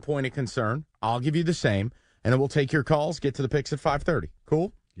confidence and a point of concern. I'll give you the same, and then we'll take your calls, get to the picks at 5:30.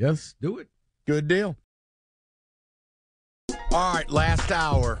 Cool? Yes, do it. Good deal. All right, last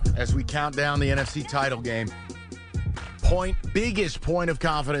hour as we count down the NFC title game. Biggest point of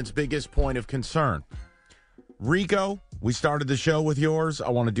confidence, biggest point of concern. Rico, we started the show with yours. I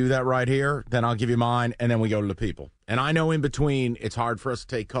want to do that right here. Then I'll give you mine, and then we go to the people. And I know in between, it's hard for us to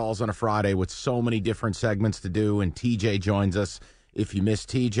take calls on a Friday with so many different segments to do, and TJ joins us. If you missed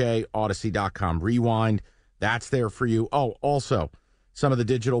TJ, Odyssey.com Rewind. That's there for you. Oh, also, some of the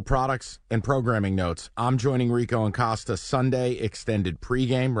digital products and programming notes. I'm joining Rico and Costa Sunday extended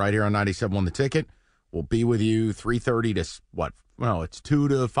pregame right here on 97.1 The Ticket. We'll be with you 3:30 to what? Well, it's 2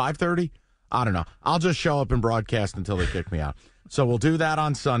 to 5:30. I don't know. I'll just show up and broadcast until they kick me out. So we'll do that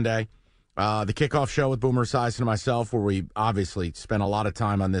on Sunday. The kickoff show with Boomer Esiason and myself, where we obviously spent a lot of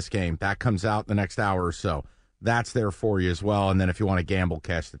time on this game. That comes out the next hour or so. That's there for you as well. And then if you want to gamble,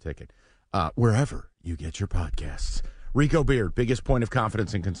 cash the ticket. Wherever you get your podcasts. Rico Beard, biggest point of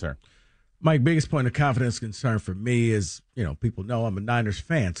confidence and concern. Mike, biggest point of confidence and concern for me is, people know I'm a Niners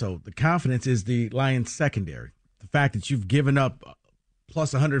fan. So the confidence is the Lions secondary. The fact that you've given up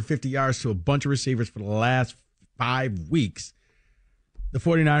plus 150 yards to a bunch of receivers for the last 5 weeks. The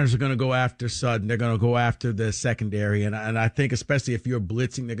 49ers are going to go after Sutton. They're going to go after the secondary. And I think especially if you're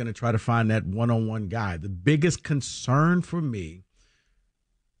blitzing, they're going to try to find that one-on-one guy. The biggest concern for me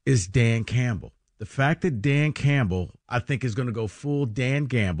is Dan Campbell. The fact that Dan Campbell, I think, is going to go full Dan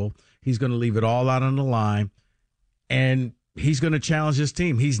Gamble. He's going to leave it all out on the line, and he's going to challenge his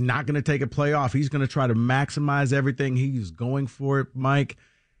team. He's not going to take a play off. He's going to try to maximize everything. He's going for it, Mike.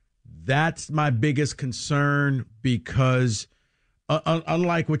 That's my biggest concern because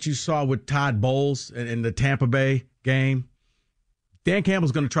unlike what you saw with Todd Bowles in the Tampa Bay game, Dan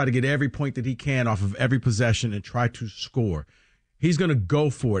Campbell's going to try to get every point that he can off of every possession and try to score. He's going to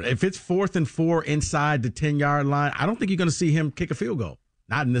go for it. If it's 4th and 4 inside the 10-yard line, I don't think you're going to see him kick a field goal.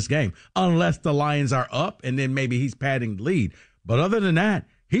 Not in this game, unless the Lions are up and then maybe he's padding the lead. But other than that,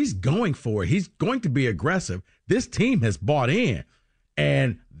 he's going for it. He's going to be aggressive. This team has bought in,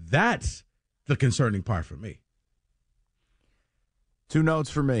 and that's the concerning part for me. 2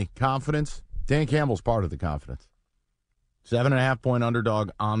 notes for me. Confidence. Dan Campbell's part of the confidence. 7.5-point underdog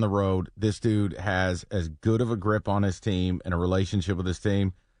on the road. This dude has as good of a grip on his team and a relationship with his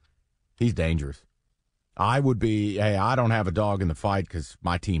team. He's dangerous. I would be, hey, I don't have a dog in the fight because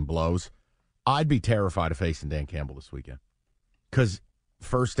my team blows. I'd be terrified of facing Dan Campbell this weekend because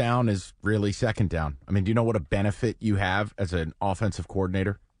first down is really second down. I mean, do you know what a benefit you have as an offensive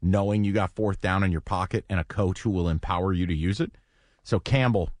coordinator, knowing you got fourth down in your pocket and a coach who will empower you to use it? So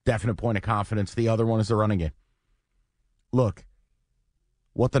Campbell, definite point of confidence. The other one is the running game. Look,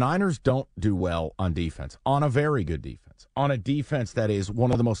 what the Niners don't do well on defense, on a very good defense, on a defense that is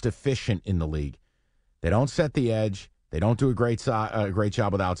one of the most efficient in the league, they don't set the edge. They don't do a great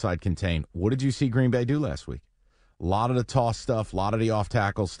job with outside contain. What did you see Green Bay do last week? A lot of the toss stuff, a lot of the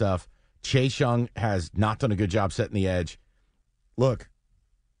off-tackle stuff. Chase Young has not done a good job setting the edge. Look,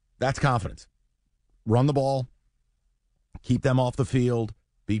 that's confidence. Run the ball, keep them off the field,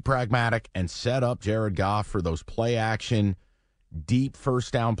 be pragmatic, and set up Jared Goff for those play-action, deep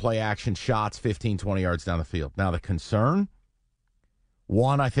first-down play-action shots 15, 20 yards down the field. Now, the concern,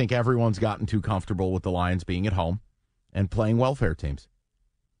 one, I think everyone's gotten too comfortable with the Lions being at home and playing welfare teams.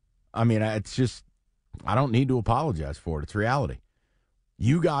 I mean, it's just, I don't need to apologize for it. It's reality.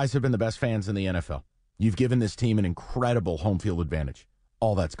 You guys have been the best fans in the NFL. You've given this team an incredible home field advantage.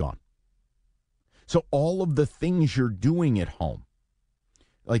 All that's gone. So all of the things you're doing at home,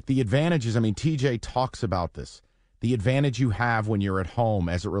 like the advantages, I mean, TJ talks about this. The advantage you have when you're at home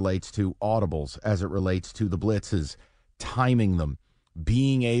as it relates to audibles, as it relates to the blitzes, timing them,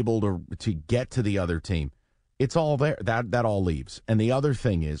 being able to get to the other team. It's all there. That all leaves. And the other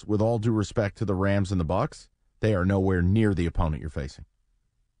thing is, with all due respect to the Rams and the Bucks, they are nowhere near the opponent you're facing.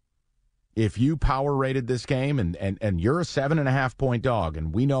 If you power rated this game and you're a 7.5-point dog,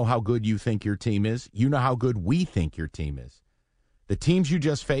 and we know how good you think your team is, you know how good we think your team is, the teams you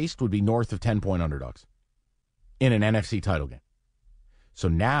just faced would be north of 10-point underdogs in an NFC title game. So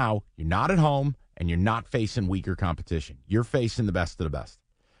now you're not at home and you're not facing weaker competition. You're facing the best of the best.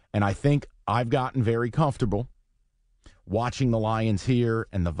 And I think I've gotten very comfortable watching the Lions here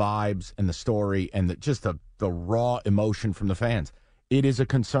and the vibes and the story and the raw emotion from the fans. It is a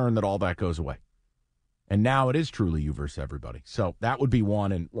concern that all that goes away. And now it is truly you versus everybody. So that would be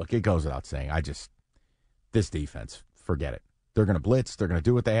one. And look, it goes without saying. This defense, forget it. They're going to blitz. They're going to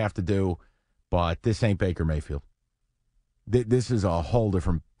do what they have to do. But this ain't Baker Mayfield. This is a whole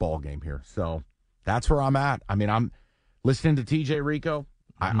different ball game here. So that's where I'm at. I mean, I'm listening to TJ Rico.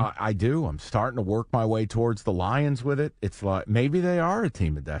 I do. I'm starting to work my way towards the Lions with it. It's like maybe they are a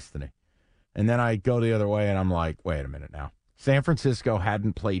team of destiny. And then I go the other way and I'm like, wait a minute now. San Francisco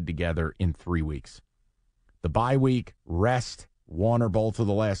hadn't played together in 3 weeks. The bye week, rest, one or both of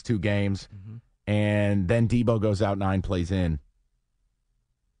the last two games, and then Debo goes out 9 plays in.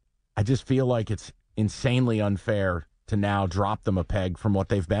 I just feel like it's insanely unfair to now drop them a peg from what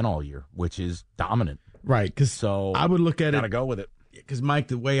they've been all year, which is dominant. Right, because so I would look at gotta go with it. Because, Mike,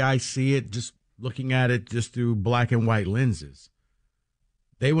 the way I see it, just looking at it just through black and white lenses,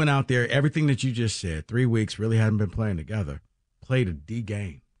 they went out there, everything that you just said, 3 weeks, really hadn't been playing together, played a D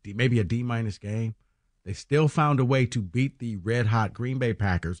game, maybe a D-minus game. They still found a way to beat the red-hot Green Bay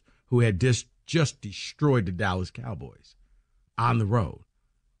Packers, who had just destroyed the Dallas Cowboys on the road.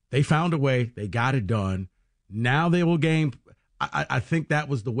 They found a way. They got it done. Now they will game. I think that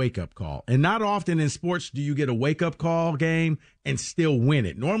was the wake-up call. And not often in sports do you get a wake-up call game and still win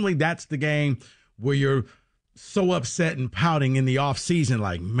it. Normally that's the game where you're so upset and pouting in the offseason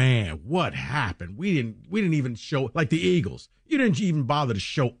like, man, what happened? We didn't even show, like the Eagles. You didn't even bother to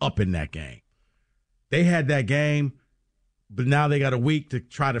show up in that game. They had that game, but now they got a week to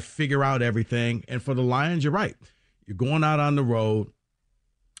try to figure out everything. And for the Lions, you're right. You're going out on the road.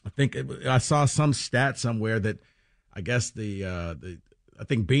 I think I saw some stat somewhere that I guess I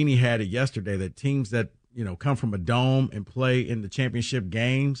think Beanie had it yesterday that teams that, come from a dome and play in the championship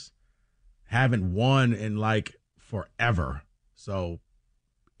games haven't won in like forever. So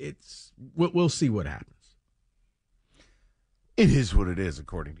we'll see what happens. It is what it is,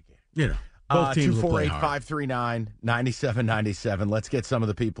 according to Gabe. Both teams will play hard. 248-539-9797. Let's get some of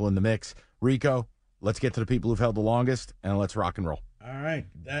the people in the mix. Rico, let's get to the people who've held the longest, and let's rock and roll. All right.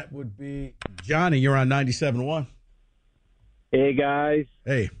 That would be Johnny. You're on 97.1. Hey, guys.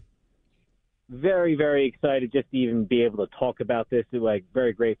 Hey. Very, very excited just to even be able to talk about this. Like,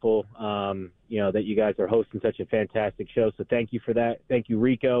 very grateful, that you guys are hosting such a fantastic show. So thank you for that. Thank you,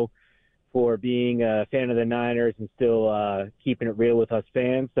 Rico, for being a fan of the Niners and still keeping it real with us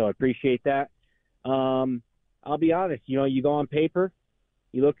fans. So I appreciate that. I'll be honest, you go on paper,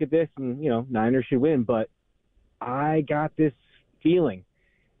 you look at this and, Niners should win. But I got this feeling,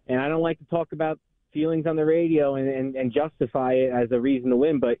 and I don't like to talk about feelings on the radio and justify it as a reason to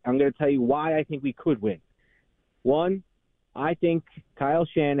win, but I'm going to tell you why I think we could win. One, I think Kyle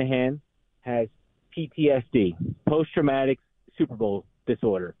Shanahan has PTSD, post-traumatic Super Bowl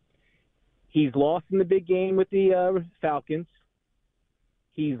disorder. He's lost in the big game with the Falcons.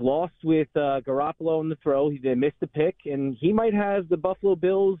 He's lost with Garoppolo in the throw. He missed the pick, and he might have the Buffalo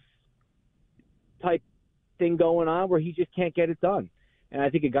Bills type thing going on where he just can't get it done. And I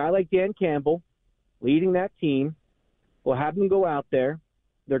think a guy like Dan Campbell leading that team will have them go out there.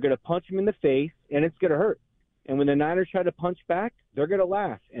 They're going to punch him in the face, and it's going to hurt. And when the Niners try to punch back, they're going to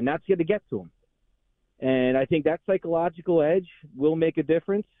laugh, and that's going to get to them. And I think that psychological edge will make a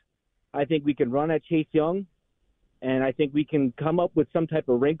difference. I think we can run at Chase Young, and I think we can come up with some type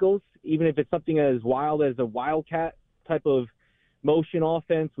of wrinkles, even if it's something as wild as a Wildcat type of motion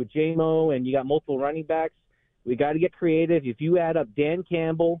offense with J-Mo, and you got multiple running backs. We got to get creative. If you add up Dan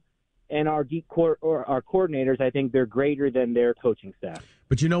Campbell and our our coordinators, I think they're greater than their coaching staff.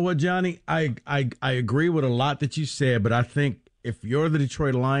 But you know what, Johnny? I agree with a lot that you said, but I think if you're the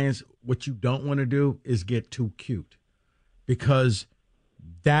Detroit Lions, what you don't want to do is get too cute, because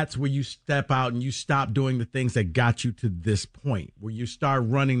that's where you step out and you stop doing the things that got you to this point, where you start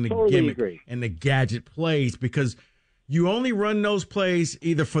running the gimmick and the gadget plays, because you only run those plays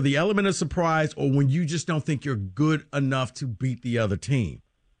either for the element of surprise or when you just don't think you're good enough to beat the other team.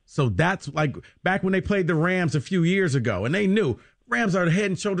 So that's like back when they played the Rams a few years ago, and they knew Rams are head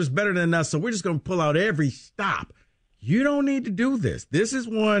and shoulders better than us, so we're just going to pull out every stop. You don't need to do this. This is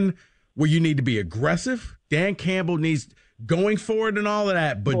one where you need to be aggressive. Dan Campbell needs going forward and all of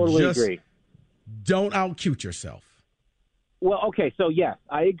that, but totally just agree. Don't out-cute yourself. Well, okay, so yes,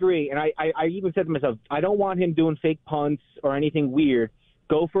 I agree. And I even said to myself, I don't want him doing fake punts or anything weird.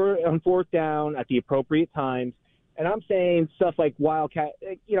 Go for it on fourth down at the appropriate times. And I'm saying stuff like Wildcat.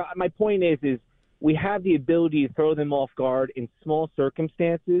 You know, my point is we have the ability to throw them off guard in small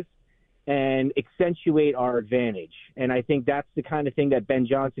circumstances and accentuate our advantage. And I think that's the kind of thing that Ben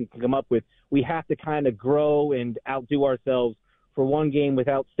Johnson can come up with. We have to kind of grow and outdo ourselves for one game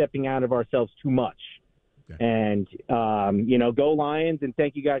without stepping out of ourselves too much. Okay. And, go Lions, and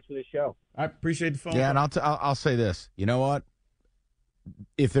thank you guys for the show. I appreciate the phone. Yeah, and I'll say this. You know what?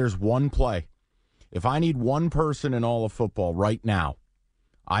 If there's one play, if I need one person in all of football right now,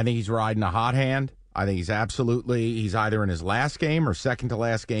 I think he's riding a hot hand. I think he's either in his last game or second to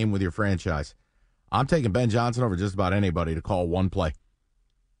last game with your franchise. I'm taking Ben Johnson over just about anybody to call one play.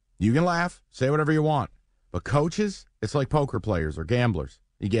 You can laugh, say whatever you want. But coaches, it's like poker players or gamblers.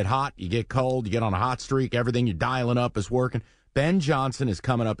 You get hot, you get cold, you get on a hot streak, everything you're dialing up is working. Ben Johnson is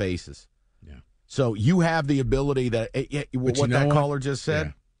coming up aces. Yeah. So you have the ability that caller just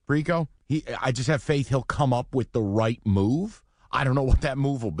said, Rico, I just have faith he'll come up with the right move. I don't know what that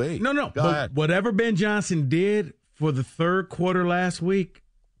move will be. No. Go ahead. Whatever Ben Johnson did for the third quarter last week,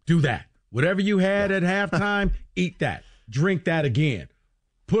 do that. Whatever you had at halftime, eat that. Drink that again.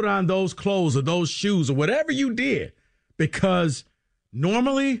 Put on those clothes or those shoes or whatever you did, because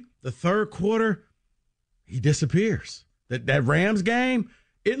normally the third quarter, he disappears. That Rams game,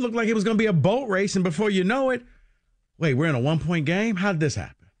 it looked like it was going to be a boat race, and before you know it, wait, we're in a one-point game? How did this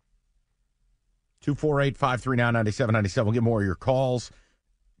happen? 248-539-9797. We'll get more of your calls.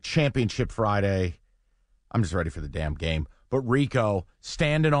 Championship Friday. I'm just ready for the damn game. But Rico,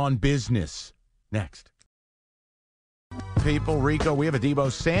 standing on business. Next. People, Rico, we have a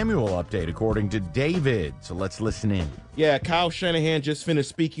Deebo Samuel update according to David. So let's listen in. Yeah, Kyle Shanahan just finished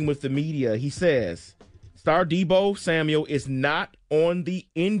speaking with the media. He says, star Deebo Samuel is not on the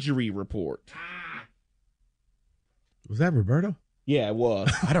injury report. Was that Roberto? Yeah, it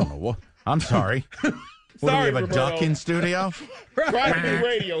was. I don't know what. I'm sorry. What, do we have a Roberto. duck in studio? Private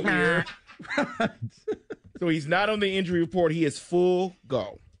radio here. So he's not on the injury report. He is full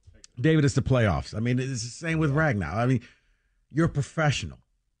go. David, it's the playoffs. I mean, it's the same with Ragnar. I mean, you're a professional.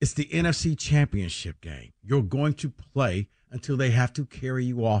 It's the NFC Championship game. You're going to play until they have to carry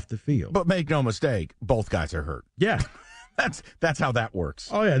you off the field. But make no mistake, both guys are hurt. Yeah. That's how that works.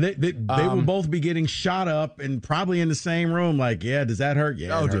 Oh, yeah. They will both be getting shot up and probably in the same room. Like, yeah, does that hurt?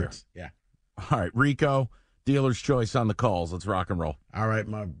 Yeah, it hurts. Yeah. All right, Rico, dealer's choice on the calls. Let's rock and roll. All right,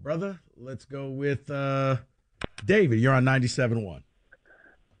 my brother. Let's go with David. You're on 97.1.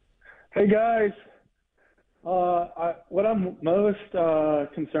 Hey, guys. What I'm most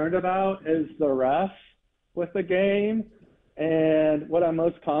concerned about is the refs with the game, and what I'm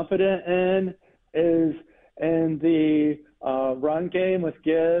most confident in is in the run game with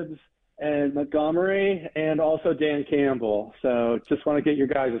Gibbs and Montgomery, and also Dan Campbell. So just want to get your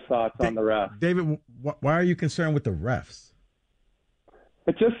guys' thoughts on the refs. David, why are you concerned with the refs?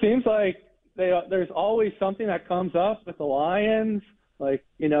 It just seems like there's always something that comes up with the Lions, like,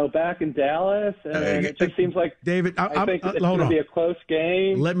 back in Dallas, and it just seems like David, I think it's going to be a close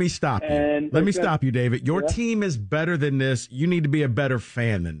game. Let me stop you. Let me stop you, David. Your team is better than this. You need to be a better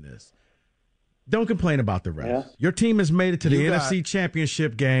fan than this. Don't complain about the refs. Yeah. Your team has made it to the NFC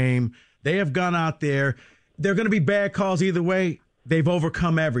Championship game. They have gone out there. They're going to be bad calls either way. They've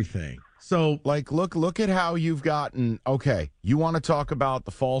overcome everything. So, look at how you've gotten. Okay, you want to talk about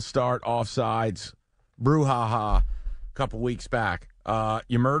the false start, offsides, brouhaha, a couple weeks back.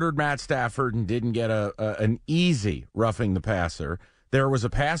 You murdered Matt Stafford and didn't get an easy roughing the passer. There was a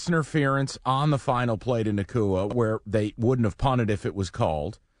pass interference on the final play to Nakua where they wouldn't have punted if it was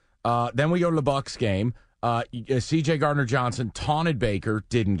called. Then we go to the Bucs game. C.J. Gardner-Johnson taunted Baker,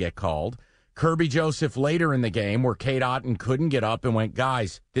 didn't get called. Kirby Joseph later in the game where Kate Otten couldn't get up and went,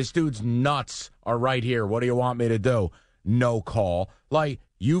 guys, this dude's nuts are right here. What do you want me to do? No call.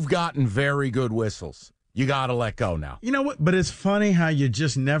 You've gotten very good whistles. You got to let go now. You know what? But it's funny how you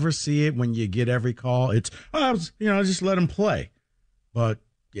just never see it when you get every call. It's, just let him play. But,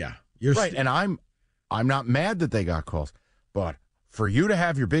 yeah. You're right, and I'm not mad that they got calls. But for you to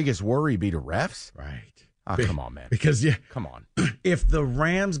have your biggest worry be the refs? Right. Oh, come on, man. Because, come on. If the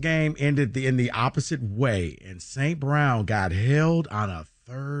Rams game ended in the opposite way and St. Brown got held on a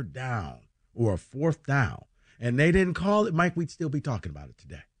 3rd down or a 4th down and they didn't call it, Mike, we'd still be talking about it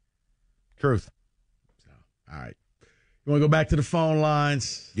today. Truth. All right. You want to go back to the phone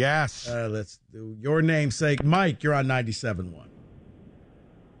lines? Yes. Let's do your namesake. Mike, you're on 97.1.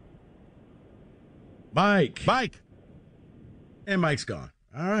 Mike. And Mike's gone.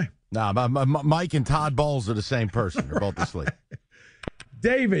 All right. Nah, Mike and Todd Bowles are the same person. They're both asleep.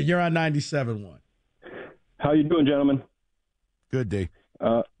 David, you're on 97.1. How you doing, gentlemen? Good, D.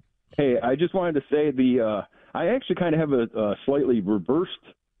 Hey, I just wanted to say I actually kind of have a slightly reversed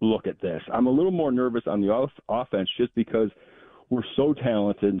look at this. I'm a little more nervous on the offense just because we're so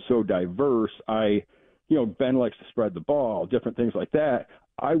talented and so diverse. Ben likes to spread the ball, different things like that.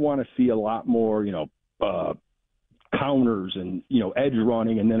 I want to see a lot more, counters and, edge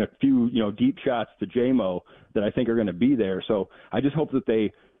running and then a few, deep shots to J-Mo that I think are going to be there. So I just hope that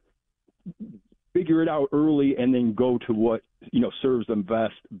they figure it out early and then go to what, serves them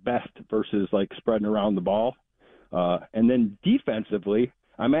best versus spreading around the ball. And then defensively,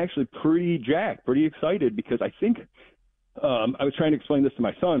 I'm actually pretty excited because I think I was trying to explain this to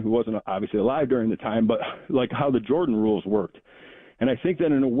my son who wasn't obviously alive during the time, but how the Jordan rules worked. And I think that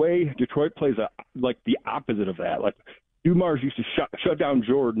in a way, Detroit plays the opposite of that. Dumars used to shut down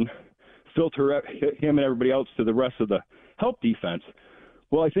Jordan, filter him and everybody else to the rest of the help defense.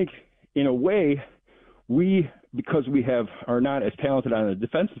 Well, I think in a way, because we are not as talented on the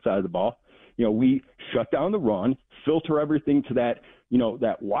defensive side of the ball, we shut down the run, filter everything to that,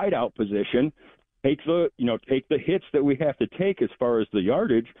 that wide out position, take the hits that we have to take as far as the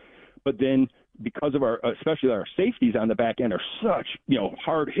yardage, but then because of especially our safeties on the back end are such,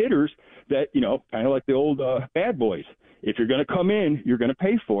 hard hitters that, kind of like the old bad boys. If you're going to come in, you're going to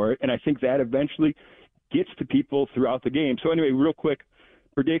pay for it. And I think that eventually gets to people throughout the game. So anyway, real quick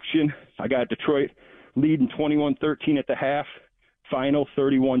prediction. I got Detroit leading 21-13 at the half, final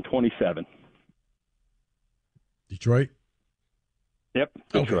 31-27. Detroit? Yep,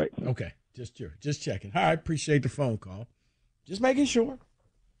 Detroit. Okay. Just checking. All right, appreciate the phone call. Just making sure.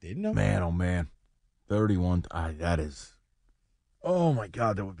 Didn't know. Man, oh, man. 31. That is. Oh, my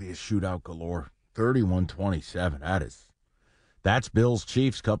God. That would be a shootout galore. 31-27. That's Bills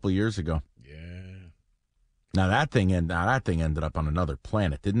Chiefs a couple of years ago. Yeah. Now, that thing ended up on another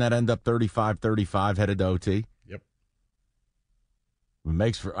planet. Didn't that end up 35-35 headed to OT? Yep. It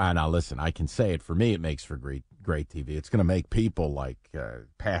makes for. Now, listen, I can say it. For me, it makes for great TV. It's going to make people,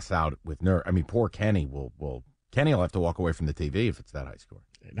 pass out with nerve. I mean, poor Kenny Kenny will have to walk away from the TV if it's that high score.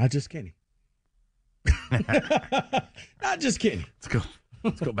 Not just Kenny. Not just Kenny.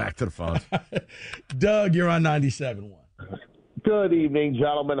 Let's go back to the phones. Doug, you're on 97.1. Good evening,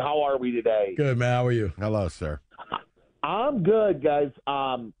 gentlemen. How are we today? Good, man. How are you? Hello, sir. I'm good, guys.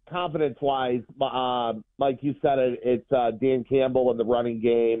 Confidence-wise, Mike, you said it. It's Dan Campbell in the running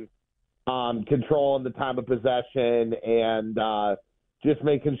game, controlling the time of possession, and just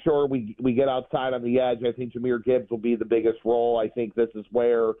making sure we get outside on the edge. I think Jahmyr Gibbs will be the biggest role. I think this is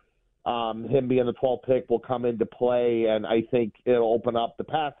where him being the 12th pick will come into play, and I think it'll open up the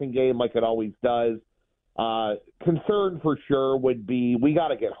passing game like it always does. Concern for sure would be we got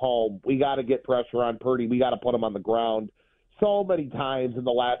to get home. We got to get pressure on Purdy. We got to put him on the ground. So many times in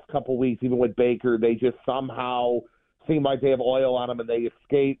the last couple weeks, even with Baker, they just somehow seem like they have oil on them and they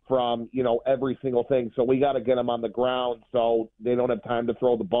escape from, every single thing. So we got to get them on the ground so they don't have time to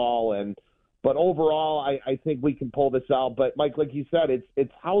throw the ball. And But overall, I think we can pull this out. But, Mike, like you said,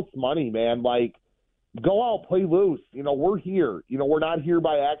 it's house money, man. Like, go out, play loose. We're here. We're not here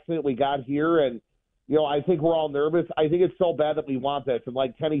by accident. We got here, and, I think we're all nervous. I think it's so bad that we want this. And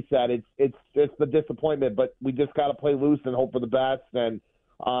like Kenny said, it's the disappointment, but we just got to play loose and hope for the best. And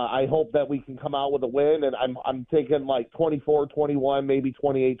I hope that we can come out with a win. And I'm thinking like 24-21, maybe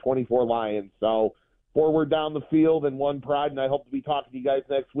 28-24 Lions. So forward down the field and one pride. And I hope to be talking to you guys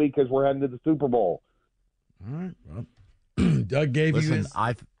next week as we're heading to the Super Bowl. All right. Well, Doug gave you his.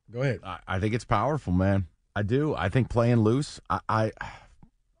 Go ahead. I think it's powerful, man. I do. I think playing loose.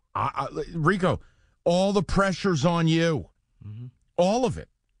 Rico, all the pressure's on you. Mm-hmm. All of it.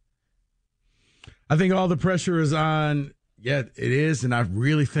 I think all the pressure is on. Yeah, it is, and I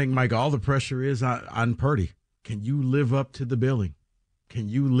really think, Mike, all the pressure is on Purdy. Can you live up to the billing? Can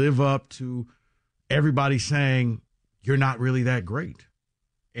you live up to everybody saying you're not really that great?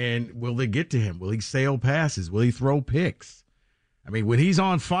 And will they get to him? Will he sail passes? Will he throw picks? I mean, when he's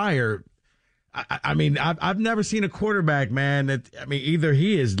on fire, I've never seen a quarterback, man, either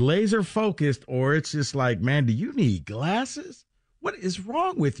he is laser focused or it's just like, man, do you need glasses? What is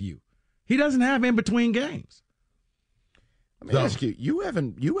wrong with you? He doesn't have in between games. Let me ask you, you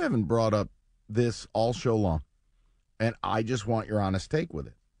haven't brought up this all show long, and I just want your honest take with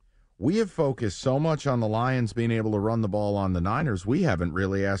it. We have focused so much on the Lions being able to run the ball on the Niners, we haven't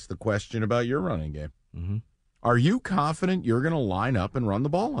really asked the question about your running game. Mm-hmm. Are you confident you're going to line up and run the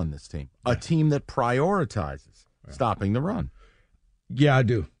ball on this team? A team that prioritizes stopping the run. Yeah, I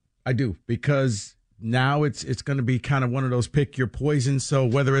do, because now it's going to be kind of one of those pick your poison. So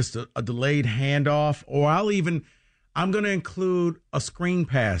whether it's a delayed handoff, or I'm going to include a screen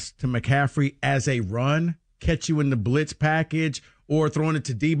pass to McCaffrey as a run, catch you in the blitz package, or throwing it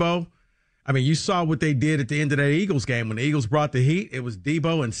to Debo. I mean, you saw what they did at the end of that Eagles game. When the Eagles brought the heat, it was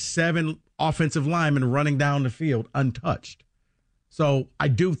Debo and 7 offensive linemen running down the field untouched. So I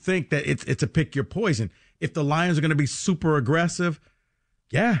do think that it's a pick your poison. If the Lions are going to be super aggressive,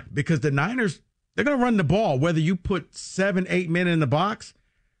 yeah, because the Niners, they're going to run the ball. Whether you put 7-8 men in the box,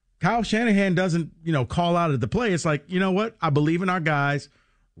 Kyle Shanahan doesn't, call out at the play. It's like, you know what? I believe in our guys.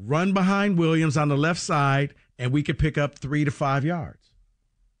 Run behind Williams on the left side, and we could pick up 3 to 5 yards.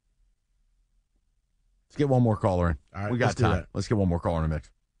 Let's get one more caller in. All right, we got time. Let's get one more caller in the mix.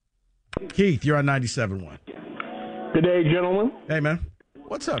 Keith, you're on 97.1. Good day, gentlemen. Hey, man.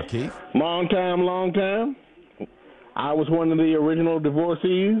 What's up, Keith? Long time. I was one of the original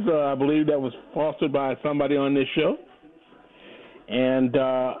divorcees. I believe that was fostered by somebody on this show. And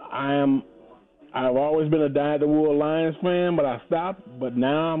I've always been a dyed-the-wool Lions fan, but I stopped. But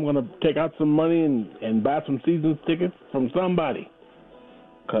now I'm going to take out some money and buy some season tickets from somebody,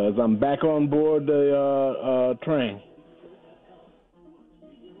 because I'm back on board the train.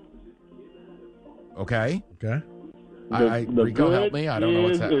 Okay. Rico, help me. I don't know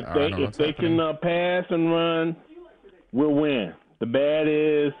what's happening. If they can pass and run, we'll win. The bad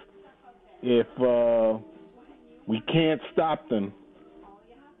is if we can't stop them,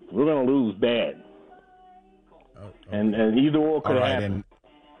 we're going to lose bad. Okay. And either or could happen.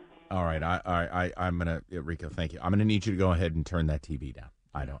 All right. I'm going to, Rico, thank you. I'm going to need you to go ahead and turn that TV down.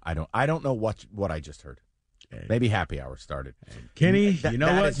 I don't know what I just heard. Maybe happy hour started. Kenny, you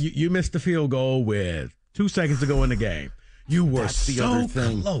know what? You missed the field goal with 2 seconds to go in the game. You were so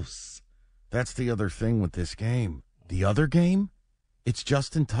close. That's the other thing with this game. The other game, it's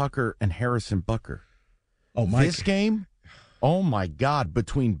Justin Tucker and Harrison Butker. Oh, Mike. This game, oh, my God,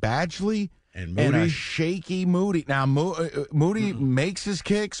 between Badgley and a shaky Moody. Now, Moody makes his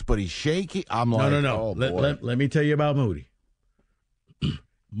kicks, but he's shaky. I'm like, no. Let me tell you about Moody.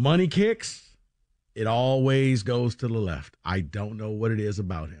 Money kicks. It always goes to the left. I don't know what it is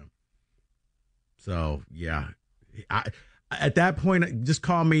about him. So, yeah. At that point, just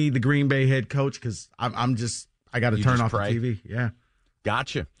call me the Green Bay head coach, because I got to turn off the TV. Yeah.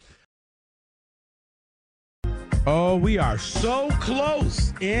 Gotcha. Oh, we are so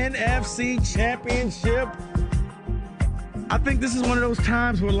close. NFC Championship. I think this is one of those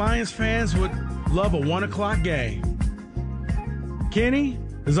times where Lions fans would love a 1 o'clock game. Kenny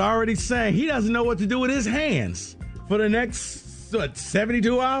is already saying he doesn't know what to do with his hands for the next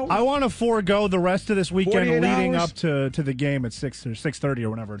 72 hours. I want to forego the rest of this weekend leading hours? up to the game at 6 or 6:30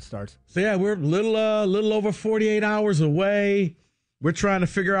 or whenever it starts. So yeah, we're little over 48 hours away. We're trying to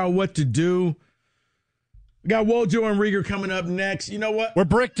figure out what to do. We got Wojo and Rieger coming up next. You know what? We're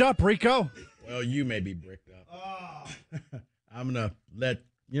bricked up, Rico. Well, you may be bricked up. Oh. I'm gonna let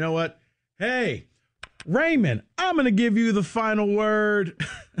you know what. Hey, Raymond, I'm going to give you the final word.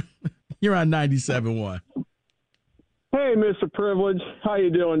 You're on 97.1. Hey, Hey, Mr. Privilege. How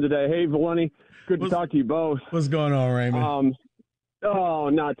you doing today? Hey, Valeni. Good to talk to you both. What's going on, Raymond?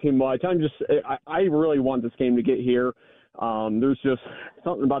 Not too much. I really want this game to get here. There's just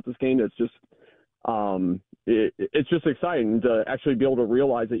something about this game that's just, it's just exciting to actually be able to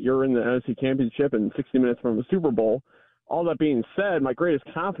realize that you're in the NFC Championship and 60 minutes from the Super Bowl. All that being said, my greatest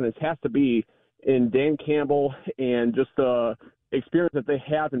confidence has to be in Dan Campbell and just the experience that they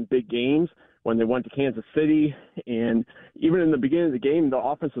have in big games when they went to Kansas City. And even in the beginning of the game, the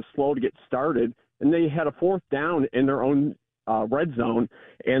offense was slow to get started, and they had a fourth down in their own red zone,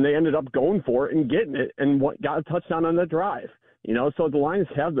 and they ended up going for it and getting it and got a touchdown on the drive. So the Lions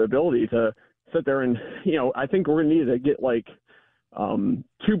have the ability to sit there and, I think we're going to need to get like 2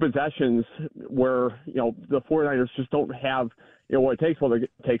 possessions where, the 49ers just don't have, what it takes, whether it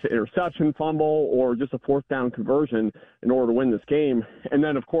takes an interception, fumble, or just a fourth down conversion in order to win this game. And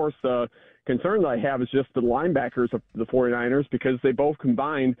then, of course, the concern that I have is just the linebackers of the 49ers, because they both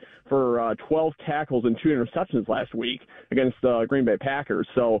combined for 12 tackles and 2 interceptions last week against the Green Bay Packers.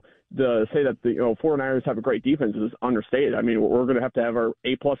 So to say that the 49ers have a great defense is understated. I mean, we're going to have our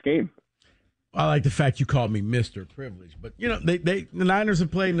A-plus game. I like the fact you called me Mr. Privilege, but the Niners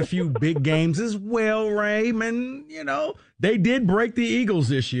have played in a few big games as well, Raymond. They did break the Eagles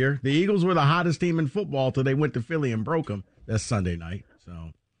this year. The Eagles were the hottest team in football till they went to Philly and broke them. That's Sunday night.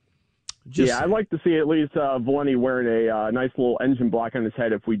 So, I'd like to see at least Valeni wearing a nice little engine block on his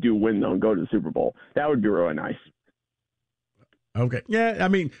head if we do win, though, and go to the Super Bowl. That would be really nice. Okay. Yeah, I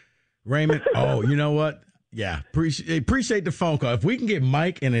mean, Raymond. Oh, you know what? Yeah, appreciate the phone call. If we can get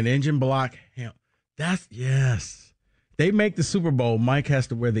Mike in an engine block, yes. They make the Super Bowl, Mike has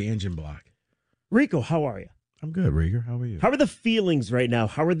to wear the engine block. Rico, how are you? I'm good, Rieger. How are you? How are the feelings right now?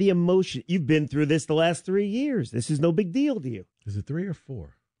 How are the emotions? You've been through this the last 3 years. This is no big deal to you. Is it 3 or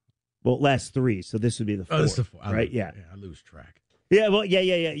 4? Well, last 3, so this would be the 4th. Oh, this is the 4th. Right? Yeah. I lose track. Yeah, well, yeah.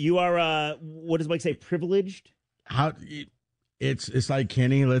 You are, what does Mike say, privileged? It's like,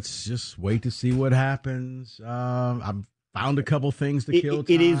 Kenny, let's just wait to see what happens. I've found a couple things to kill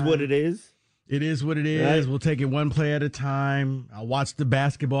time. It is what it is. It is what it is. Right. We'll take it one play at a time. I'll watch the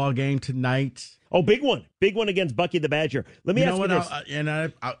basketball game tonight. Oh, big one. Big one against Bucky the Badger. Let me ask you this. I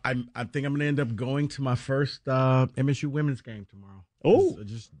think I'm going to end up going to my first MSU women's game tomorrow. Oh.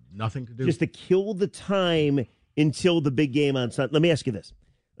 Just nothing to do. Just to kill the time until the big game on Sunday. Let me ask you this.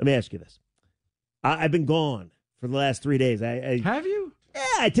 I've been gone for the last 3 days. Have you? Yeah,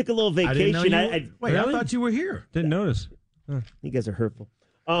 I took a little vacation. I thought you were here. Didn't notice. You guys are hurtful.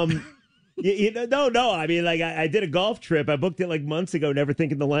 No. I mean, like I did a golf trip. I booked it like months ago, never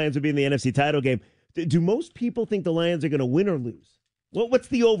thinking the Lions would be in the NFC title game. Do most people think the Lions are going to win or lose? What's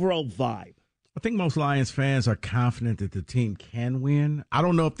the overall vibe? I think most Lions fans are confident that the team can win. I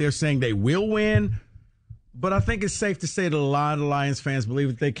don't know if they're saying they will win, but I think it's safe to say that a lot of Lions fans believe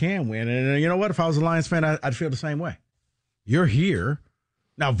that they can win. And you know what? If I was a Lions fan, I'd feel the same way. You're here.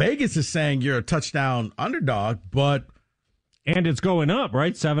 Now, Vegas is saying you're a touchdown underdog, but... And it's going up,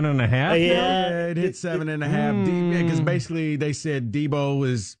 right? 7.5? Yeah, it hit 7.5. Because basically they said Debo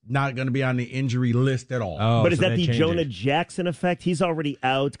is not going to be on the injury list at all. Oh, but is that the Jonah Jackson effect? He's already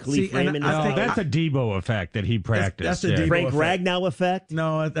out. Khalif Raymond is out. That's a Debo effect that he practiced. That's the Debo Frank effect. Ragnow effect?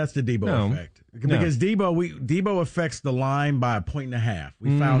 No, that's the Debo effect. Because Debo affects the line by 1.5.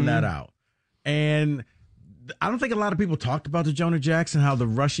 We found that out. And I don't think a lot of people talked about the Jonah Jackson, how the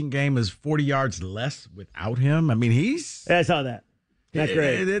rushing game is 40 yards less without him. I mean, I saw that. Not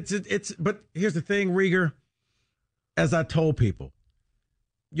great. But here's the thing, Rieger. As I told people,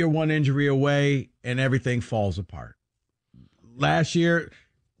 you're one injury away and everything falls apart. Last year,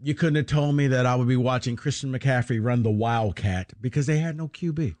 you couldn't have told me that I would be watching Christian McCaffrey run the Wildcat because they had no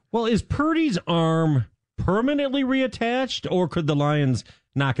QB. Well, is Purdy's arm permanently reattached, or could the Lions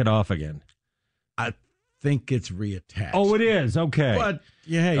knock it off again? I think it's reattached. Oh, it is. Okay. But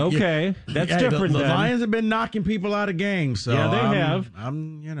that's different. The then. Lions have been knocking people out of games. So yeah, they have.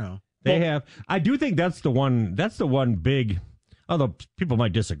 They have. I do think that's the one. That's the one big. Although people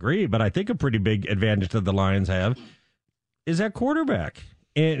might disagree, but I think a pretty big advantage that the Lions have is that quarterback.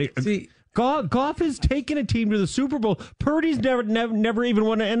 And Goff has taken a team to the Super Bowl. Purdy's never even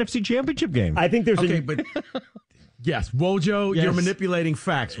won an NFC Championship game. I think there's but. Yes, Wojo, you're manipulating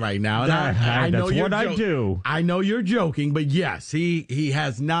facts right now. And I know I do. I know you're joking, but yes, he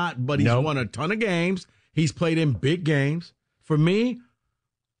has not, but he's won a ton of games. He's played in big games. For me,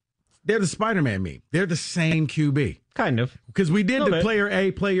 they're the Spider-Man meme. They're the same QB. Kind of. Because we did the player A,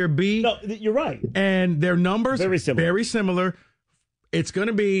 player B. No, you're right. And their numbers very similar. It's going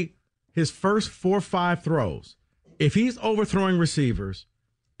to be his first 4 or 5 throws. If he's overthrowing receivers,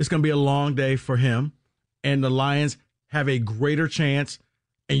 it's going to be a long day for him. And the Lions have a greater chance,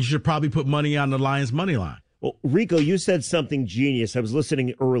 and you should probably put money on the Lions' money line. Well, Rico, you said something genius. I was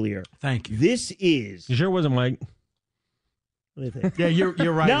listening earlier. Thank you. This is... You sure it wasn't Mike? Yeah,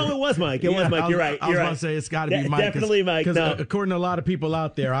 you're right. No, it was Mike. It was Mike. You're right. I was about to say it's got to be Mike. Definitely Mike. Because according to a lot of people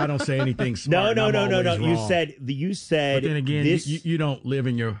out there, I don't say anything smart. No. Wrong. You said. But then again, you don't live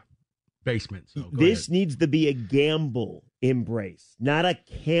in your basement. So this needs to be a gamble embrace, not a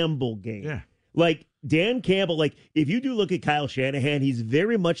Campbell game. Yeah. Like Dan Campbell, like if you do look at Kyle Shanahan, he's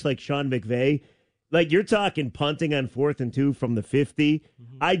very much like Sean McVay. Like you're talking punting on 4th and 2 from the 50.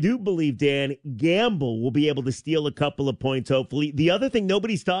 Mm-hmm. I do believe Dan Gamble will be able to steal a couple of points, hopefully. The other thing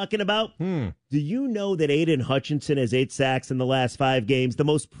nobody's talking about, do you know that Aiden Hutchinson has 8 sacks in the last 5 games, the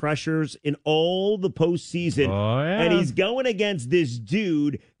most pressures in all the postseason? Oh, yeah. And he's going against this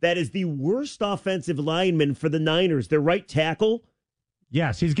dude that is the worst offensive lineman for the Niners, their right tackle.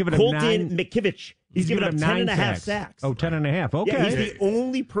 Yes, he's given him Colton McKivich. He's given up 10.5 sacks. Oh, 10.5. Okay. Yeah, he's the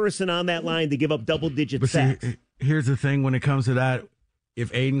only person on that line to give up double-digit sacks. See, here's the thing when it comes to that.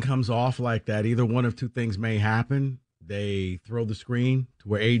 If Aiden comes off like that, either one of two things may happen. They throw the screen to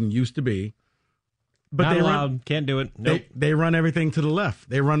where Aiden used to be. But Not allowed. Can't do it. Nope. They run everything to the left.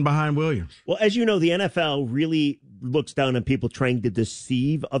 They run behind Williams. Well, as you know, the NFL really looks down on people trying to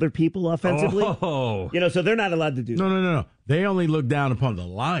deceive other people offensively. Oh. So they're not allowed to do that. No. They only look down upon the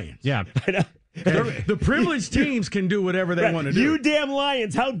Lions. Yeah. The privileged teams can do whatever they want to do. You damn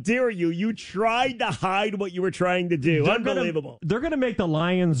Lions, how dare you? You tried to hide what you were trying to do. Unbelievable. They're going to make the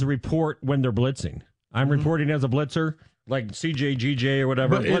Lions report when they're blitzing. I'm reporting as a blitzer, like CJ, GJ, or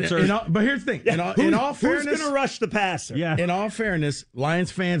whatever. But here's the thing. Yeah. In all fairness, who's going to rush the passer? Yeah. In all fairness, Lions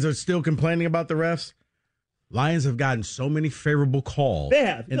fans are still complaining about the refs. Lions have gotten so many favorable calls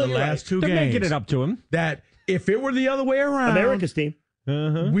in the last 2 games. They're making it up to him. That if it were the other way around, America's team.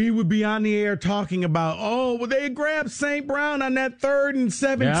 We would be on the air talking about, they grabbed St. Brown on that 3rd and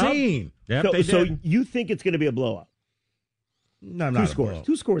 17. Yep, so you think it's going to be a blowout? No, not 2 scores.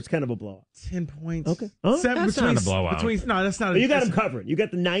 2 scores, kind of a blowout. 10 points. Okay. That's not a blowout. No, that's not. You got them covering. You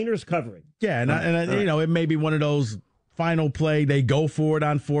got the Niners covering. Yeah, it may be one of those final play. They go for it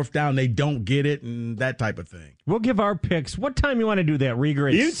on 4th down. They don't get it and that type of thing. We'll give our picks. What time you want to do that,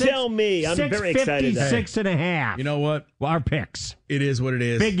 Rieger? You tell me. I'm very excited. 6.5. You know what? Well, our picks. It is what it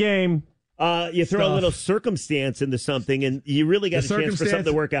is. Big game. You throw a little circumstance into something, and you really got a chance for something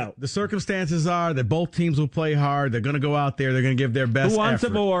to work out. The circumstances are that both teams will play hard. They're going to go out there. They're going to give their best effort. Who wants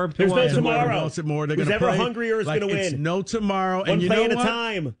it more? There's no tomorrow. Who wants it more? They're Who's ever hungrier is going to win. It's no tomorrow. One and you play know at a what?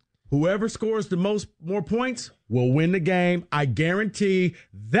 time. Whoever scores the more points will win the game. I guarantee.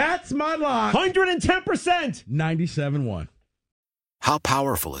 That's my lock. 110%. 97-1. How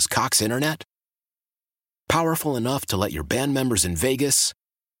powerful is Cox Internet? Powerful enough to let your band members in Vegas,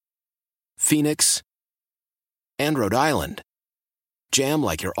 Phoenix, and Rhode Island jam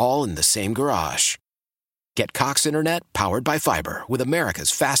like you're all in the same garage. Get Cox Internet powered by fiber with America's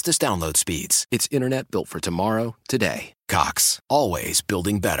fastest download speeds. It's internet built for tomorrow, today. Cox, always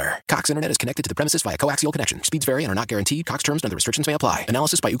building better. Cox Internet is connected to the premises via coaxial connection. Speeds vary and are not guaranteed. Cox terms and other restrictions may apply.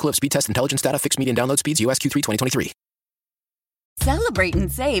 Analysis by Ookla Speed Test Intelligence Data. Fixed median download speeds. US Q3 2023. Celebrate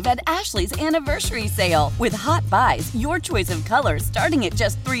and save at Ashley's Anniversary Sale. With Hot Buys, your choice of colors starting at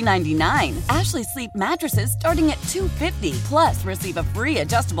just $3.99. Ashley Sleep mattresses starting at $2.50. Plus, receive a free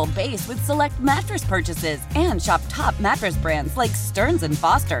adjustable base with select mattress purchases. And shop top mattress brands like Stearns &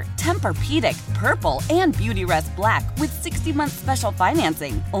 Foster, Tempur-Pedic, Purple, and Beautyrest Black with 60-month special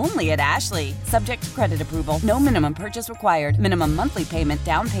financing. Only at Ashley. Subject to credit approval. No minimum purchase required. Minimum monthly payment,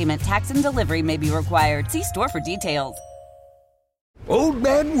 down payment, tax, and delivery may be required. See store for details. Old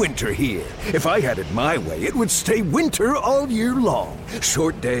Man Winter here. If I had it my way, it would stay winter all year long.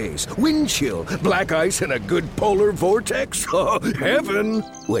 Short days, wind chill, black ice, and a good polar vortex. Oh, heaven.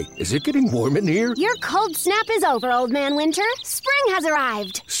 Wait, is it getting warm in here? Your cold snap is over, Old Man Winter. Spring has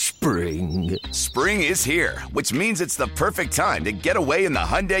arrived. Spring. Spring is here, which means it's the perfect time to get away in the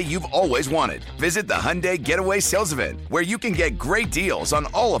Hyundai you've always wanted. Visit the Hyundai Getaway Sales Event, where you can get great deals on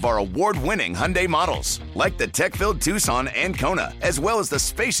all of our award-winning Hyundai models, like the tech-filled Tucson and Kona, as well as the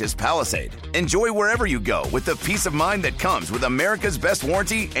spacious Palisade. Enjoy wherever you go with the peace of mind that comes with America's best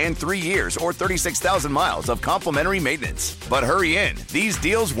warranty and 3 years or 36,000 miles of complimentary maintenance. But hurry in, these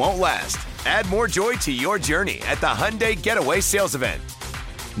deals won't last. Add more joy to your journey at the Hyundai Getaway Sales Event.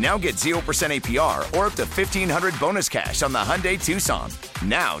 Now get 0% APR or up to $1,500 bonus cash on the Hyundai Tucson.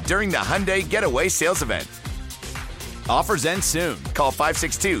 Now during the Hyundai Getaway Sales Event. Offers end soon. Call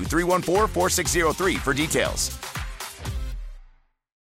 562-314-4603 for details.